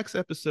our next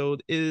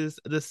episode is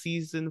the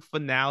season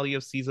finale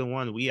of season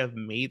one. We have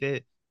made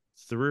it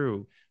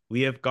through.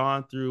 We have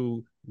gone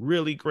through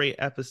really great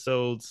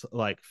episodes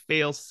like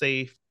Fail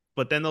Safe,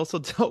 but then also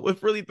dealt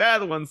with really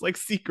bad ones like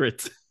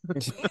Secret.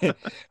 Yeah,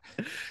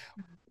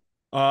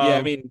 I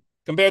um, mean,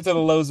 compared to the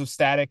lows of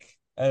Static,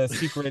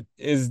 Secret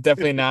is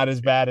definitely not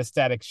as bad as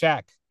Static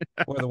Shack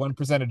or the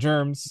 1% of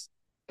Germs.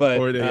 But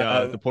or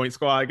the Point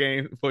Squad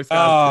game, Point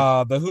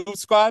Squad, the Hoop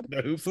Squad, the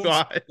Hoop Hoop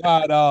Squad.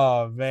 Squad.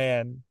 Oh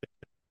man.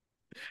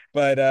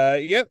 But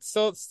yep,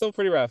 still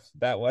pretty rough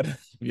that one.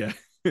 Yeah.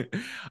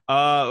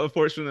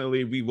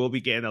 Unfortunately, we will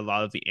be getting a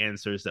lot of the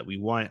answers that we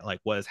want, like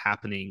what is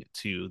happening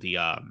to the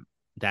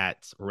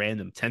that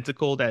random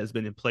tentacle that has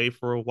been in play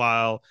for a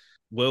while.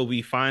 Will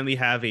we finally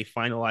have a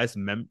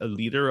finalized a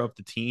leader of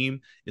the team?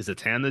 Is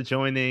Atana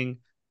joining?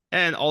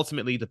 And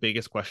ultimately, the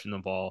biggest question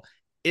of all,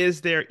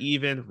 is there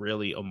even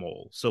really a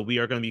mole? So we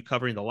are going to be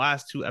covering the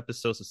last two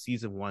episodes of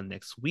season one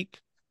next week.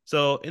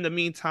 So in the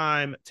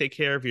meantime, take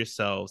care of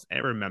yourselves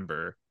and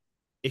remember,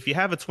 if you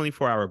have a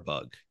 24-hour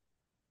bug,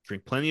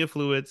 drink plenty of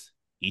fluids,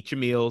 eat your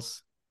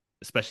meals,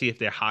 especially if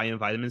they're high in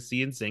vitamin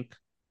C and zinc.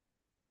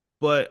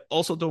 But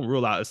also don't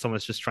rule out if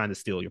someone's just trying to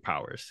steal your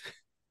powers.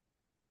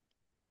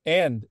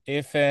 And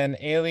if an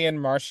alien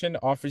Martian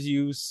offers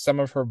you some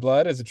of her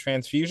blood as a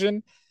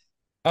transfusion,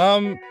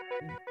 um,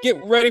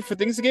 get ready for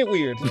things to get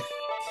weird.